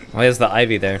reloaded. Why is the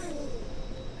ivy there?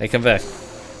 Hey, come back.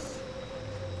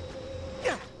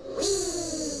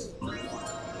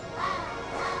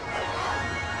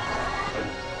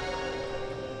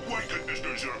 Why could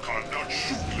Mr. Zircon not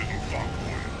shoot little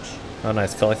fuckboys? Oh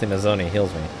nice, collecting Azoni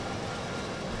heals me.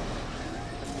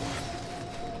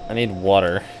 I need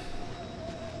water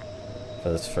for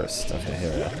this first. Okay, here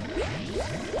we go.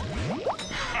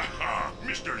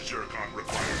 Mr. Zircon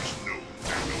requires no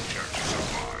nanotech to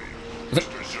survive.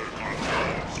 Mr. Zircon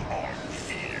lives on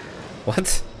fear. What?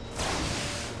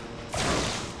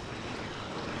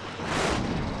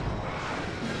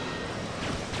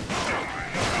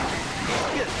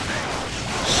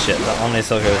 Shit, the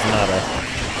Omnisilver is not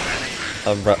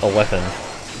a weapon.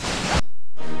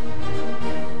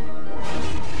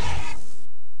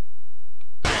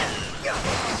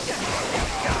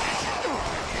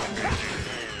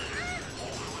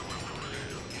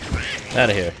 Out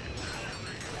of here.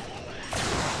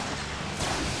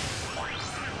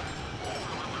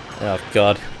 Oh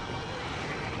god.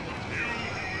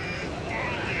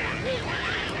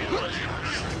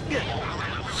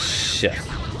 Shit.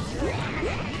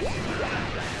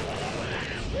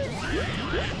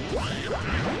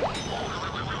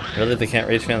 Really, they can't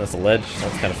reach me on this ledge?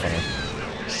 That's kind of funny.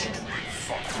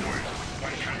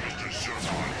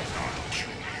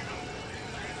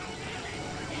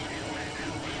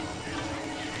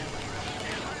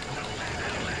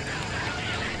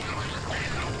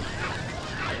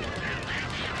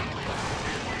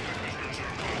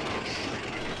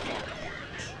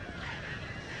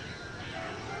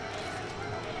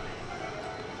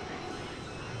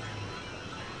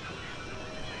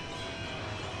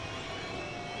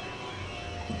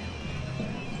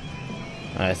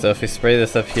 Alright, so if we spray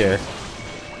this up here,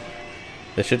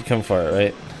 they should come for it,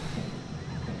 right?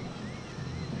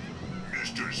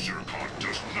 Mr. Zircon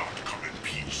does not come in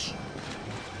peace.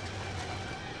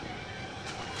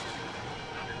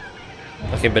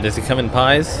 Okay, but does he come in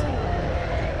pies?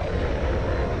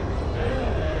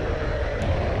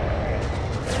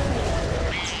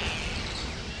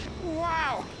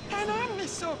 Wow, an Omni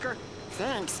Soaker.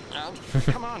 Thanks, Ed.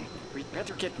 Come on, we'd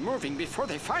better get moving before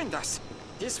they find us.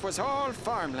 This was all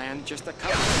farmland just a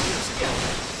couple of years ago.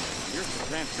 Used to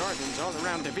plant gardens all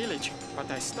around the village,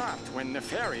 but I stopped when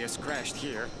Nefarious crashed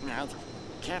here. I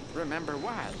can't remember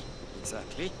why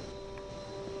exactly.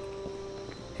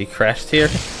 He crashed here?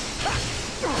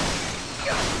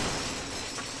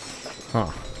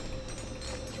 Huh.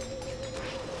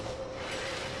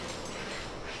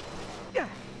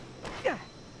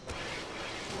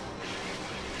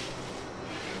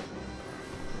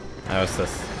 How is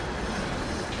this?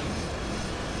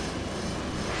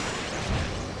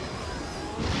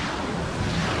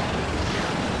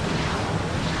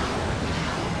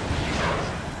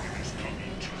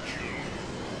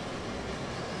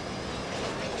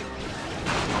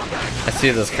 I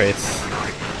see those crates.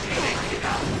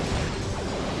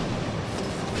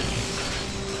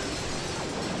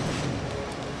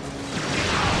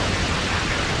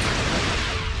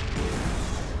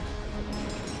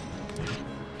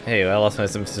 Hey, I lost my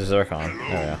Mr. Zircon.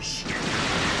 There we go.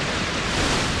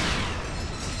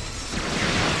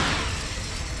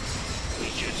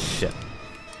 Shit.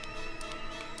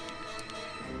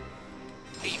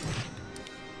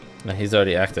 No, he's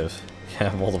already active.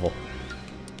 Yeah, multiple.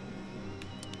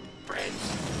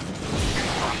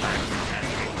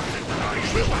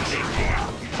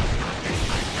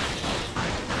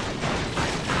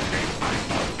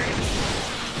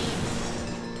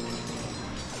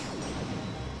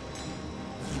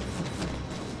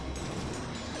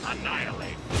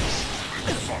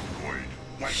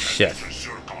 Shit.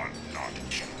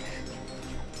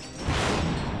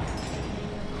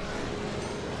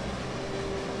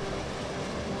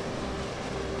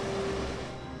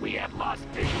 We have lost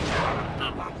vision.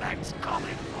 The Lombax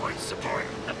calling for support.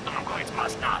 The Lomboids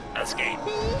must not escape.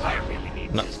 I really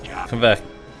need this job. Come back.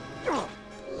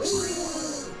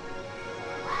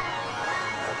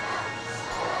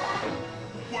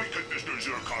 Why can Mr.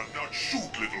 Zircon not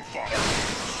shoot little fox?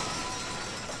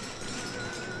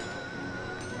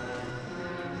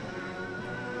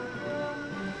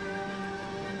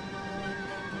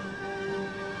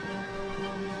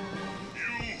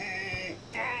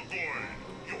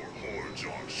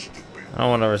 I don't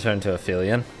want to return to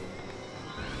Aphelion.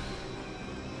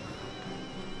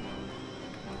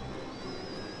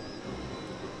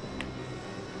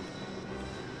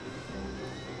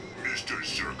 Mr.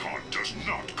 Zircon does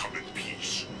not come in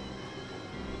peace.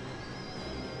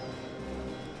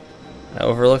 I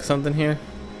overlooked something here?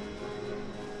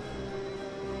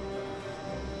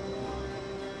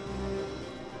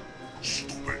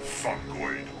 Stupid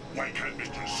fungoid. Why can't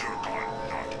Mr. Zircon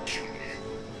not kill you?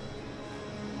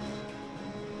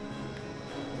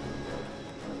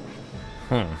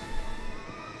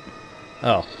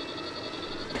 Oh.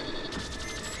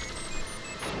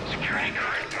 Security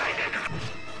guard blinded.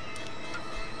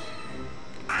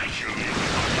 I shoot you.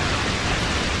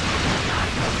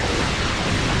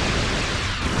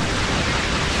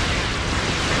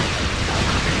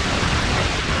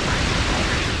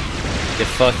 Get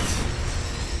fucked.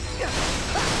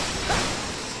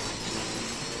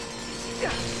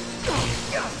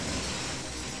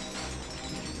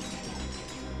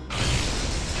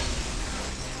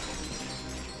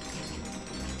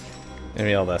 Give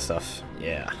me all that stuff.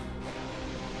 Yeah.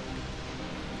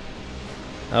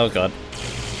 Oh god.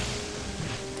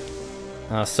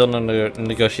 Still no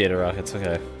negotiator rockets.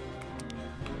 Okay.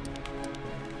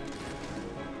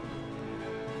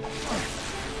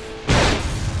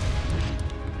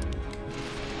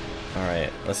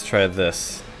 Alright, let's try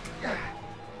this.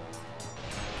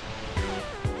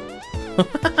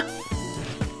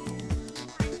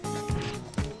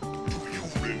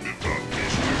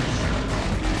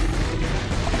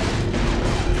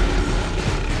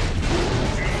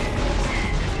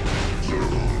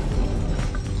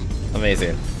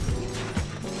 Amazing.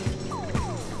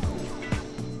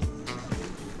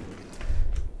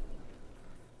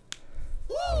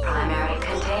 Primary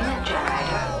containment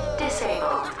generator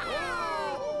disabled.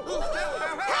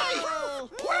 Hey!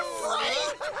 We're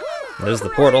free! There's the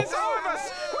portal.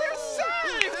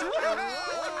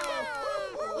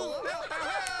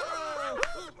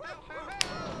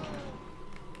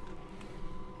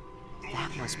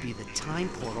 That must be the time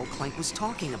portal Clank was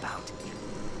talking about.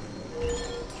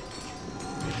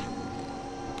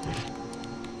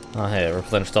 Oh hey, it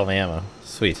replenished all my ammo.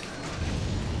 Sweet.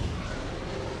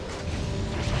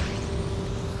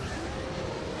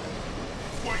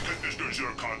 Why can Mr.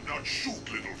 Zircon not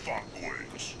shoot little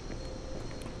fungoids?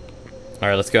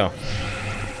 Alright, let's go.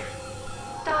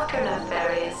 Dr.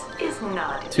 Nefarious is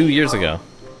not 2 years ago.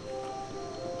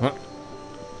 Huh?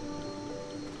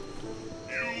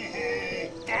 You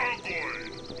fungoid!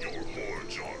 Your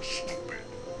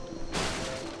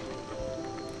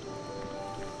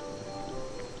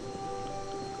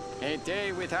A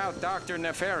day without Dr.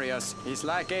 Nefarious is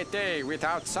like a day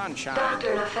without sunshine.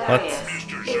 Dr. Nefarious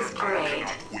is great.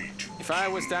 If I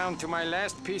was down to my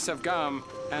last piece of gum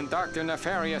and Dr.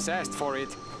 Nefarious asked for it,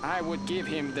 I would give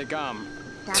him the gum.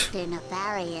 Dr.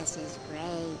 Nefarious is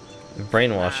great.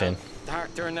 Brainwashing.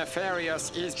 Dr.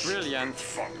 Nefarious is brilliant.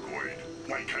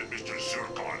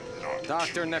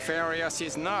 Dr. Nefarious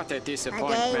is not a A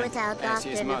disappointment, day without as Dr.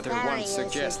 his mother once Nefarious is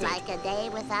suggested. like a day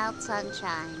without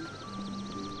sunshine.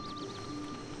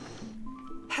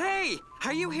 Hey,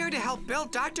 are you here to help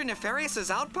build Dr.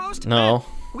 Nefarious's outpost? No.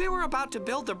 We were about to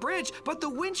build the bridge, but the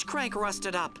winch crank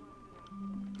rusted up.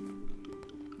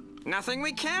 Nothing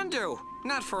we can do.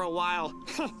 Not for a while.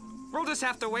 We'll just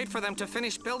have to wait for them to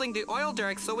finish building the oil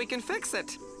derrick so we can fix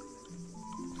it.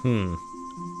 We're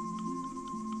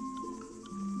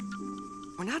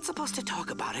not supposed to talk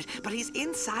about it, but he's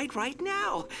inside right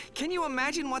now. Can you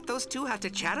imagine what those two have to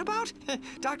chat about?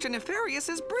 Dr. Nefarious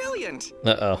is brilliant.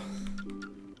 Uh-oh.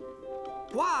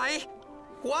 Why?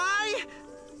 Why?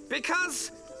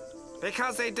 Because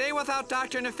a day without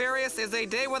Dr. Nefarious is a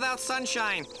day without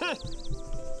sunshine. I'll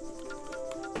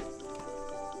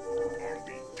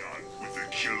be done with the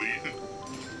killing.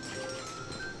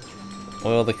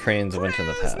 Oil the cranes went in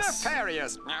the Prince past.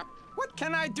 Nefarious, what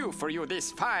can I do for you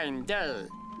this fine day?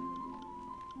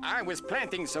 I was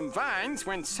planting some vines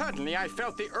when suddenly I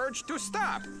felt the urge to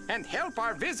stop and help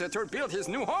our visitor build his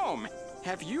new home.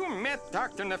 Have you met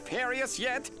Dr. Nefarious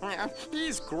yet?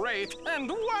 He's great and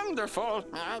wonderful.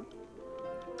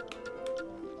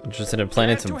 Interested in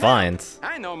planting Glad to some help. vines.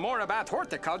 I know more about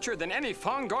horticulture than any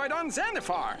fungoid on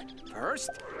Xanathar. First,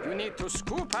 you need to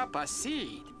scoop up a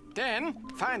seed. Then,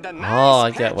 find a nice Oh,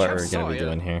 I get patch what of we're gonna be soil.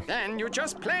 doing here. Then you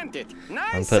just plant it.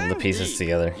 Nice I'm putting the and pieces deep.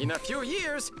 together. In a few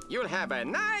years, you'll have a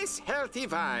nice, healthy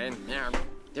vine.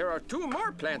 There are 2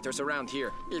 more planters around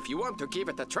here, if you want to give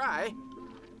it a try.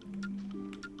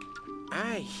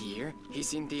 I hear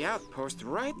he's in the outpost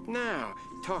right now,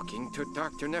 talking to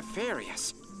Dr.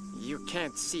 Nefarious. You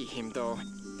can't see him, though.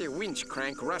 The winch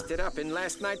crank rusted up in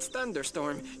last night's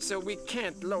thunderstorm, so we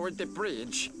can't lower the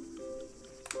bridge.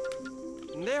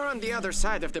 They're on the other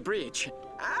side of the bridge.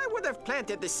 I would have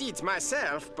planted the seeds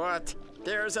myself, but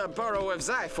there's a burrow of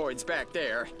xiphoids back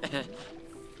there.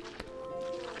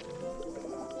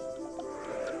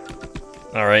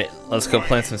 Alright, let's go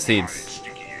plant some seeds.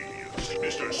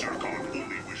 Mr. Zircon only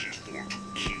wishes for to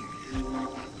kill you.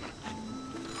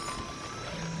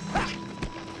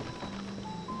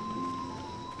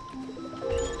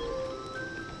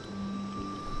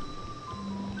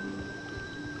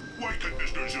 Why can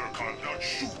Mr. Zircon not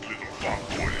shoot little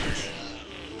fuckboys?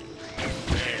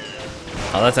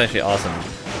 Oh, that's actually awesome.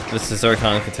 Mr.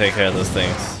 Zircon can take care of those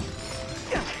things.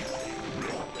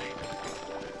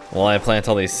 While I plant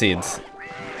all these seeds.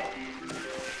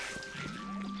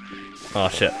 Oh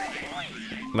shit.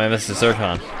 My Mr.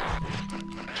 Zircon.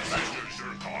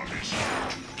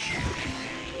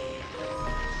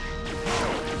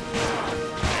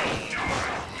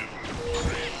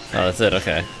 Oh, that's it,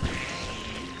 okay.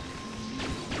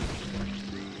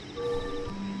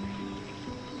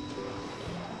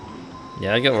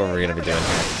 Yeah, I get what we're gonna be doing here.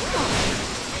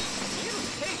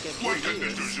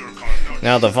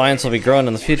 Now the vines will be grown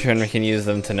in the future and we can use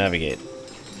them to navigate.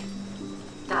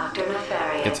 Dr.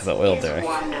 Nefarious Get to the oil is derrick.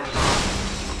 wonderful.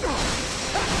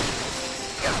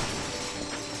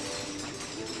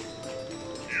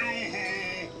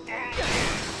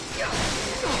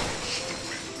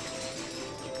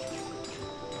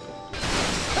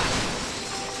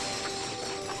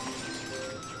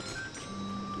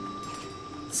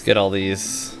 Let's get all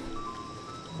these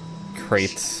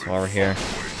crates while we're here.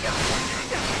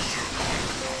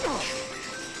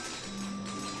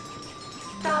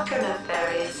 Dr.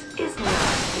 Nefarious is not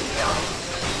evil.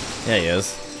 Yeah, he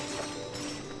is.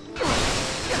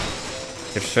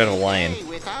 You're straight up lying. Day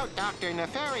without Dr.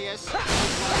 Nefarious is like a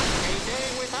day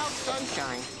without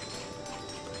sunshine.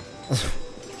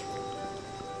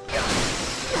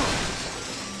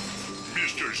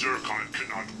 Mr. Zircon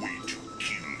cannot wait to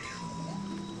kill you.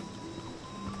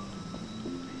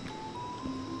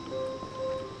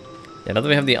 Yeah, now that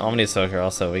we have the Omni Soaker,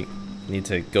 also we need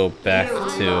to go back You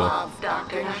to. love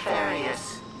Dr.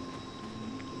 Nefarious.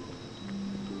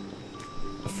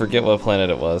 I forget what planet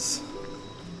it was.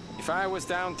 If I was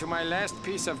down to my last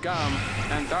piece of gum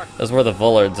and Dr. That's where the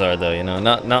Vullards are, though. You know,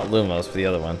 not Lumos, but the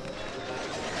other one.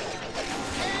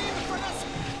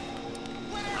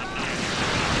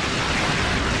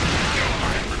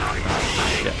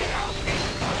 Shit.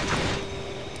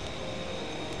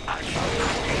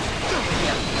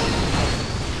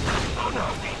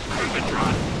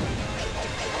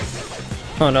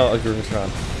 Oh no, a Groovitron.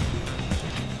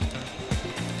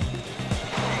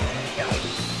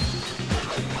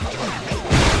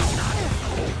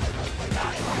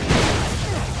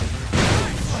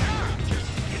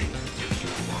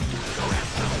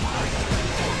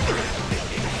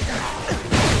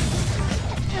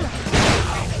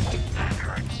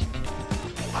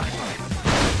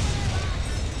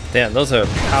 Damn, those are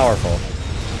powerful.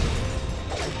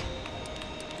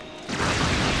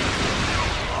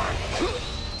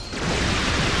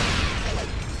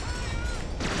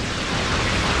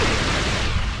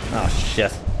 Oh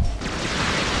shit.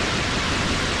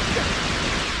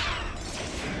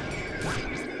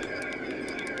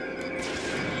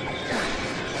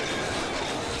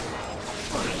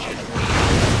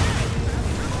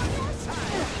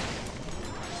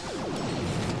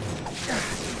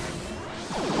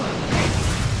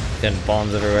 Getting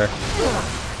bombs everywhere.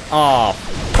 Oh,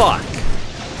 fuck.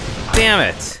 Damn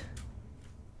it.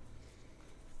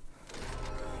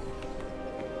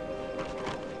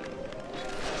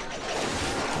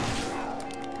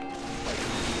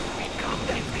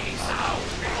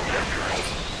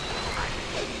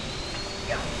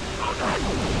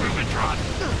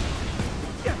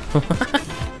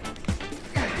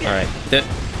 Alright.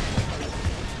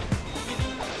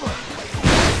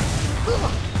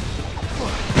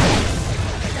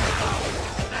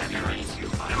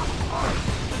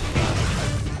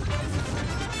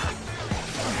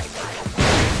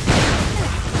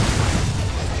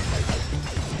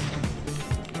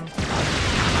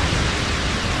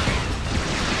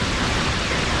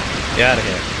 Get out of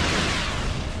here.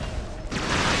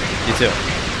 You too.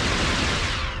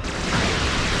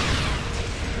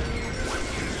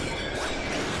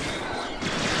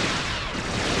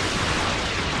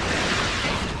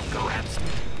 Go ahead.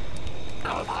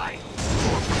 Alibi.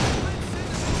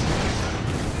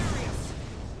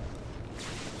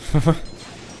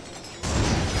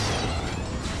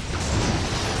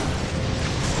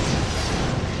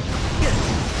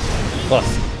 Plus.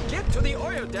 Get to the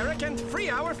oil derrick and free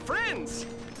our friends.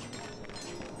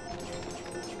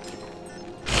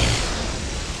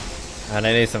 And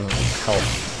I need some help.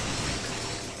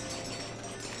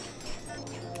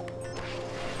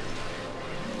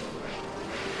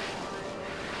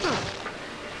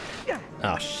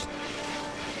 Oh shit.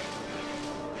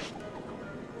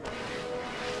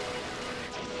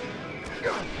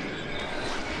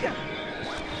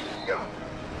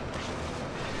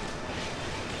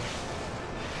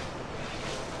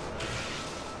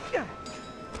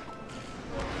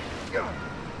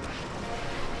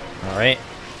 All right.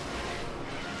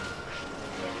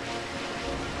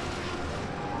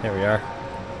 Here we are.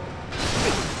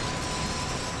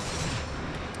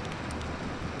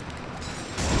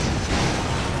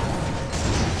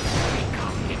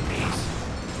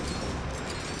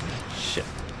 Shit.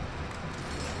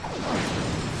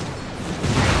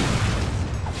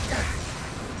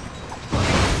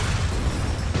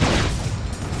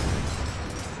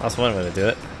 That's one way to do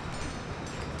it.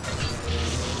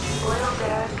 Oil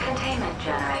barrel containment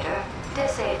generator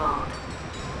disabled.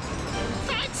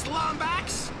 Thanks,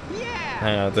 Lombax! Yeah!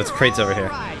 I know, there's crates over here.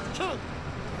 Right.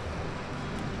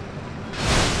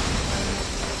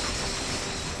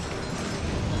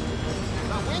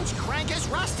 The winch crank is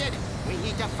rusted. We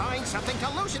need to find something to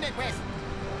loosen it with.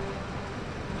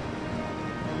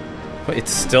 Wait,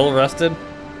 it's still rusted?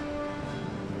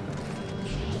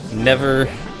 Never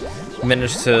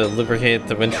managed to lubricate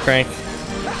the winch crank?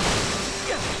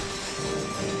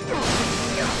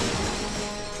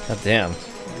 God damn.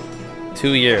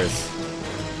 2 years.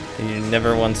 And you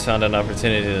never once found an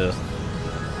opportunity to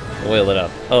oil it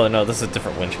up. Oh no, this is a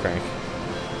different winch crank.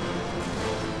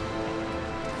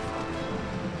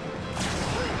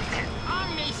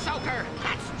 Omni Soaker!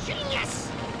 That's genius!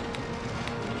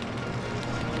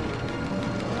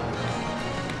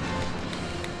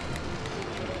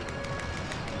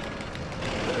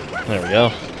 There we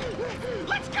go.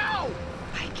 Let's go!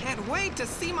 I can't wait to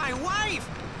see my wife!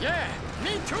 Yeah,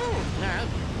 me too.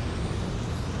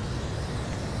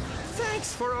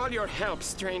 Thanks for all your help,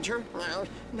 stranger. Well,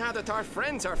 now that our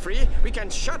friends are free, we can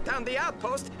shut down the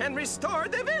outpost and restore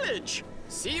the village.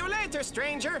 See you later,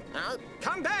 stranger.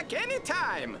 Come back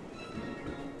anytime.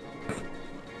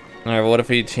 Alright, what if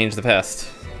we change the past?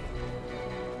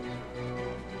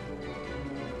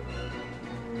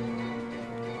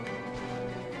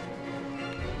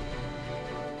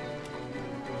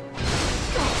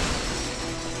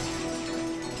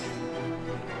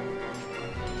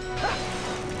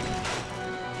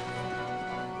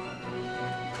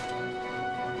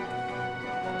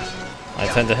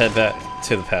 I tend to head back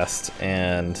to the past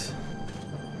and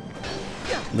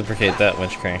lubricate that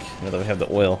winch crank now that we have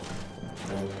the oil.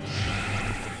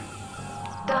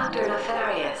 Dr.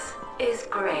 Nefarious is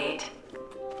great.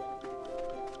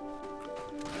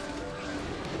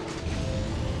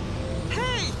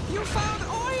 Hey, you found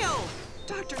oil!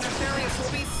 Dr. Nefarious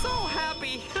will be so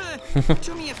happy.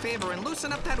 Do me a favor and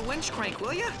loosen up that winch crank,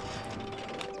 will ya?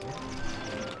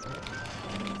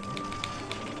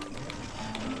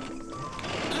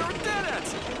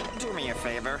 Do me a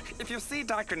favor. If you see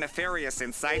Dr. Nefarious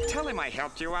in sight, tell him I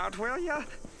helped you out, will ya?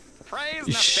 Praise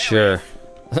Nefarious. Sure.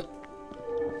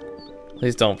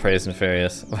 Please don't praise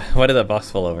Nefarious. Why did that box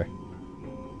fall over?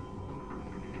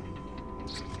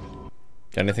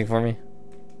 Got anything for me?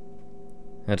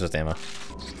 That's just ammo.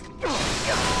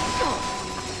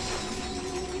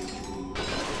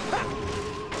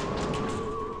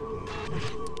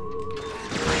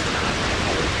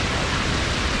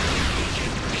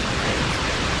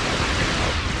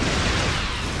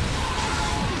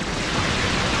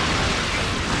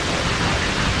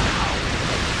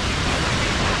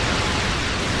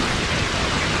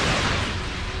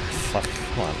 Fuck,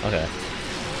 come on, okay.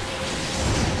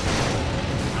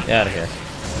 Get out of here.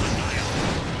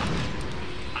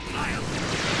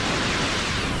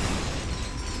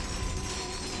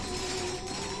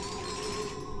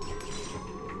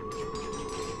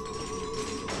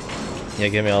 Yeah,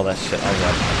 give me all that shit. I'll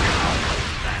run.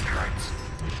 That hurts.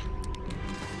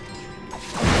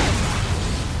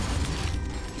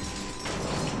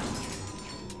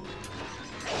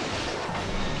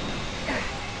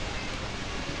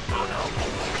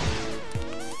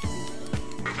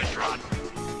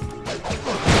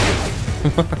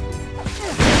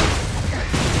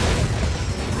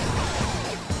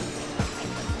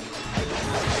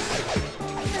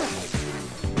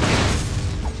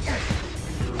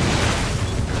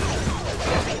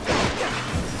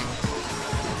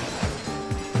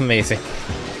 Amazing.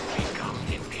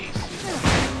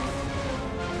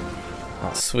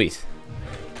 Oh, sweet.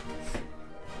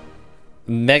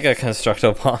 Mega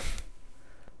Constructo Bomb.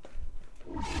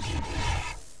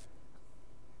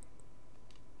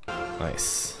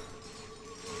 Nice.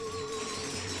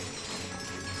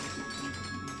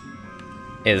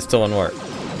 Hey, this still won't work.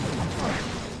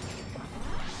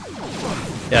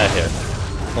 Get out of here.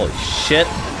 Holy shit.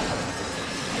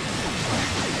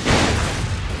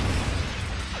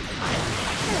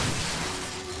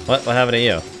 What happened to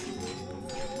you?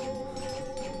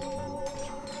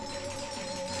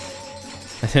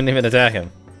 I didn't even attack him.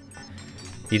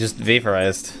 He just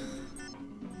vaporized.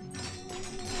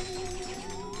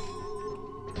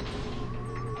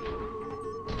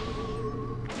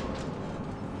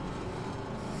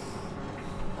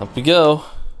 Up we go.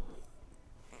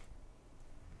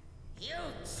 You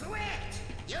switched!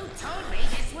 You told me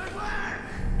this would work!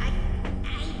 I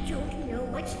don't know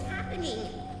what's happening.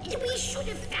 We should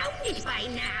have found it by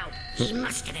now. He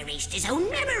must have erased his own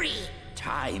memory.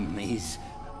 Time is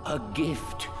a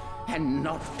gift and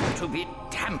not to be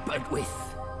tampered with.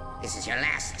 This is your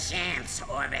last chance,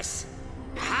 Orvis.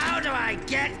 How do I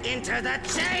get into the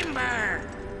chamber?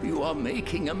 You are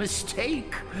making a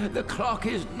mistake. The clock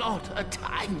is not a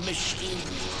time machine.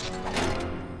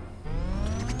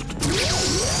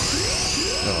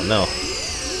 Oh no.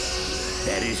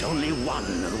 There is only one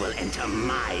who will enter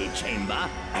my chamber,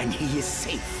 and he is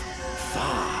safe,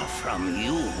 far from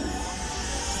you.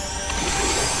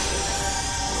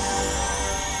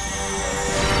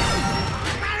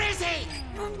 Where is he?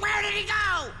 Where did he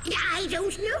go? I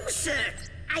don't know, sir.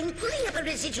 I'm pulling up a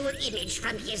residual image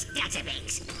from his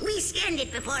database. We scanned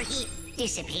it before he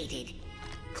dissipated.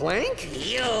 Clank?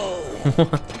 Yo!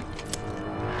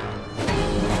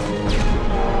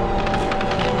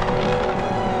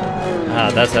 Ah,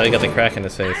 that's how he got the crack in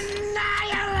his face.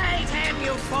 Annihilate him,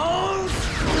 you fools!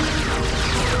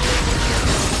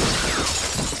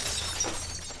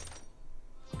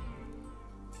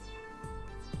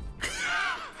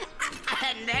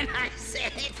 And then I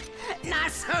said,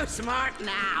 not so smart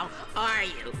now, are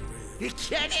you? You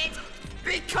get it?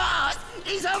 Because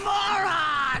he's a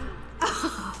moron!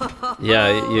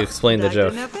 Yeah, you explained the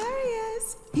joke. Dr.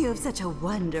 Nefarious, you have such a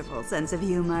wonderful sense of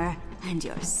humor, and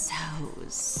you're so...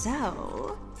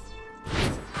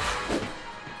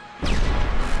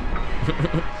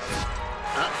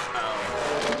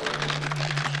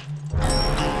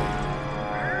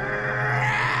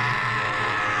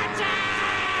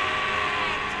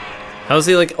 How is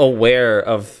he like aware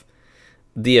of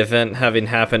the event having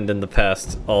happened in the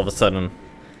past all of a sudden?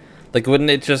 Like, wouldn't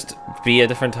it just be a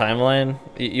different timeline?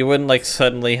 You wouldn't like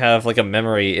suddenly have like a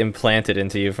memory implanted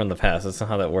into you from the past. That's not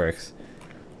how that works.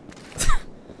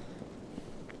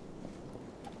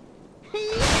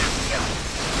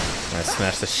 I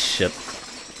smashed the shit.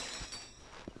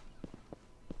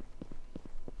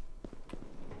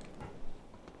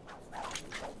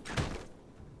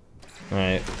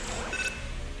 Alright.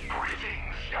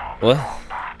 What?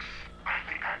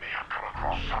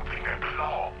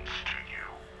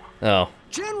 Oh.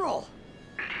 General!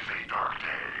 It is a dark day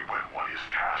when one is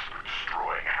tasked with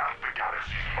destroying half the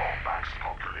galaxy's Longback's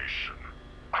population.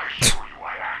 I assure you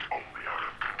I act only out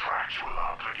of contractual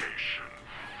obligation. investigation.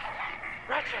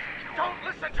 Ratchet, don't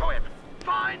listen to him!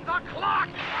 Find the clock!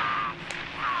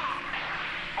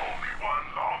 Only one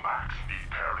Lomax need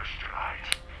perish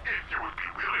tonight. If you would be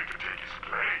willing to take his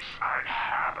place, I'd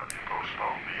happily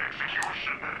postpone the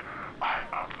execution.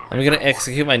 I'm gonna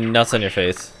execute my nuts on your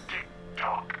face.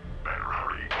 Better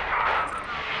hurry.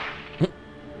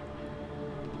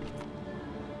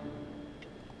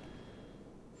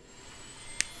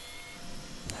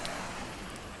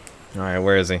 Alright,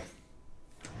 where is he?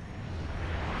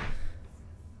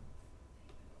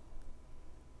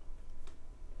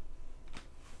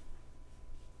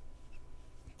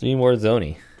 Three more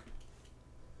Zoni.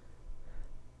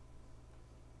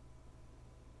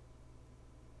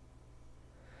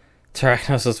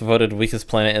 Terracnos was voted weakest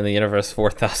planet in the universe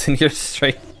 4,000 years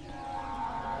straight.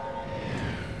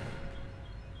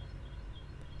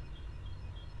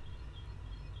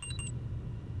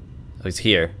 Oh, he's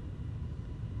here.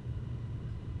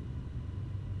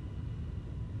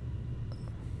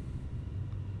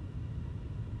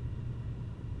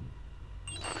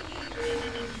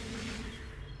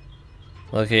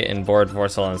 Locate and board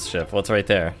Vorsalon's ship. What's right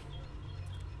there?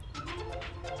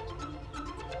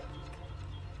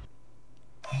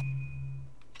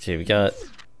 Okay, we got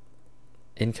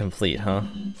incomplete, huh?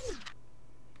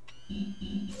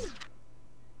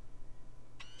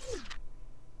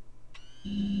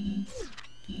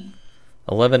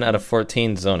 $11 out of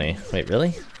 14 Zoni. Wait,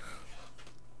 really?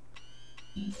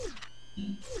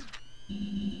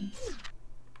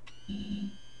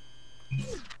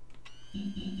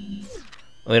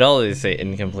 Wait, all of these say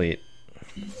incomplete.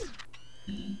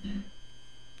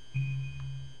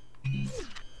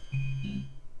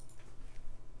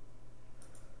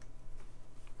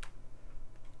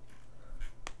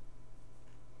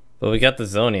 But we got the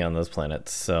Zoni on those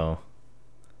planets, so...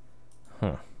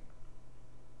 Huh.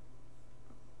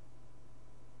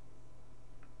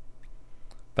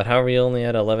 But how are we only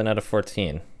at 11 out of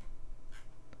 14?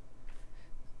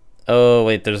 Oh,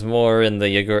 wait, there's more in the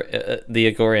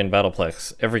Yagorian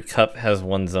Battleplex. Every cup has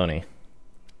one Zoni.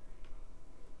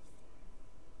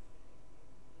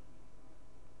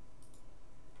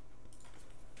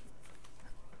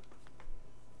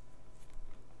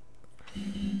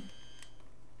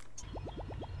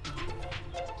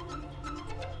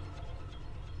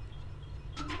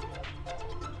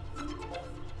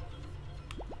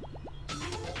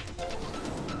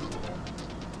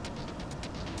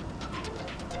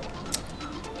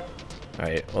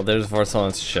 Alright, well there's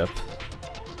Vorsalon's ship.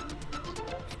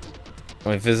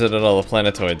 We visited all the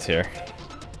planetoids here.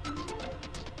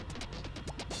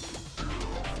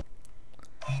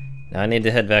 Now I need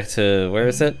to head back to, where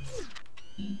is it?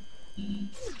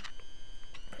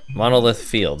 Monolith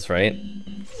Fields, right?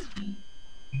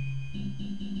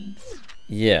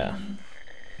 Yeah.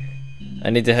 I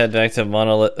need to head back to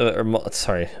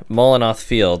Molinoth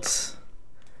Fields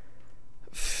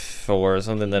for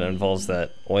something that involves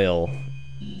that oil,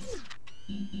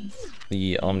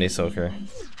 the Omni Soaker.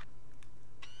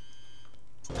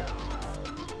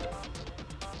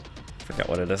 Forgot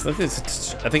what it is.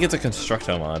 I think it's a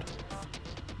Constructo mod.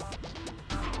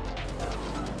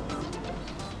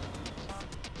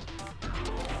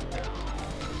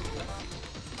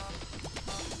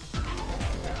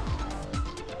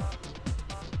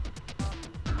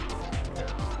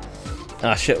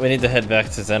 Ah shit, we need to head back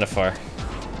to Zenithar.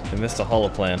 We missed a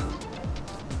holoplan.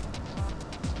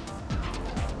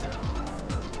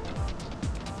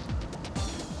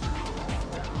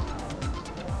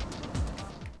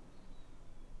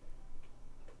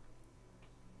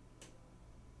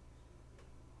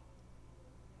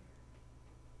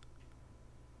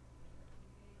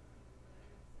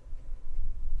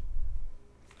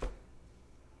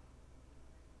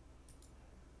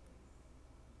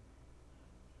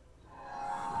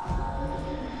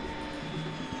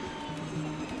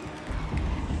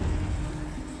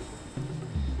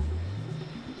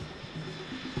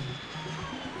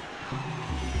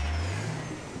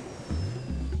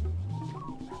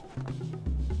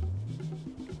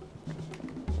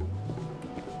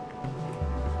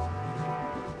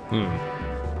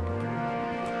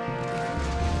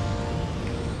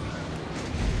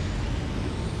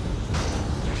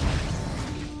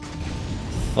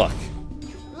 Fuck.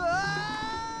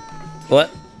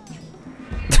 What?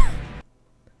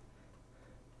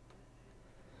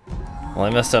 Well, I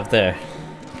messed up there.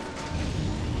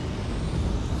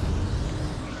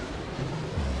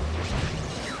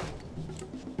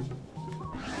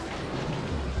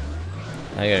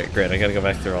 Great, I gotta go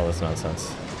back through all this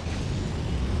nonsense.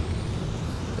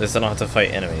 At least I don't have to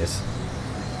fight enemies.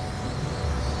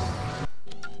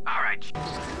 Alright.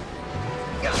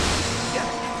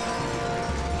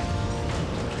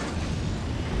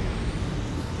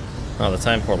 Oh, the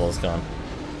time portal is gone.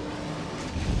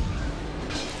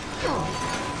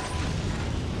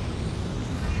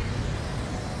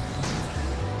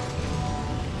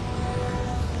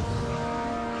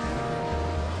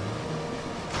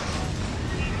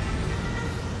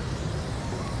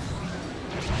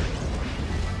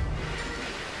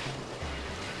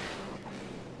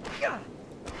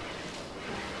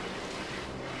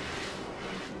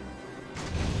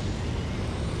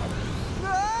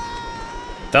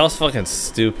 That was fucking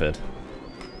stupid.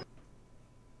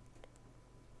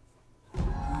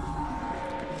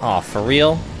 Aw, for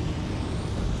real?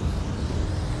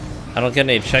 I don't get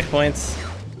any checkpoints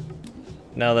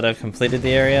now that I've completed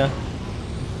the area?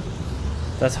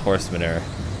 That's horse manure.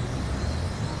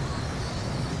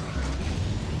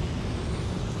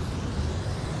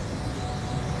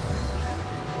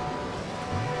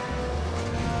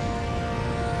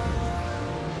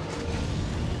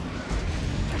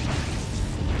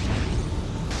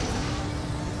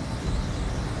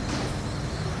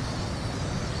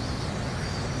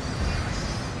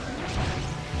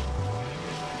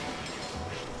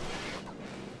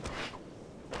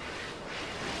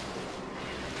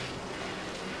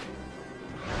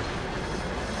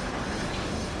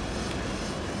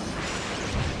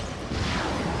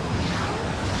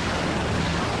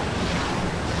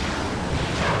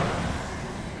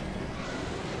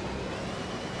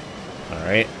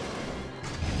 Alright.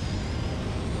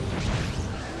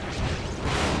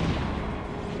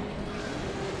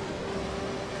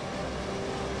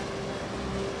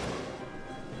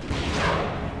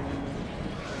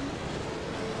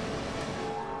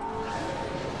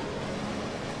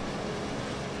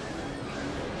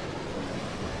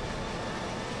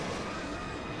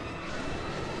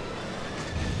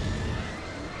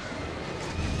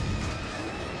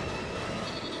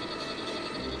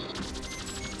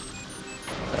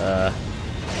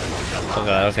 Oh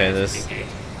god, okay, there's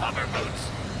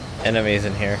enemies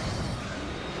in here.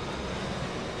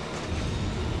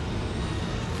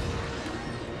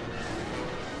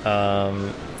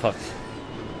 Fuck.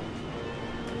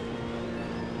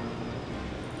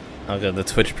 Oh god, the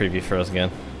Twitch preview froze again.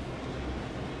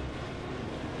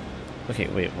 Okay,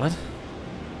 wait, what?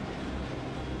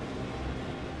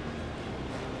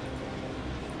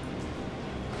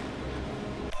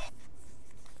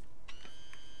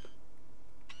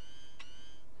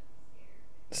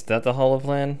 Is that the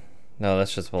holoplan? No,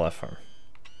 that's just a platform.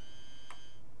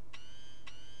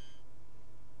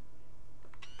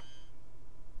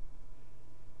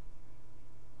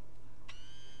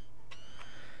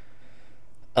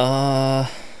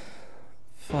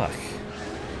 Fuck.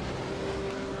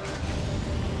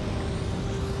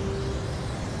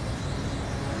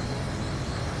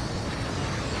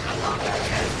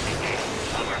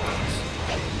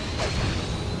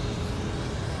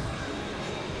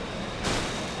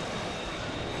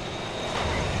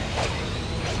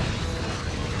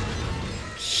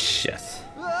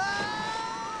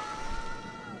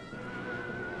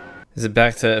 Is it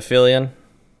back to Aphelion?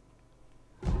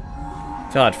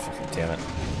 God fucking damn it.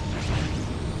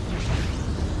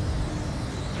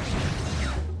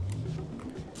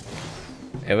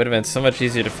 It would have been so much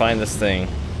easier to find this thing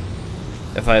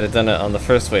if I had done it on the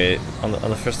first way, on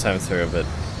the first time through, but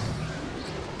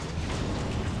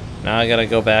now I gotta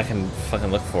go back and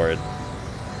fucking look for it.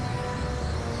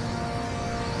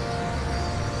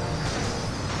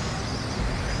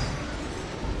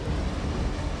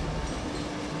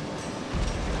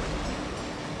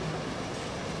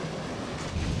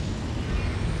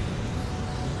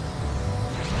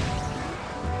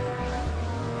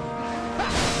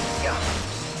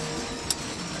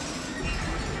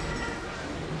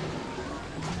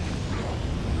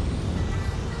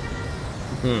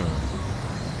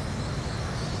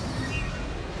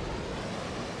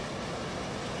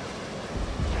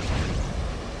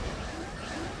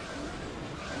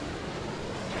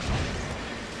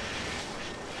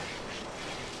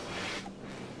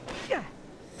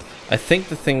 I think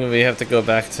the thing we have to go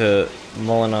back to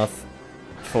Molinoth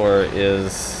for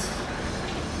is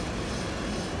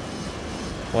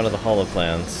one of the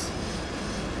holoplans.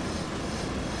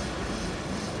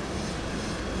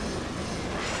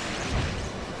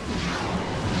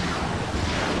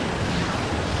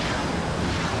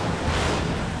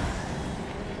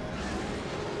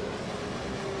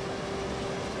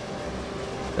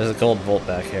 There's a gold bolt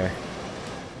back here.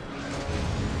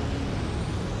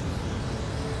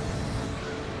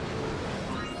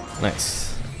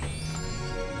 Nice.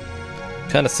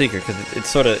 Kind of secret because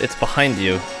it's behind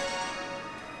you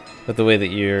with the way that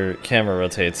your camera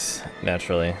rotates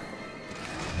naturally.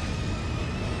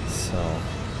 So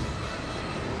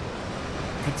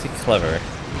Pretty clever.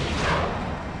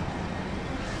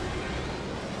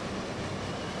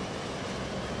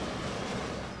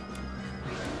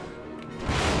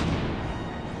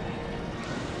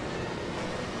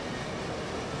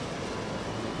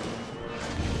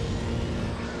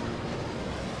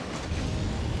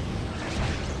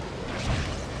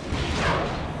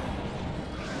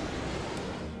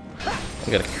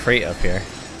 We got a crate up here.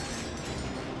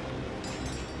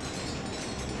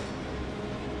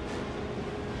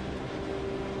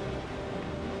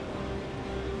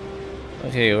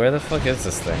 Okay, where the fuck is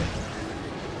this thing?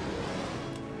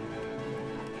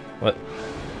 What?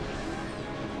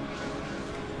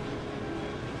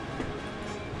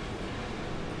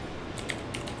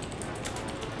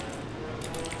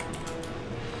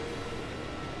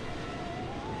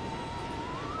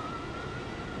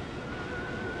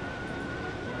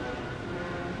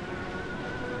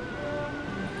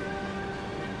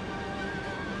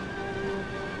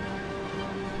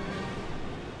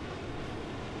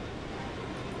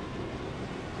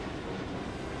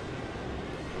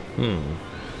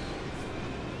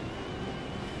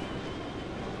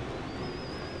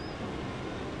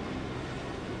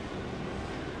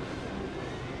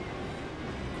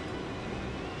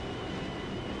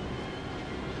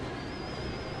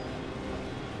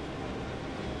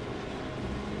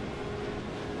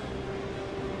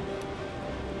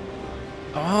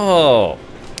 Oh,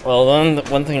 well,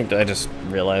 one thing I just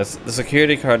realized: the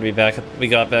security card we got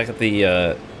back at the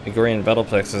Igorian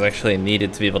Battleplex is actually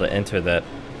needed to be able to enter that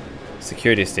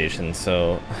security station.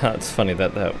 So it's funny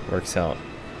that that works out.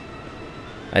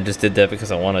 I just did that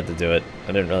because I wanted to do it. I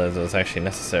didn't realize it was actually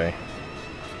necessary.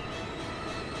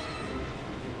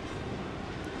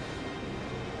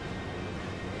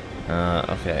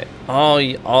 Okay.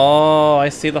 Oh, I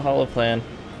see the holo plan.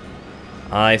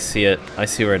 I see it. I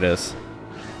see where it is.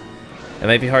 It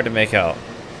might be hard to make out,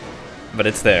 but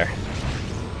it's there.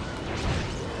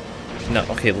 No,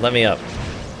 okay, let me up.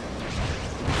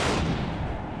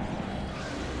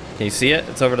 Can you see it?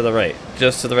 It's over to the right.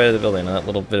 Just to the right of the building, and that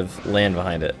little bit of land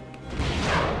behind it.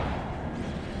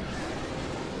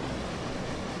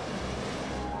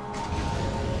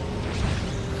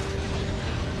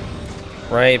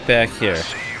 Right back here.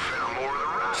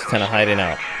 Just kind of hiding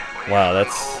out. Wow,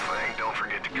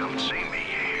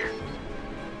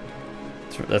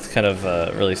 that's kind of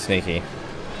really sneaky.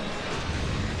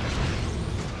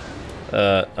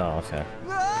 Oh, okay.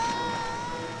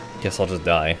 Guess I'll just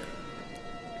die.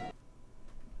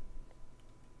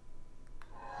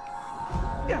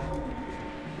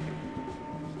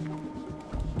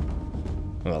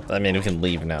 Well, I mean, we can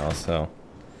leave now, so...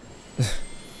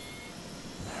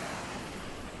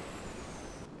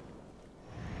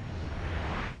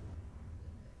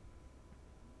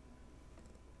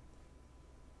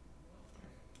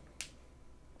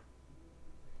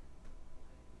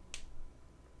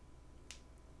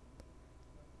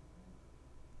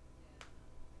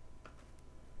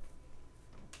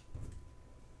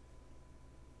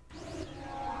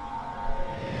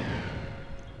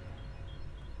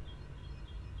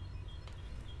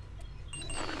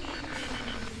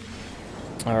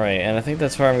 Alright, and I think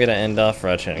that's where I'm gonna end off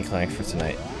Ratchet and Clank for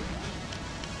tonight.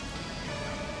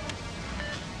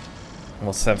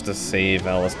 We'll just have to save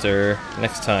Alistair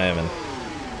next time, and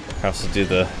perhaps we'll do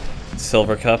the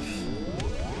Silver Cup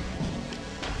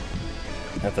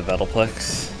at the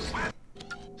Battleplex.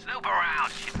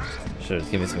 Sure,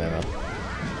 give me some ammo.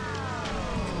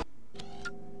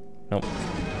 Nope.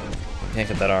 Can't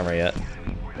get that armor yet.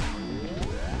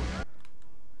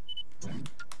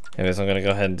 Anyways, I'm gonna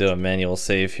go ahead and do a manual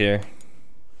save here.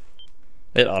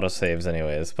 It auto-saves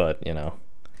anyways, but, you know,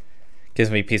 gives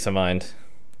me peace of mind.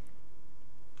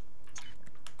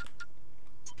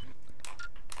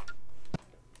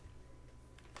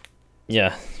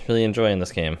 Yeah, really enjoying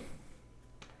this game.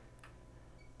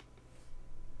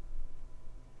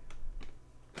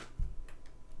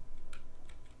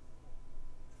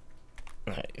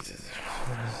 Alright,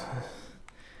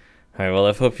 well,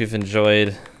 I hope you've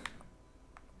enjoyed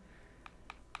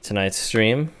tonight's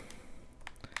stream.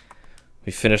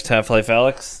 We finished Half-Life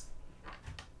Alyx.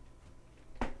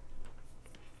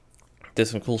 Did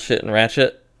some cool shit in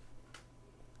Ratchet.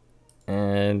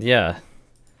 And yeah.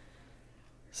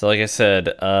 So like I said,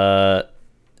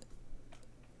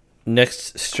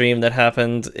 next stream that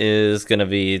happens is gonna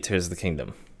be Tears of the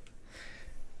Kingdom.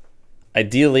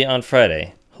 Ideally on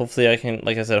Friday. Hopefully I can,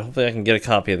 like I said, hopefully I can get a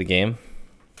copy of the game.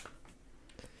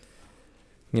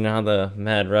 You know how the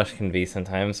mad rush can be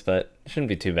sometimes, but it shouldn't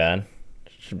be too bad.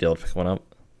 Should be able to pick one up.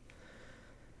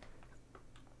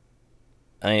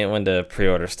 I ain't one to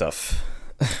pre-order stuff.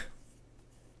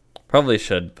 Probably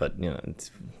should, but you know,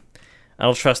 I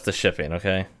don't trust the shipping.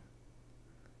 Okay.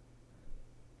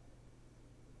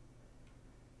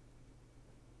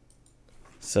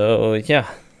 So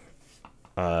yeah,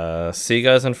 see you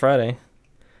guys on Friday.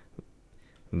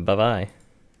 Bye bye.